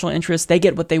the special interests, they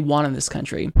get what they want in this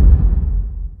country.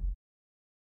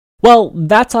 Well,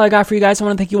 that's all I got for you guys. I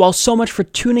want to thank you all so much for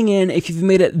tuning in. If you've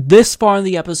made it this far in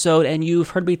the episode and you've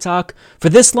heard me talk for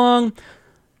this long,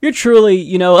 you're truly,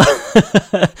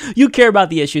 you care about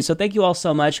the issue. So thank you all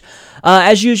so much.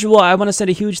 As usual, I want to send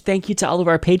a huge thank you to all of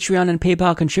our Patreon and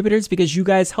PayPal contributors, because you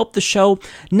guys help the show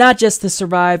not just to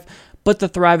survive, but to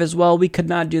thrive as well. We could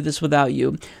not do this without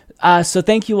you. So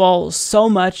thank you all so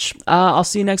much. I'll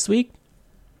see you next week.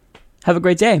 Have a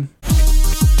great day.